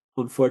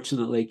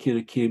unfortunately kind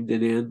of came to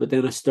an end. But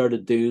then I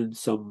started doing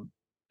some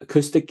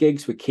acoustic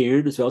gigs with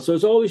Kieran as well. So I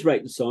was always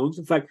writing songs.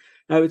 In fact,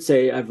 I would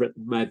say I've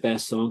written my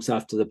best songs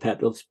after the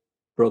Petrels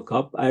broke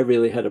up. I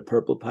really had a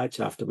purple patch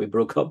after we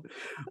broke up,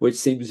 which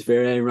seems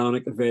very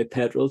ironic and very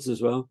Petrels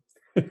as well.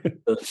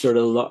 Sort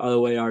of the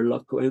way our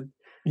luck went.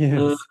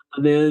 Yes.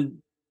 And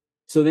then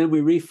so then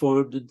we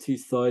reformed in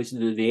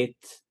 2008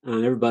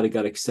 and everybody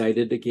got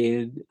excited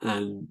again.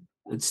 And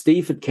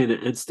Steve had kind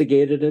of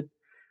instigated it.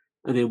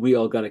 And then we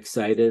all got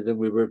excited and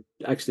we were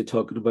actually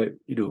talking about,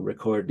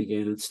 recording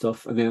again and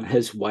stuff. And then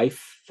his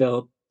wife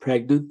fell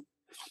pregnant.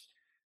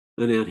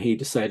 And then he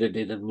decided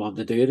he didn't want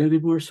to do it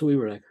anymore. So we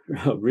were like,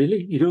 oh,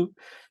 really?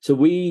 So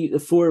the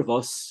four of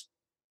us,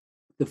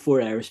 the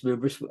four Irish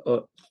members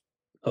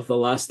of the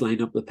last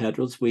lineup, the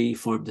Petrels, we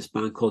formed this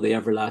band called The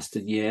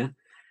Everlasting Yeah.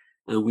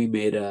 And we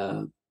made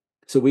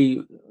so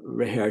we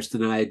rehearsed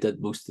and I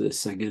did most of the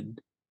singing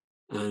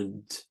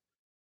and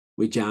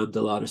we jammed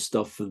a lot of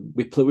stuff and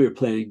we were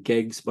playing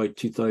gigs about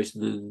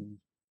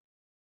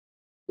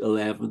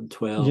 2011,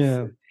 12. Yeah.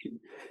 13.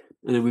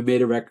 And then we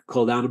made a record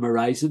called Anima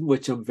Rising,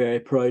 which I'm very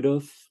proud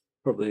of.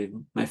 Probably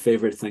my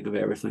favorite thing of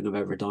everything I've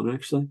ever done,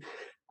 actually.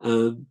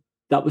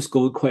 That was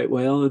going quite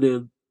well. And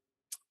then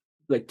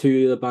like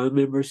two of the band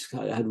members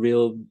had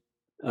real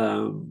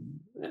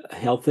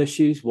health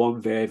issues, one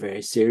very,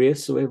 very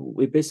serious. So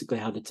we basically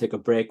had to take a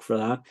break for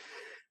that.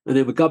 And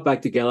then we got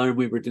back together and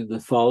we were doing the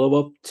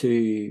follow-up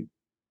to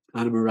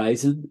Anima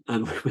Rising,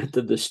 and we went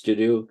to the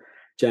studio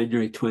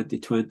January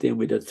 2020 and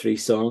we did 3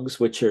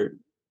 songs, which are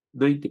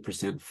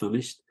 90%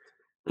 finished.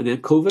 And then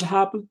COVID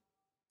happened.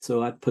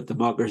 So I put the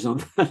mockers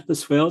on that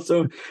as well.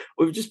 So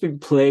we've just been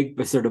plagued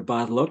by sort of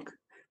bad luck.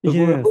 But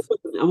Yes.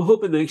 I'm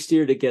hoping next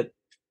year to get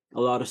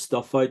a lot of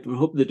stuff out. We're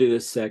hoping to do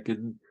this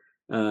second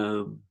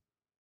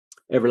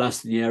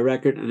Everlasting Yeah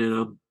record, and then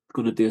I'm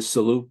going to do a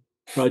solo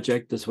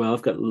project as well.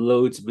 I've got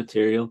loads of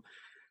material.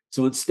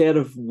 So instead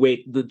of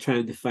waiting and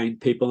trying to find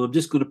people, I'm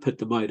just going to put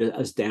them out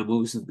as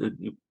demos,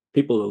 and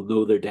people will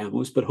know their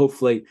demos. But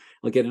hopefully,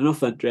 I'll get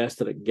enough interest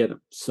that I can get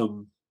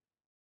some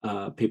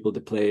people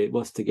to play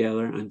with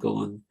together and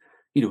go and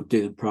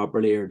do them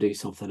properly or do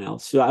something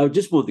else. So I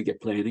just want to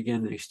get playing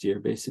again next year.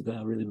 Basically,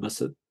 I really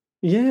miss it.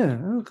 Yeah.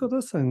 Oh God,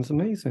 that sounds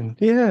amazing.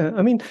 Yeah.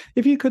 I mean,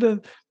 if you could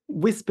have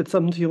whispered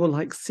something to your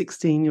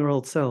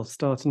 16-year-old self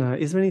starting out,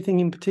 is there anything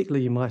in particular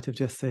you might have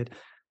just said?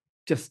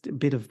 Just a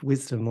bit of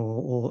wisdom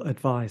or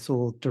advice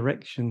or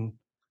direction?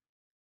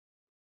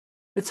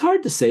 It's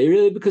hard to say,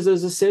 really, because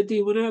as I said to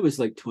you, when I was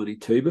like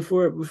 22,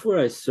 before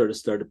I sort of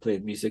started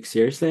playing music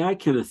seriously, I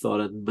kind of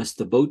thought I'd missed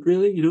the boat,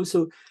 really,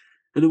 So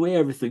in a way,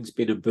 everything's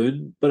been a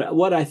boon. But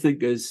what I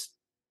think is,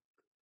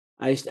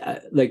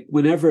 like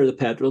whenever the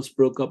Petrels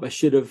broke up, I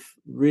should have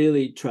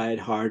really tried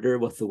harder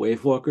with the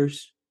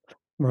Wavewalkers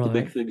to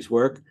make things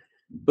work.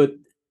 But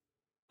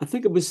I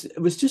think it was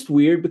just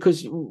weird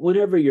because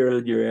whenever you're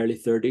in your early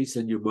 30s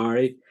and you're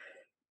married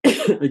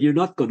and you're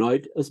not going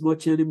out as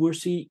much anymore,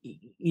 so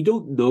you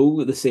don't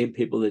know the same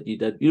people that you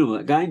did.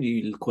 Like I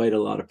knew quite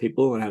a lot of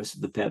people when I was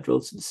in the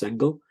Petrels and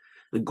single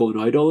and going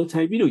out all the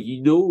time.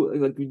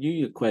 Like we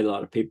knew quite a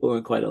lot of people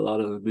and quite a lot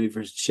of the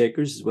movers and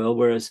shakers as well.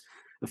 Whereas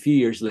a few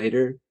years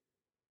later,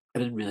 I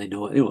didn't really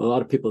know it. A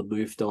lot of people had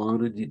moved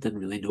on and you didn't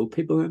really know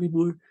people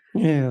anymore.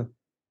 Yeah.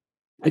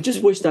 I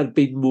just wished I'd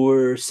been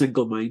more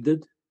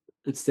single-minded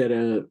instead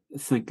of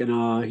thinking,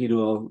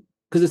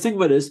 because the thing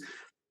about it is,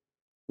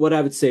 what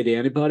I would say to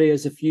anybody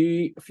is if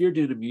you're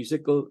doing a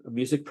music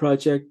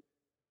project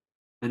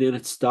and then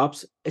it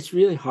stops, it's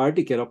really hard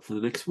to get up for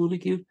the next one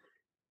again.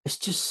 It's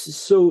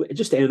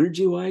just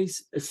energy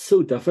wise, it's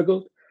so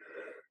difficult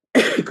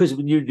because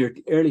when you're in your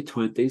early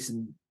 20s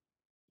and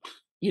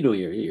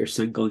you're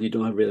single and you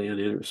don't have really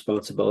any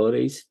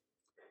responsibilities,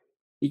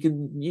 you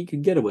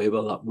can get away with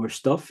a lot more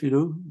stuff,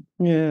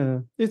 Yeah,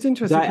 it's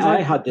interesting.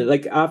 I had to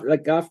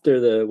after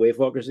the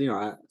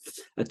Wavewalkers,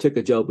 I took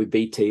a job with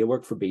BT. I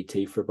worked for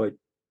BT for about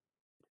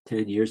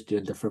 10 years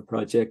doing different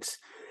projects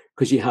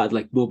because you had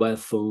like mobile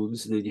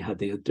phones and then you had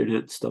the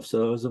internet and stuff.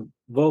 So I was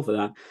involved with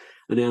that.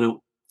 And then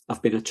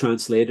I've been a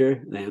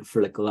translator then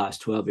for like the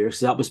last 12 years.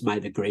 So that was my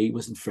degree,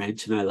 was in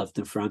French, and I lived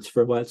in France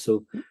for a while.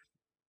 So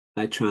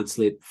I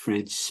translate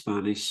French,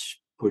 Spanish,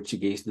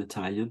 Portuguese, and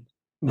Italian.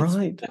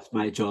 That's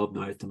my job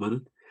now at the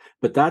minute.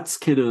 But that's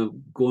kind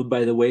of going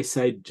by the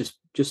wayside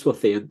just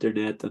with the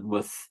internet and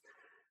with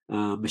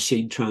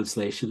machine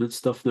translation and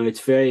stuff. Now it's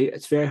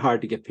very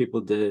hard to get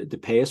people to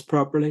pay us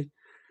properly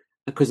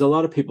because a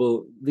lot of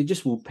people, they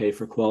just won't pay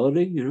for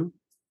quality,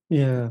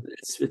 Yeah.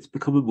 It's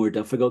becoming more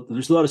difficult. And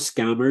there's a lot of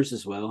scammers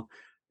as well.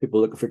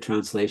 People looking for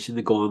translation,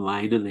 they go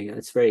online and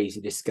it's very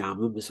easy to scam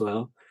them as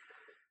well.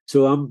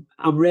 So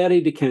I'm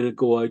ready to kind of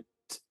go out.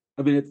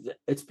 I mean,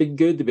 it's been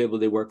good to be able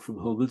to work from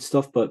home and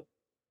stuff, but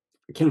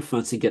I kind of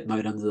fancy getting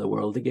out into the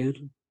world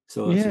again.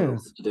 So that's what I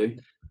want to do.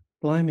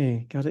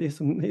 Blimey, God,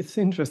 it's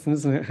interesting,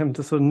 isn't it? Having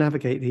to sort of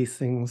navigate these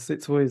things.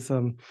 It's always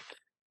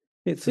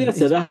It's So a, yeah,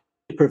 so that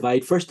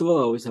provide first of all,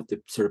 I always have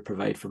to sort of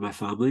provide for my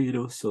family,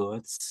 so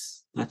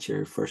that's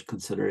your first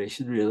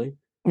consideration, really.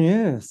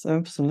 yes,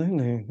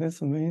 absolutely.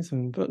 That's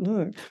amazing. But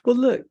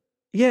look,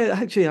 yeah,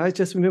 actually, I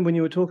just remember when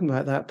you were talking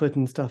about that,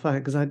 putting stuff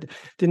out, because did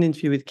an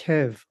interview with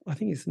Kev. I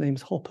think his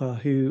name's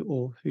Hopper,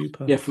 or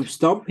Hooper. Yeah, from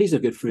Stomp, he's a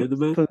good friend of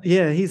mine.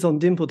 Yeah, he's on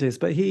Dimple Disc,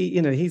 but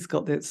he's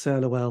got that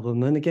solo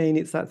album. And again,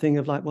 it's that thing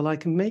of like, well, I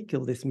can make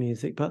all this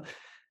music, but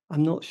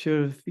I'm not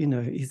sure if,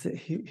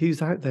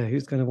 who's out there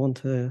who's going to want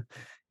to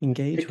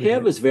engage with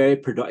Kev it. is very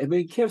productive. I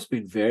mean, Kev's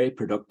been very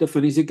productive,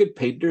 and he's a good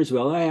painter as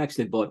well. I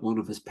actually bought one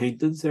of his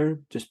paintings there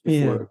just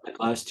before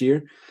last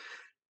year,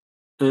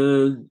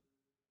 and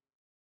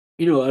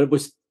it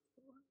was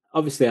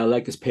obviously I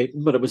like his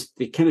painting, but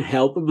it kind of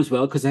helped him as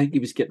well because I think he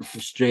was getting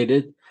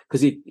frustrated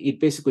because he'd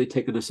basically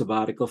taken a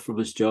sabbatical from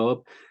his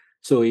job,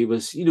 so he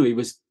was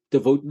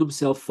devoting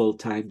himself full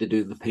time to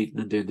doing the painting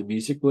and doing the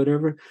music,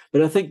 whatever.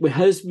 But I think with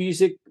his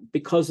music,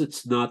 because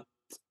it's not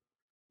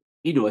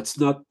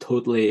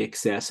totally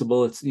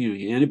accessible. It's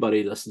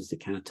anybody listens to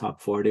kind of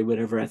top 40,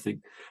 whatever. I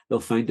think they'll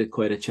find it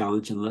quite a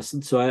challenge and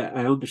listen. So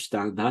I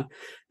understand that,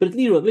 but at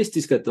least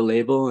he's got the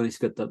label and he's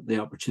got the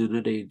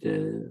opportunity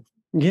to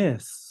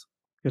Yes,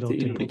 good old to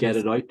Dimple get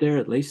Disc. it out there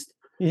at least.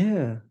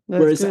 Yeah,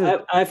 that's Whereas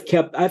good. I've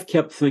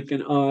kept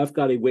thinking, oh, I've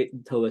got to wait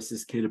until this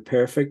is kind of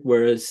perfect.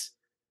 Whereas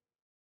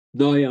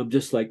now I'm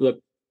just like, look,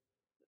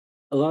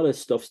 a lot of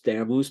stuff's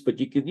demos, but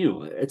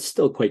it's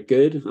still quite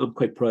good. I'm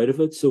quite proud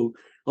of it. So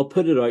I'll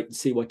put it out and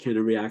see what kind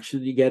of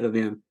reaction you get, and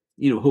then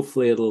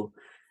hopefully it'll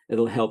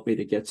help me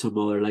to get some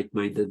other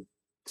like-minded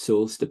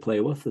souls to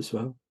play with as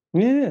well.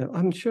 Yeah,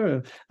 I'm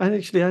sure. And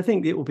actually, I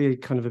think it will be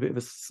kind of a bit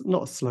of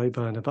not a slow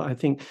burner, but I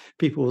think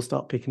people will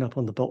start picking up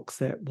on the box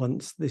set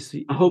once this.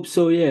 I hope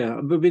so. Yeah,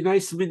 it would be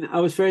nice. I mean, I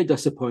was very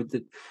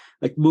disappointed.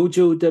 Like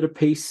Mojo did a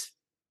piece,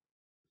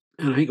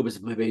 and I think it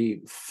was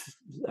maybe,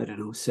 I don't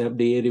know,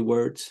 70, 80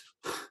 words.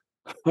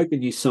 How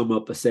can you sum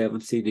up a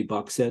 7 CD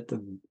box set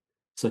in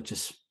such a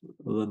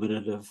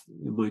limited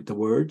amount of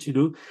words,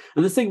 And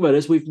the thing about it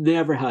is we've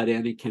never had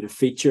any kind of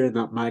feature in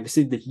that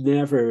magazine. They've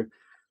never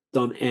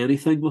done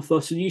anything with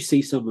us. And you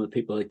see some of the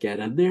people that get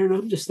in there, and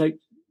I'm just like,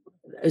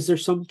 is there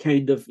some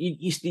kind of,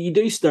 you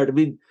do start, I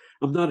mean,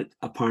 I'm not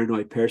a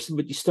paranoid person,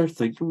 but you start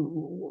thinking,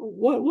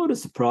 what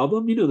is the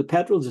problem? The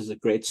Petrels is a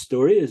great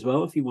story as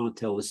well, if you want to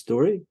tell the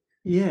story.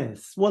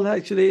 Yes. Well,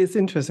 actually, it's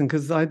interesting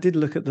because I did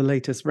look at the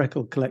latest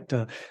Record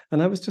Collector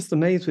and I was just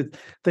amazed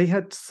they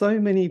had so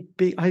many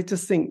big, I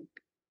just think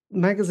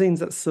magazines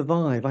that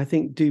survive, I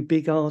think, do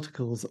big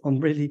articles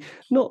on really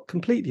not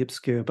completely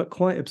obscure, but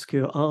quite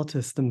obscure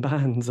artists and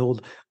bands or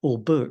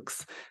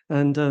books.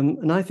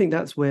 And I think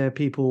that's where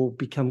people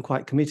become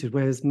quite committed.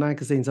 Whereas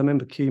magazines, I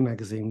remember Q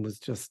magazine was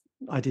just,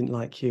 I didn't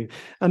like Q.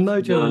 And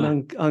Mojo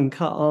and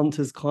Uncut aren't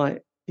as quite,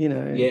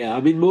 Yeah,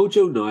 I mean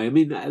Mojo now. I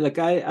mean, like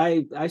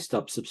I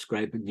stopped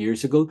subscribing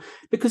years ago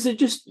because they're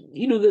just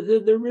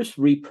they're just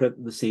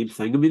reprinting the same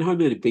thing. I mean, how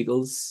many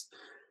Beatles?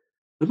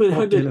 I mean,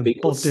 how many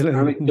Beatles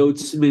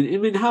anecdotes? I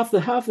mean, half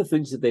the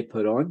things that they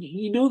put on,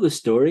 you know the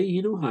story,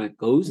 you know how it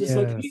goes. It's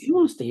like who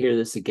wants to hear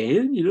this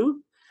again,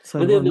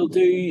 So and then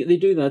they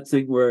do that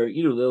thing where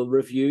they'll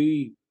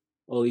review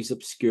all these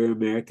obscure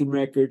American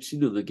records.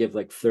 They give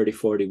like 30,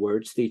 40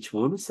 words to each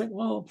one. It's like,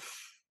 well,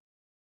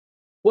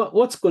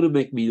 what's going to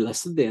make me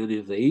listen to any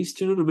of these?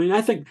 Do you know what I mean?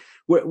 I think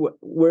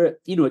we're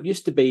it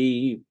used to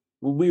be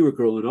when we were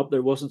growing up,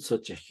 there wasn't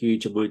such a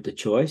huge amount of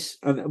choice,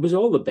 and it was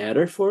all the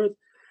better for it.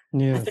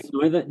 Yes. I think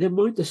now that the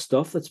amount of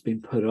stuff that's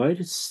been put out,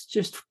 it's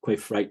just quite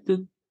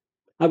frightening.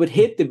 I would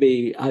hate to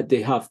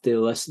they have to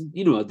listen.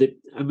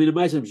 I mean,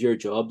 imagine it was your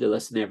job to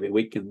listen every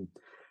week and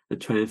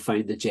try and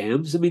find the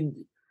gems. I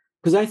mean,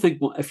 because I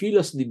think if you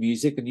listen to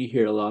music and you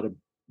hear a lot of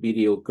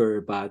mediocre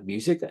or bad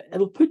music,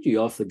 it'll put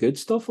you off the good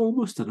stuff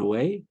almost in a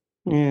way.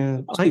 Yeah,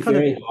 it must be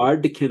very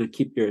hard to kind of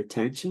keep your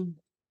attention.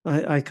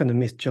 I kind of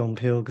miss John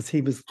Peel because he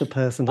was the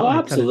person that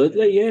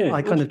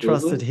I kind of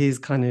trusted his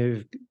kind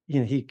of,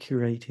 he'd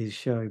curate his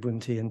show,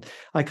 wouldn't he? And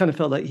I kind of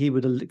felt like he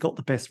would have got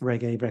the best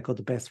reggae record,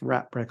 the best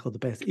rap record, the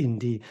best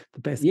indie, the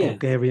best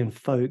Bulgarian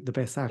folk, the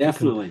best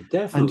African.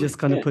 Definitely. And just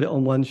kind of put it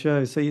on one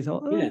show. So you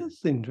thought,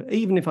 that's interesting.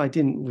 Even if I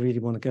didn't really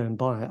want to go and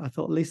buy it, I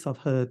thought at least I've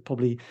heard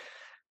probably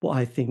what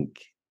I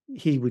think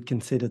he would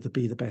consider to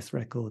be the best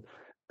record.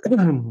 So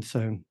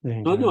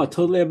no,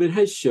 totally. I mean,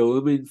 his show.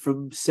 I mean,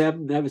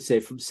 I would say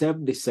from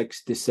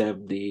 76 to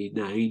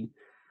 79.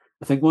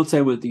 I think once I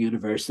went to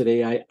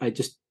university, I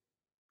just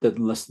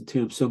didn't listen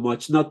to him so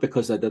much. Not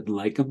because I didn't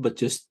like him, but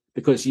just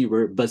because you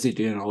were busy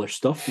doing other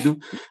stuff,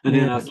 And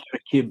then I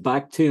came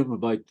back to him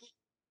about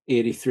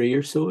 83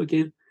 or so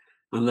again,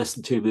 and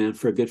listened to him then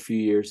for a good few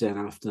years then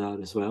after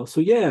that as well.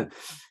 So yeah,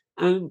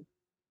 and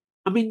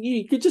I mean,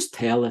 you could just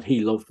tell that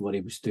he loved what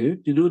he was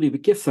doing, and he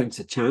would give things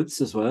a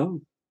chance as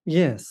well.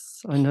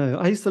 Yes, I know.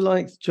 I used to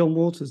like John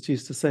Waters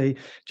used to say,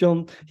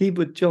 John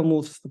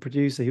Waters, the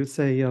producer, he would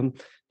say,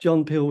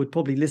 John Peel would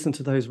probably listen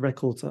to those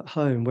records at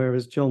home,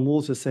 whereas John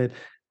Waters said,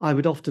 I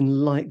would often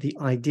like the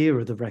idea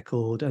of the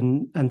record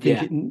and think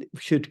Yeah, it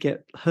should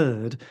get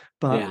heard,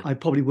 but yeah, I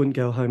probably wouldn't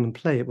go home and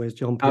play it, whereas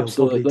John Peel probably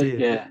absolutely. did.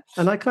 Yeah,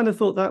 And I kind of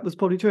thought that was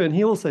probably true. And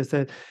he also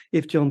said,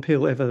 if John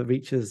Peel ever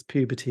reaches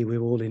puberty,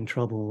 we're all in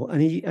trouble.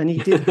 And he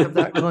did have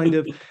that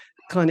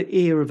kind of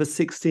ear of a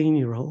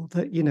 16-year-old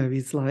that,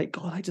 he's like,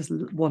 God, I just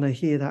want to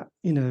hear that,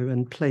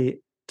 and play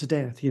it to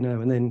death,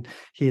 and then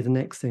hear the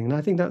next thing. And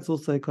I think that's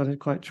also kind of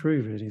quite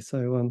true, really.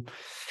 So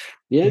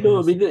yeah. No,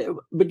 I yes. mean,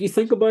 but you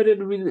think about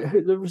it. I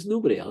mean, there was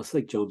nobody else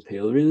like John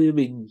Peel, really. I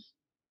mean,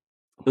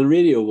 on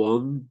Radio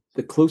One,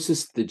 the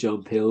closest to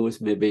John Peel was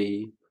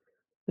maybe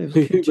There was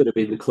who Kid, would have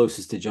been the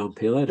closest to John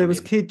Peel? I there don't was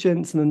even. Kid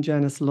Jensen and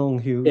Janice Long,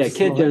 who Yeah,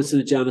 Ken slight, Jensen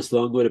and Janice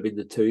Long would have been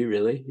the two,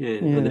 really. Yeah,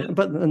 and yeah, then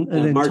but and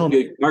then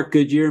Mark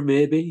Goodyear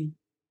maybe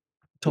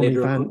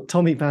later on.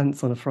 Tommy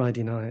Vance on a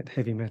Friday night,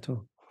 heavy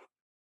metal.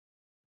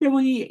 Yeah,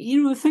 well,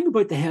 the thing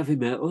about the heavy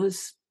metal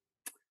is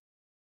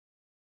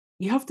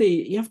you have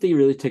to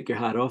really take your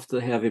hat off to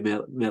the heavy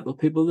metal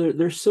people.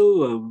 They're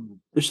so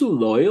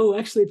loyal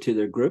actually to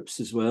their groups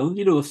as well.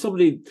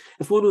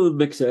 If one of them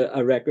makes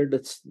a record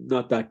that's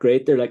not that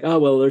great, they're like, oh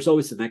well, there's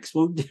always the next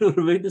one. Do you know what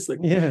I mean? It's like,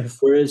 Yes.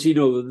 whereas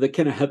the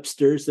kind of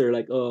hipsters, they're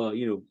like, oh,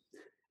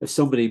 if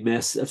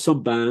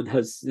some band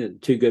has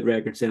two good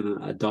records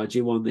and a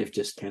dodgy one, they've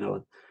just kind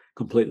of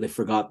completely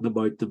forgotten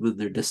about them and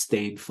they're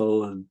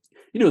disdainful and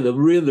they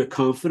ruin their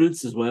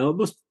confidence as well.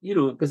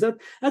 Because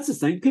that's the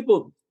thing.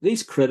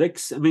 These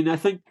critics, I mean, I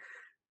think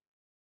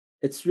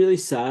it's really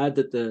sad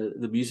that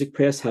the music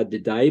press had to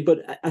die,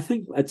 but I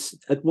think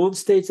at one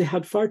stage they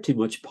had far too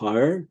much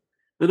power.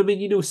 And I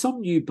mean,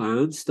 some new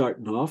bands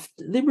starting off,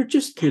 they were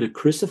just kind of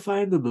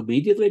crucifying them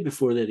immediately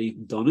before they'd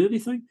even done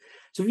anything.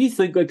 So if you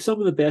think like some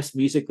of the best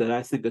music that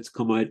I think that's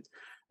come out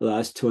the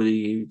last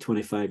 20,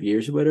 25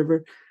 years or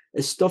whatever,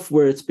 is stuff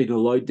where it's been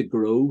allowed to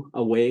grow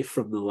away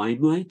from the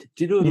limelight.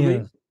 Do you know what I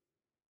mean?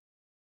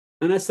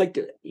 And it's like,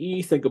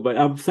 you think about,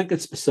 I'm thinking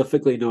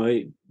specifically now,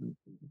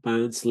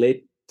 bands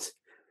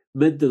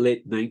mid to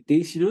late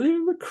 90s, they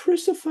were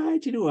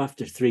crucified,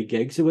 after 3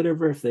 gigs or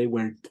whatever, if they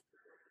weren't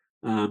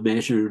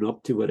measuring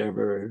up to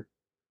whatever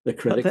the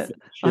critic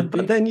should be.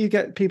 But then you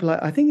get people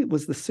like, I think it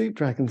was the Soup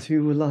Dragons,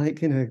 who were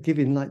like,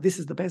 giving like, this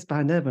is the best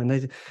band ever.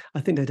 And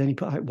I think they'd only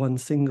put out one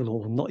single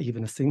or not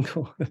even a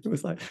single. It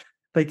was like,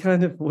 they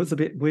kind of was a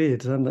bit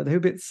weird. And they were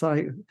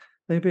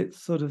a bit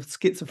sort of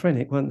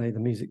schizophrenic, weren't they? The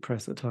music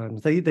press at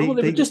times. They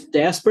were just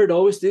desperate.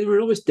 They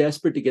were always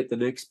desperate to get the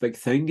next big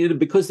thing. And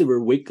because they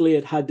were weekly,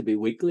 it had to be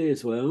weekly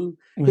as well.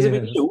 Because I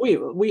mean,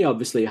 we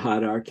obviously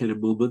had our kind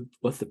of moment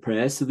with the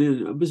press, and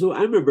then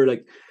I remember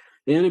like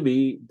the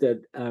Enemy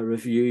did a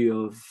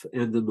review of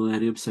End of the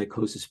Millennium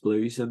Psychosis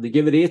Blues, and they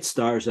give it 8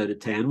 stars out of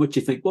 10, which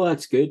you think, well,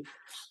 that's good.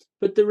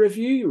 But the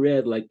review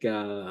read like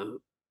a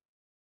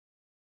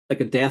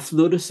death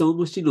notice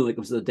almost, like it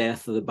was the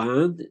death of the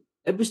band.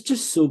 It was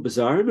just so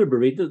bizarre. I remember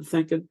reading it and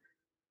thinking,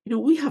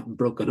 we haven't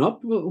broken up.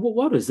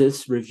 What is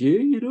this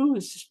review?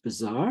 It's just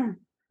bizarre.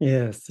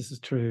 Yes, this is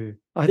true.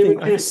 They were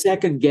kind of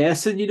second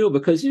guessing,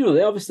 because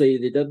they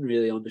didn't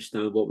really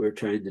understand what we were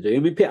trying to do. I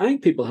mean, I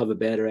think people have a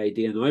better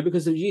idea now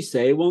because, as you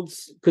say,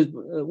 once because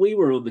we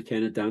were on the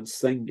kind of dance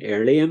thing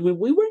early, and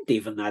we weren't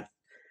even that.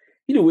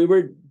 We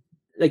were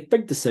like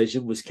Big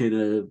Decision was kind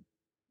of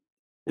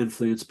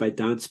influenced by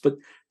dance, but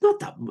not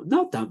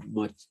that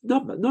much.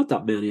 Not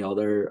that many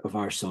other of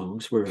our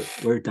songs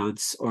were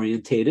dance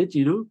orientated.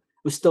 It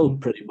was still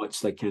pretty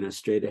much like kind of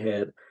straight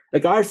ahead.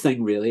 Like our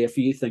thing, really, if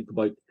you think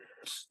about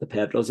the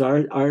Petrels,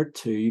 our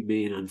two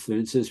main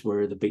influences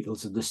were the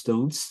Beatles and the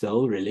Stones.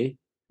 Still, really,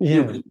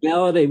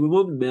 melody. We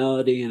want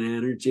melody and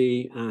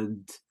energy,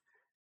 and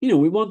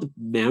we want the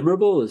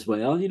memorable as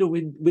well. We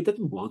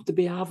didn't want to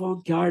be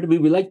avant-garde. I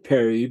mean, we liked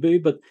Pere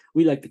Ubu, but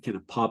we liked the kind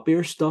of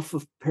poppier stuff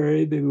of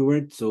Pere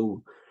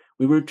Ubu.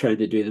 We weren't trying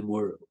to do the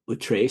more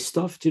outre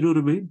stuff. Do you know what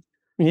I mean?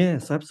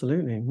 Yes,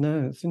 absolutely.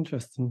 No, it's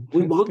interesting.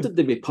 We wanted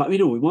to be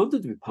we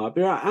wanted to be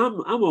popular.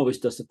 I'm always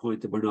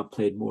disappointed we're not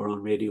played more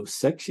on Radio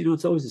 6.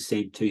 It's always the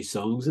same 2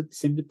 songs that they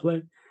seem to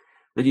play.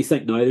 And you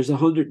think now there's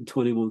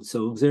 121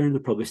 songs there, and they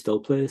probably still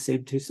play the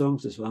same 2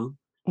 songs as well.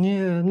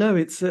 Yeah, no,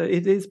 it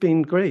has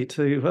been great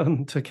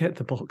to get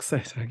the box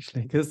set,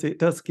 actually, because it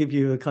does give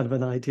you a kind of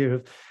an idea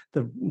of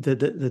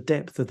the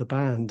depth of the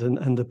band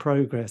and the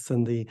progress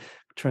and the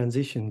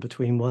transition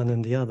between one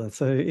and the other.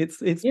 So it's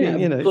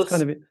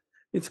been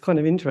it's kind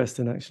of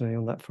interesting, actually,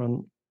 on that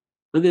front.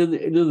 And then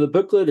the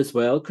booklet as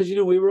well, because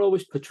we were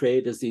always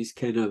portrayed as these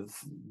kind of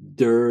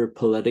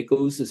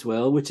politicos as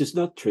well, which is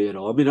not true at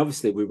all. I mean,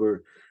 obviously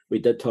we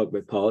did talk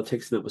about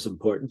politics, and that was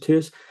important to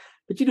us.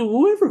 But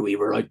whenever we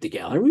were out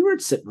together, we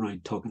weren't sitting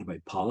around talking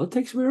about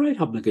politics. We were out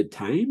having a good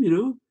time,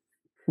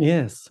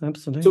 Yes,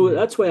 absolutely. So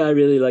that's why I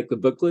really like the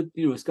booklet.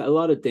 It's got a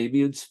lot of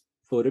Damien's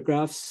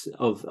photographs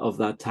of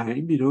that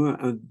time,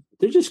 and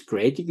they're just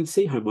great. You can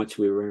see how much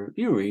we were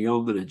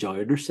young and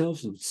enjoying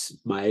ourselves and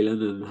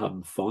smiling and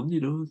having fun.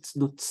 It's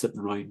not sitting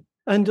around.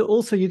 And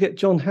also, you get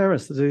John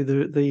Harris to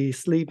do the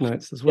sleeve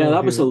notes as well. Yeah,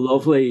 that was a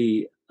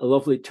lovely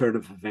turn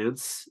of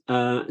events.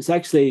 It's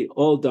actually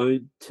all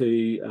down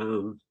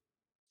to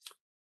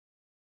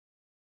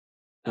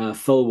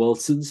Phil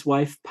Wilson's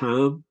wife,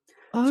 Pam.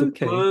 Oh, So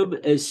okay.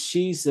 Pam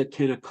she's a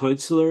kind of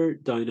counsellor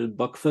down in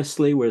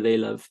Buckfastleigh, where they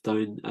live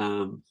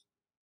down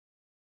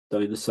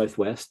the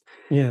southwest.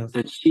 Yes.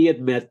 And she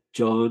had met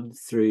John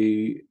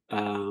through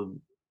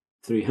him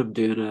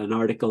doing an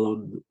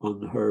article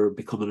on her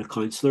becoming a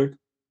counsellor,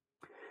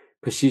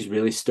 because she's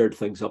really stirred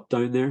things up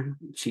down there.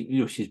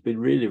 She's been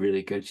really,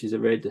 really good. She's a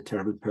very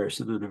determined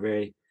person and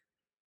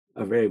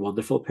a very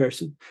wonderful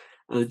person.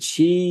 And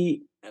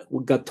she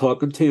got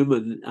talking to him,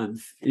 and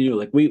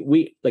like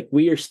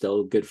we are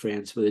still good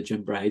friends with the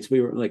Jim Brides. We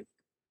were like,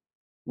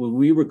 when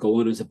we were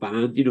going as a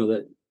band,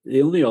 that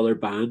the only other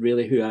band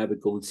really who I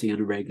would go and see on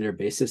a regular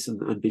basis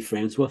and be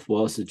friends with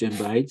was the Jim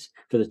Brides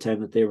for the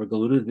time that they were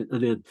going.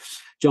 And then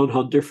John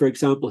Hunter, for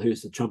example,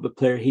 who's the trumpet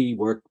player, he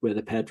worked with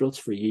the Petrels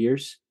for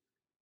years.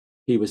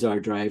 He was our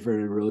driver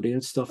and roadie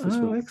and stuff as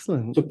well.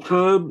 Excellent. So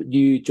Pam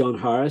knew John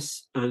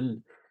Harris,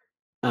 and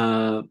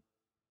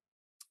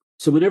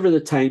so whenever the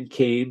time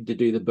came to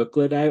do the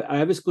booklet,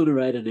 I was going to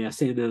write an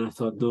essay, and then I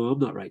thought, no, I'm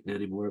not writing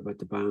anymore about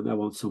the band. I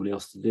want somebody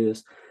else to do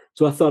this.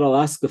 So I thought I'll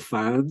ask the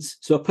fans.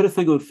 So I put a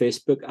thing on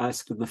Facebook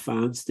asking the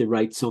fans to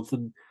write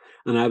something,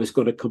 and I was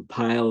going to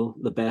compile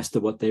the best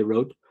of what they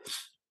wrote.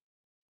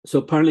 So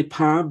apparently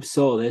Pam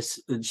saw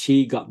this, and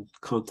she got in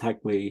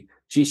contact with me.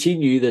 She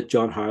knew that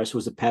John Harris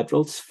was a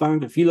Petrels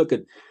fan. If you look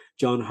at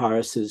John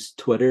Harris's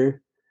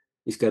Twitter,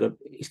 he's got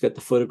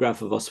the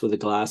photograph of us with the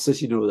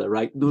glasses, with the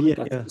writing on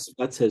it.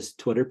 That's his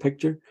Twitter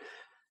picture.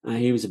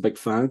 He was a big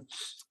fan.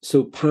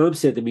 So Pam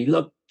said to me,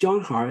 "Look,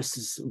 John Harris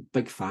is a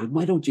big fan.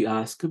 Why don't you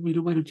ask him?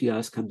 Why don't you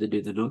ask him to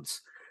do the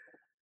notes?"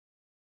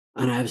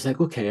 And I was like,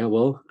 "Okay, I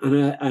will."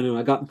 And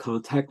I got in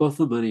contact with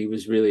him, and he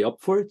was really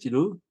up for it,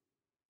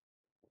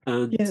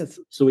 And yes.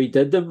 So he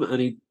did them, and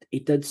he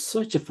did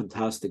such a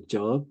fantastic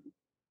job.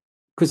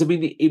 Because I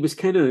mean, he was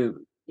kind of.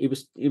 He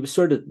was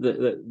sort of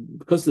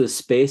because of the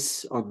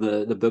space on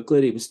the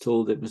booklet, he was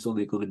told it was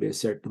only going to be a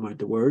certain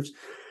amount of words.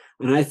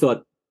 And I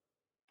thought,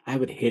 I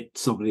would hate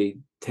somebody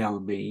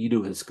telling me,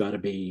 it's got to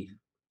be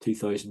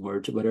 2,000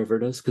 words or whatever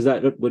it is, because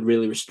that would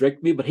really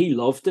restrict me. But he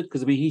loved it,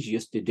 because I mean, he's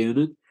used to doing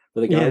it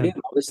for the Guardian.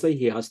 Obviously,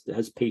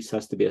 his piece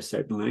has to be a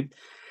certain length.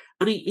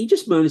 And he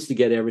just managed to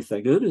get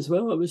everything in as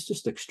well. It was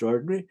just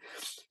extraordinary.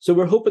 So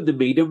we're hoping to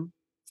meet him.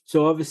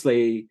 So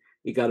obviously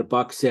he got a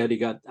box set.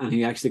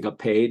 He actually got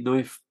paid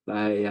now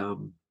by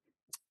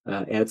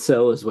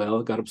Edsel as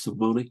well. Got him some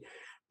money.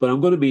 But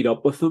I'm going to meet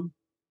up with him.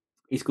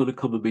 He's going to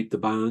come and meet the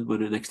band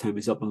when the next time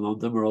he's up in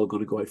London. We're all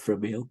going to go out for a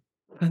meal.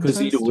 Because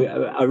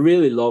I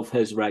really love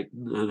his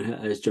writing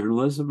and his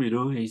journalism.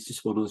 He's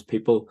just one of those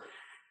people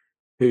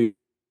who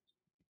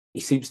he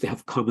seems to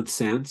have common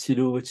sense,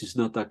 which is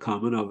not that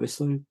common,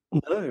 obviously.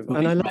 No,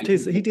 and I loved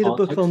he did a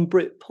book on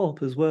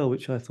Britpop as well,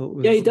 which I thought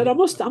was... Yeah, he did. I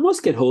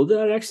must get hold of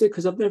that, actually,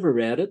 because I've never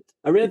read it.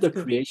 I read the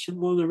Creation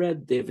one. I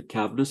read David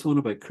Cavanagh's one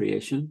about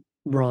creation.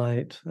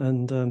 Right,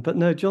 and but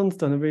no, John's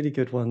done a really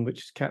good one,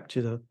 which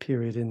captured a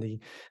period in the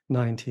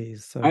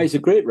 90s. So he's a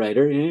great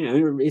writer.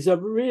 Yeah,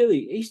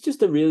 he's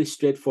just a really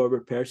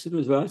straightforward person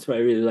as well. That's what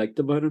I really liked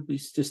about him.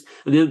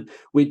 And then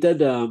we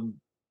did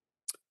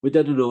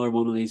another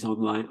one of these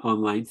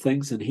online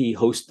things, and he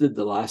hosted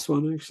the last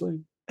one, actually.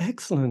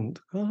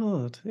 Excellent.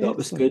 God, that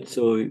was good.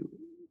 So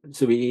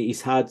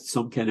he's had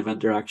some kind of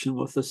interaction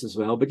with us as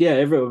well. But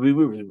yeah, we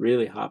were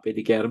really happy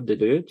to get him to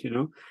do it,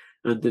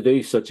 and to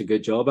do such a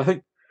good job. I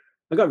think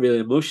I got really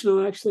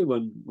emotional, actually,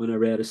 when I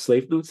read his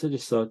Slave Notes. I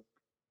just thought,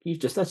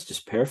 that's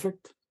just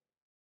perfect.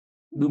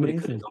 Nobody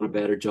could have done a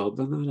better job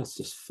than that. That's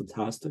just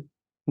fantastic.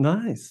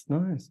 Nice.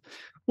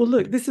 Well,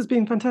 look, this has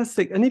been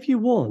fantastic. And if you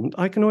want,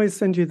 I can always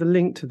send you the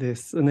link to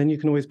this, and then you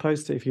can always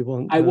post it if you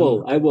want. I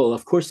will.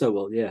 Of course I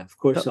will. Yeah, of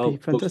course I'll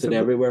post it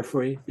everywhere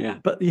for you. Yeah.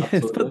 But yes,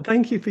 absolutely. But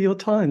thank you for your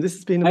time. This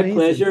has been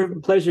amazing.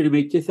 My pleasure to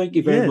meet you. Thank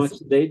you very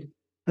much indeed.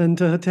 And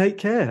take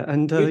care.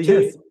 And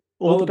yes,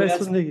 all the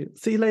best from you.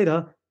 See you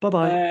later.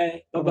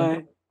 Bye-bye.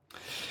 Bye-bye.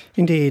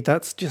 Indeed,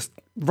 that's just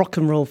rock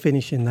and roll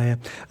finishing there.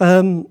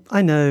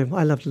 I know,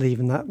 I loved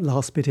leaving that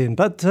last bit in,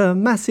 but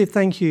massive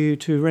thank you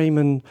to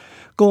Raymond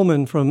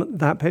Gorman from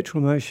That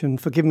Petrol Emotion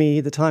for giving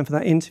me the time for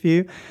that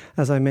interview.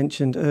 As I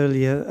mentioned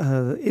earlier,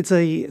 it's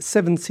a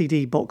 7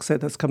 CD box set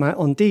that's come out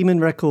on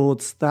Demon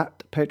Records,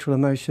 That Petrol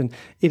Emotion.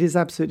 It is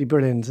absolutely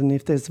brilliant, and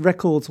if there's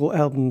records or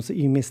albums that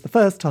you missed the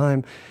first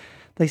time,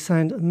 they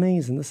sound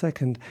amazing the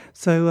second.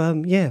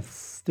 So,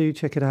 yes, do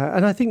check it out.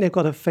 And I think they've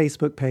got a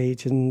Facebook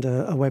page and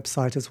a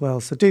website as well.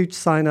 So do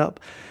sign up,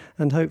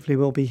 and hopefully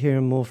we'll be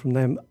hearing more from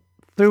them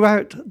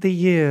throughout the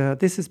year.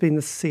 This has been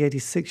the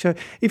C86 Show.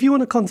 If you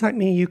want to contact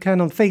me, you can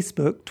on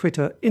Facebook,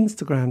 Twitter,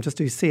 Instagram. Just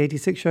do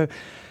C86 Show.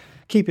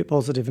 Keep it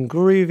positive and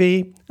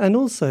groovy. And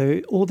also,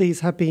 all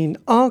these have been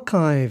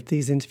archived,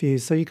 these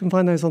interviews. So you can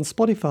find those on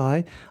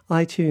Spotify,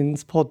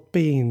 iTunes,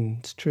 Podbean.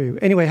 It's true.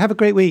 Anyway, have a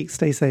great week.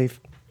 Stay safe.